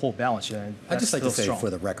picture and the whole balance sheet. I'd just like to say for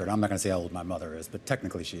the record, I'm not going to say how old my mother is, but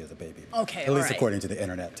technically she is a baby. Okay, At least according to the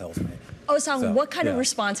internet tells me. Ohsung, what kind of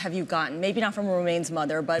response have you gotten? Maybe not from Romaine's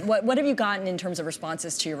mother, but what have you gotten in terms of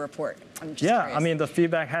responses to your report? I'm just curious. I mean, the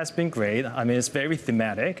feedback has been great. I mean, it's very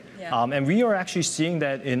thematic. And we are actually seeing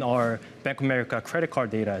that in our Bank of America credit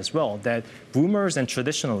card data as well, that boomers and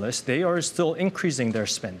traditionalists, they are still increasing their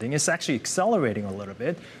spending. It's actually accelerating a little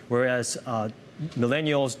bit, whereas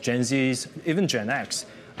millennials, Gen Zs, even Gen X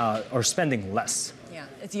are spending less. Yeah,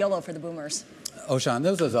 it's YOLO for the boomers. Ohsung,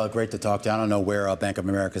 this was great to talk to. I don't know where Bank of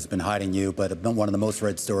America has been hiding you, but one of the most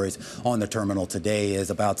read stories on the terminal today is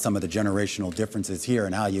about some of the generational differences here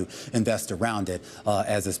and how you invest around it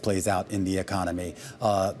as this plays out in the economy.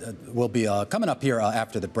 We'll be coming up here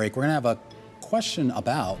after the break. We're going to have a question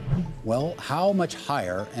about, well, how much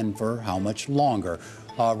higher and for how much longer.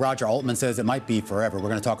 Roger Altman says it might be forever. We're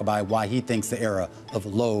going to talk about why he thinks the era of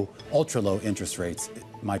ultra-low interest rates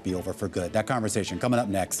might be over for good. That conversation coming up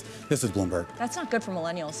next. This is Bloomberg. That's not good for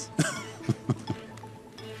millennials.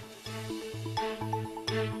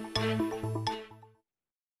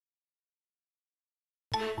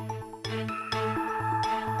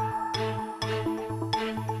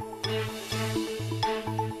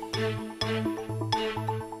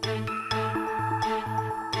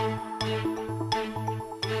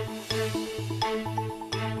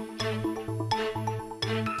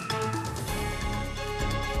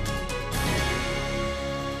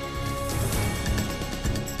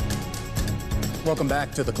 Welcome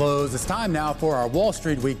back to The Close. It's time now for our Wall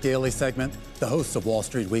Street Week Daily segment. The host of Wall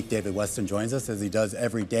Street Week, David Weston, joins us as he does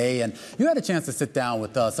every day. And you had a chance to sit down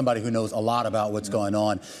with somebody who knows a lot about what's going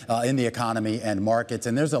on in the economy and markets.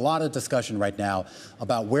 And there's a lot of discussion right now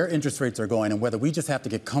about where interest rates are going and whether we just have to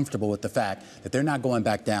get comfortable with the fact that they're not going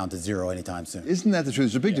back down to zero anytime soon. Isn't that the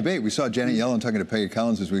truth? There's a big debate. We saw Janet Yellen talking to Peggy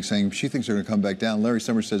Collins this week saying she thinks they're going to come back down. Larry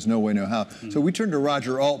Summers says no way, no how. So we turn to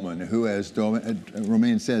Roger Altman, who, as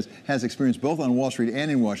Romaine says, has experience both on Wall Street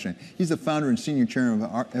and in Washington. He's the founder and senior chairman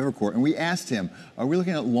of Evercore. And we asked him, are we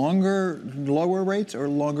looking at lower rates or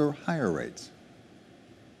longer, higher rates?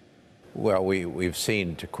 Well, we've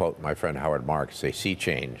seen, to quote my friend Howard Marks, a sea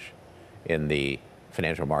change in the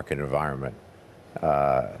financial market environment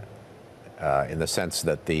in the sense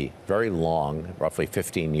that the very long, roughly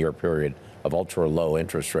 15-year period of ultra-low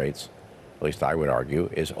interest rates, at least I would argue,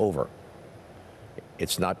 is over.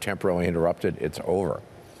 It's not temporarily interrupted, it's over.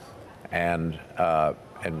 And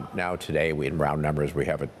now today, in round numbers, we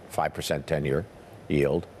have a 5% 10-year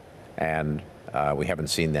yield, and we haven't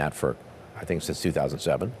seen that for, I think, since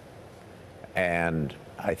 2007. And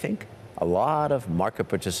I think a lot of market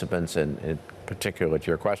participants, and in particular to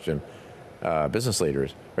your question, business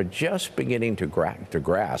leaders, are just beginning to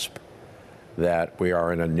grasp that we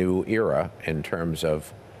are in a new era in terms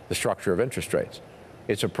of the structure of interest rates.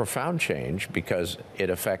 It's a profound change because it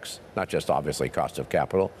affects not just obviously cost of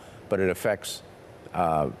capital, but it affects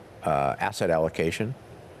asset allocation.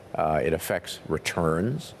 It affects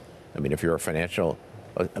returns. I mean, if you're a financial,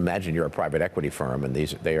 imagine you're a private equity firm and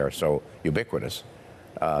they are so ubiquitous.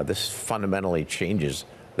 This fundamentally changes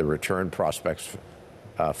the return prospects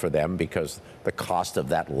for them because the cost of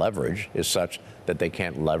that leverage is such that they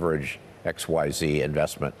can't leverage XYZ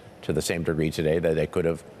investment to the same degree today that they could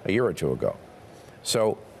have a year or two ago.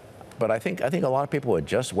 So, but I think a lot of people are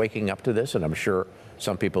just waking up to this, and I'm sure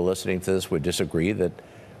some people listening to this would disagree that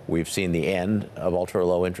we've seen the end of ultra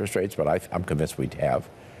low interest rates, but I'm convinced we have,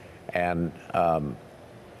 and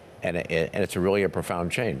it's really a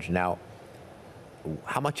profound change. Now,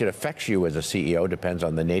 how much it affects you as a CEO depends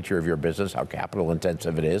on the nature of your business, how capital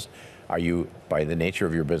intensive it is. Are you, by the nature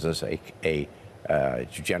of your business, to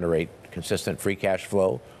generate consistent free cash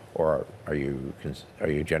flow, or are you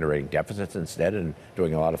generating deficits instead and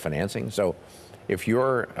doing a lot of financing? So, if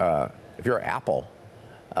you're Apple,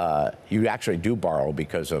 you actually do borrow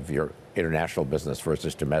because of your international business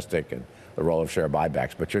versus domestic and the role of share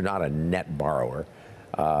buybacks, but you're not a net borrower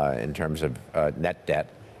in terms of net debt.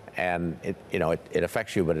 And it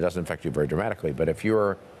affects you, but it doesn't affect you very dramatically. But if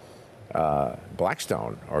you're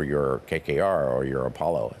Blackstone or you're KKR or you're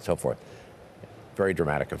Apollo and so forth, very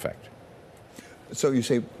dramatic effect. So you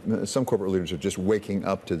say some corporate leaders are just waking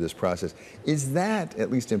up to this process. Is that,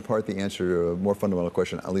 at least in part, the answer to a more fundamental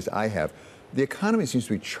question, at least I have? The economy seems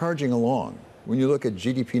to be charging along. When you look at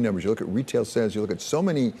GDP numbers, you look at retail sales, you look at so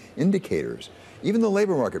many indicators. Even the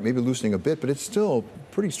labor market may be loosening a bit, but it's still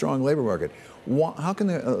a pretty strong labor market. How can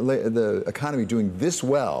the economy doing this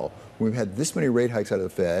well when we've had this many rate hikes out of the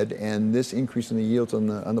Fed and this increase in the yields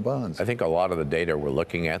on the bonds? I think a lot of the data we're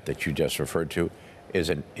looking at that you just referred to is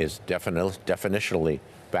definitionally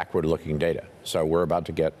backward-looking data. So we're about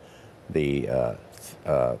to get the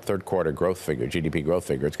third quarter growth figure, GDP growth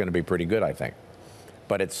figure. It's going to be pretty good, I think.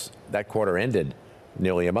 But that quarter ended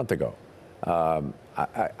nearly a month ago.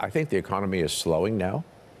 I think the economy is slowing now.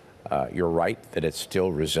 You're right that it's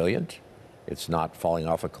still resilient. It's not falling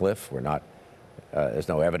off a cliff. There's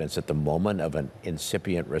no evidence at the moment of an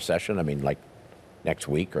incipient recession. I mean, like next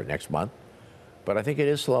week or next month. But I think it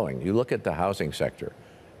is slowing. You look at the housing sector,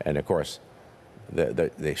 and of course,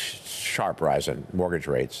 the sharp rise in mortgage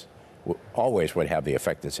rates always would have the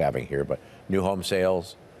effect it's having here. But new home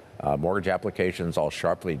sales, mortgage applications, all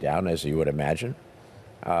sharply down, as you would imagine.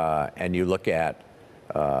 And you look at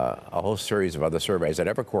a whole series of other surveys. At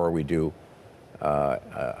Evercore, we do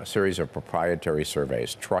a series of proprietary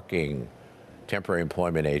surveys, trucking, temporary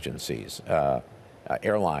employment agencies,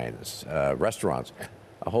 airlines, restaurants,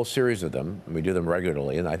 a whole series of them. We do them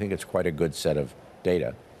regularly, and I think it's quite a good set of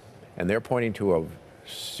data. And they're pointing to a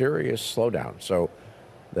serious slowdown. So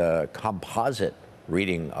the composite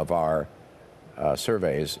reading of our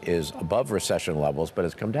surveys is above recession levels, but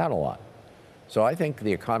it's come down a lot. So I think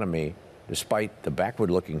the economy, despite the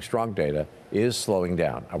backward-looking strong data, is slowing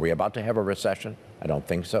down. Are we about to have a recession? I don't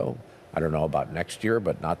think so. I don't know about next year,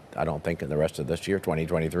 but I don't think in the rest of this year,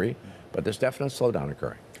 2023. But there's definite slowdown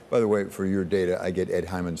occurring. By the way, for your data, I get Ed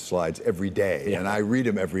Hyman's slides every day, and I read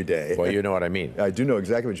them every day. Well, you know what I mean. I do know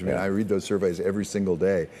exactly what you mean. I read those surveys every single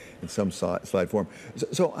day in some slide form.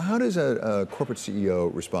 So how does a corporate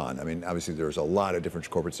CEO respond? I mean, obviously, there's a lot of different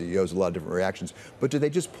corporate CEOs, a lot of different reactions, but do they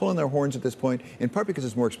just pull on their horns at this point, in part because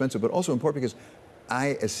it's more expensive, but also in part because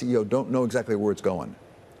I, as CEO, don't know exactly where it's going?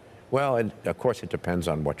 Well, and of course, it depends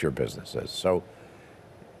on what your business is. So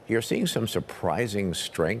you're seeing some surprising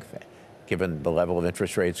strength, given the level of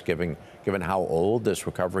interest rates, given how old this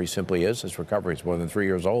recovery simply is. This recovery is more than 3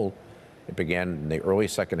 years old. It began in the early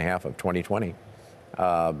second half of 2020.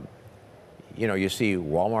 You know, you see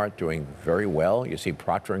Walmart doing very well. You see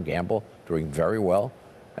Procter & Gamble doing very well.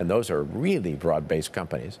 And those are really broad-based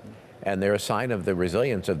companies. And they're a sign of the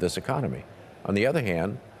resilience of this economy. On the other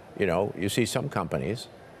hand, you know, you see some companies,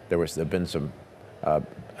 there have been some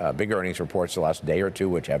big earnings reports the last day or two,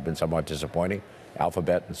 which have been somewhat disappointing,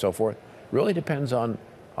 Alphabet and so forth. Really depends on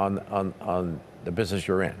the business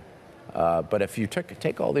you're in. But if you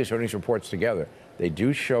take all these earnings reports together, they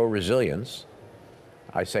do show resilience.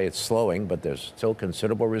 I say it's slowing, but there's still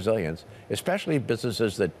considerable resilience, especially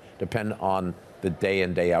businesses that depend on the day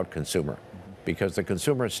in, day out consumer. Because the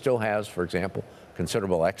consumer still has, for example,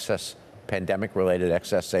 considerable excess, pandemic-related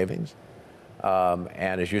excess savings.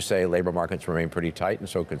 And as you say, labor markets remain pretty tight, and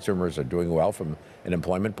so consumers are doing well from an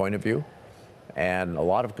employment point of view. And a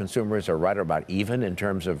lot of consumers are right about even in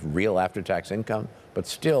terms of real after-tax income, but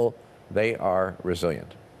still, they are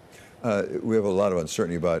resilient. We have a lot of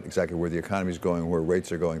uncertainty about exactly where the economy is going, where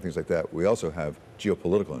rates are going, things like that. We also have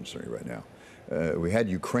geopolitical uncertainty right now. We had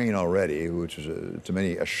Ukraine already, which was to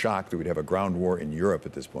many a shock that we'd have a ground war in Europe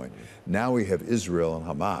at this point. Now we have Israel and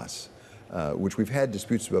Hamas, which we've had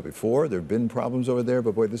disputes about before. There have been problems over there,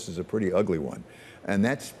 but boy, this is a pretty ugly one. And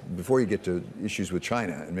that's before you get to issues with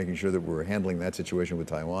China and making sure that we're handling that situation with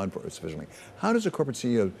Taiwan sufficiently. How does a corporate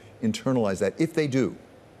CEO internalize that, if they do?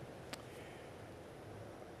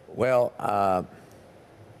 Well,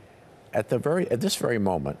 at this very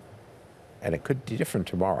moment, and it could be different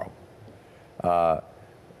tomorrow,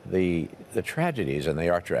 the tragedies, and they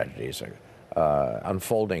are tragedies, are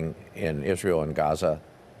unfolding in Israel and Gaza,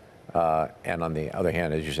 and on the other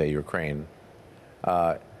hand, as you say, Ukraine,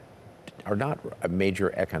 are not a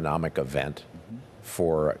major economic event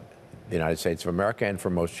for the United States of America and for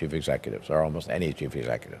most chief executives, or almost any chief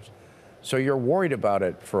executives. So you're worried about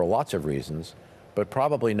it for lots of reasons, but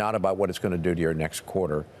probably not about what it's going to do to your next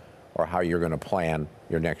quarter or how you're going to plan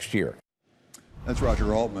your next year. That's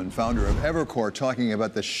Roger Altman, founder of Evercore, talking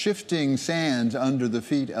about the shifting sands under the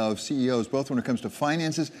feet of CEOs, both when it comes to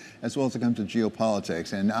finances as well as when it comes to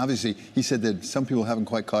geopolitics. And obviously, he said that some people haven't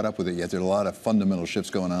quite caught up with it yet. There are a lot of fundamental shifts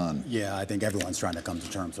going on. Yeah, I think everyone's trying to come to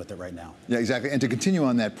terms with it right now. Yeah, exactly. And to continue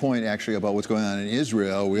on that point, actually, about what's going on in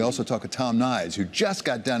Israel, we also talk with Tom Nides, who just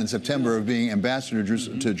got done in September of being ambassador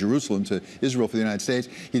to Jerusalem, to Israel for the United States.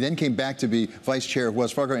 He then came back to be vice chair of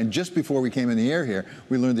Wells Fargo. And just before we came in the air here,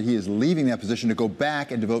 we learned that he is leaving that position to go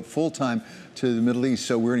back and devote full time to the Middle East.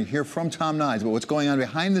 So we're going to hear from Tom Nides about what's going on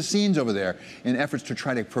behind the scenes over there in efforts to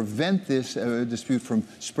try to prevent this dispute from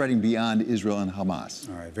spreading beyond Israel and Hamas.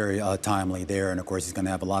 All right, very timely there. And of course, he's going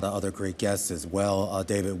to have a lot of other great guests as well.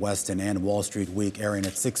 David Weston and Wall Street Week airing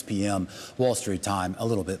at 6 p.m. Wall Street time a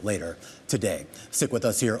little bit later today. Stick with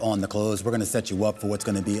us here on The Close. We're going to set you up for what's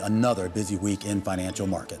going to be another busy week in financial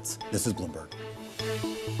markets. This is Bloomberg.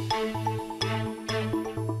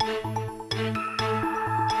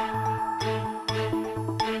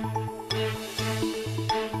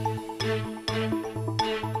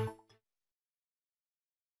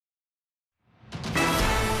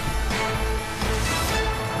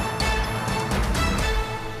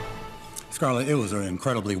 Scarlet, it was an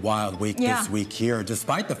incredibly wild week this week here,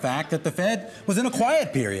 despite the fact that the Fed was in a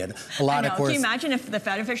quiet period. A lot, of course. Can you imagine if the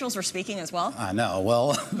Fed officials were speaking as well? I know.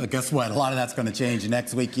 Well, guess what? A lot of that's going to change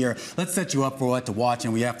next week here. Let's set you up for what to watch,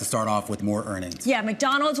 and we have to start off with more earnings. Yeah,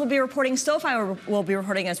 McDonald's will be reporting, SoFi will be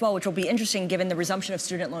reporting as well, which will be interesting given the resumption of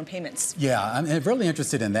student loan payments. Yeah, I'm really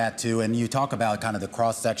interested in that too. And you talk about kind of the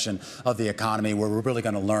cross-section of the economy where we're really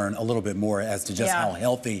going to learn a little bit more as to just how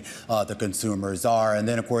healthy the consumers are. And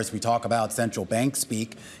then, of course, we talk about central bank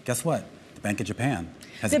speak. Guess what? The Bank of Japan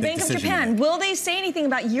has a big decision. The Bank of Japan, will they say anything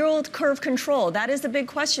about yield curve control? That is the big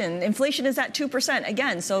question. Inflation is at 2%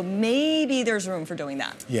 again, so maybe there's room for doing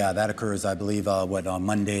that. Yeah, that occurs, I believe, on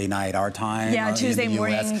Monday night, our time. Yeah, Tuesday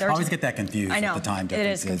morning. I always get that confused. I know. With the time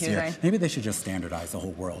differences. It is confusing. Here. Maybe they should just standardize the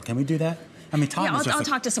whole world. Can we do that? I mean, time is just I'll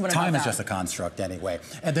talk to someone about that. Time is just a construct anyway.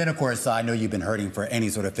 And then, of course, I know you've been hurting for any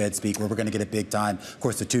sort of Fed speak where we're going to get a big time. Of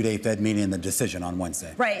course, the two-day Fed meeting and the decision on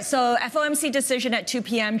Wednesday. Right. So FOMC decision at 2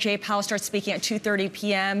 p.m. Jay Powell starts speaking at 2:30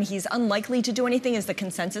 p.m. He's unlikely to do anything is the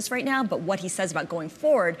consensus right now. But what he says about going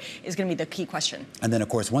forward is going to be the key question. And then, of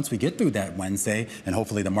course, once we get through that Wednesday, and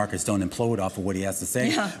hopefully the markets don't implode off of what he has to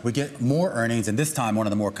say, we get more earnings. And this time, one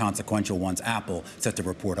of the more consequential ones, Apple, set to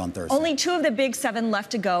report on Thursday. Only two of the big seven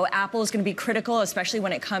left to go. Apple is going to be critical, especially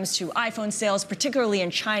when it comes to iPhone sales, particularly in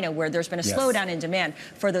China, where there's been a slowdown in demand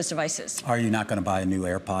for those devices. Are you not going to buy a new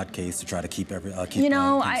AirPod case to try to keep you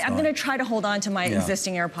know, I'm going to try to hold on to my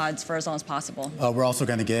existing AirPods for as long as possible. We're also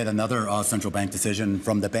going to get another central bank decision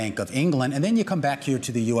from the Bank of England, and then you come back here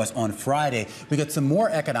to the U.S. on Friday. We get some more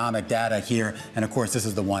economic data here, and of course, this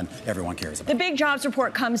is the one everyone cares about. The big jobs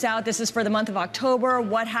report comes out. This is for the month of October.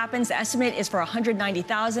 What happens? The estimate is for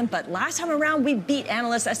 190,000, but last time around, we beat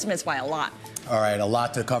analyst estimates by a lot. All right, a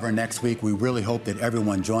lot to cover next week. We really hope that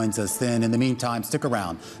everyone joins us then. In the meantime, stick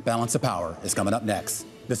around. Balance of Power is coming up next.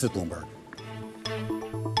 This is Bloomberg.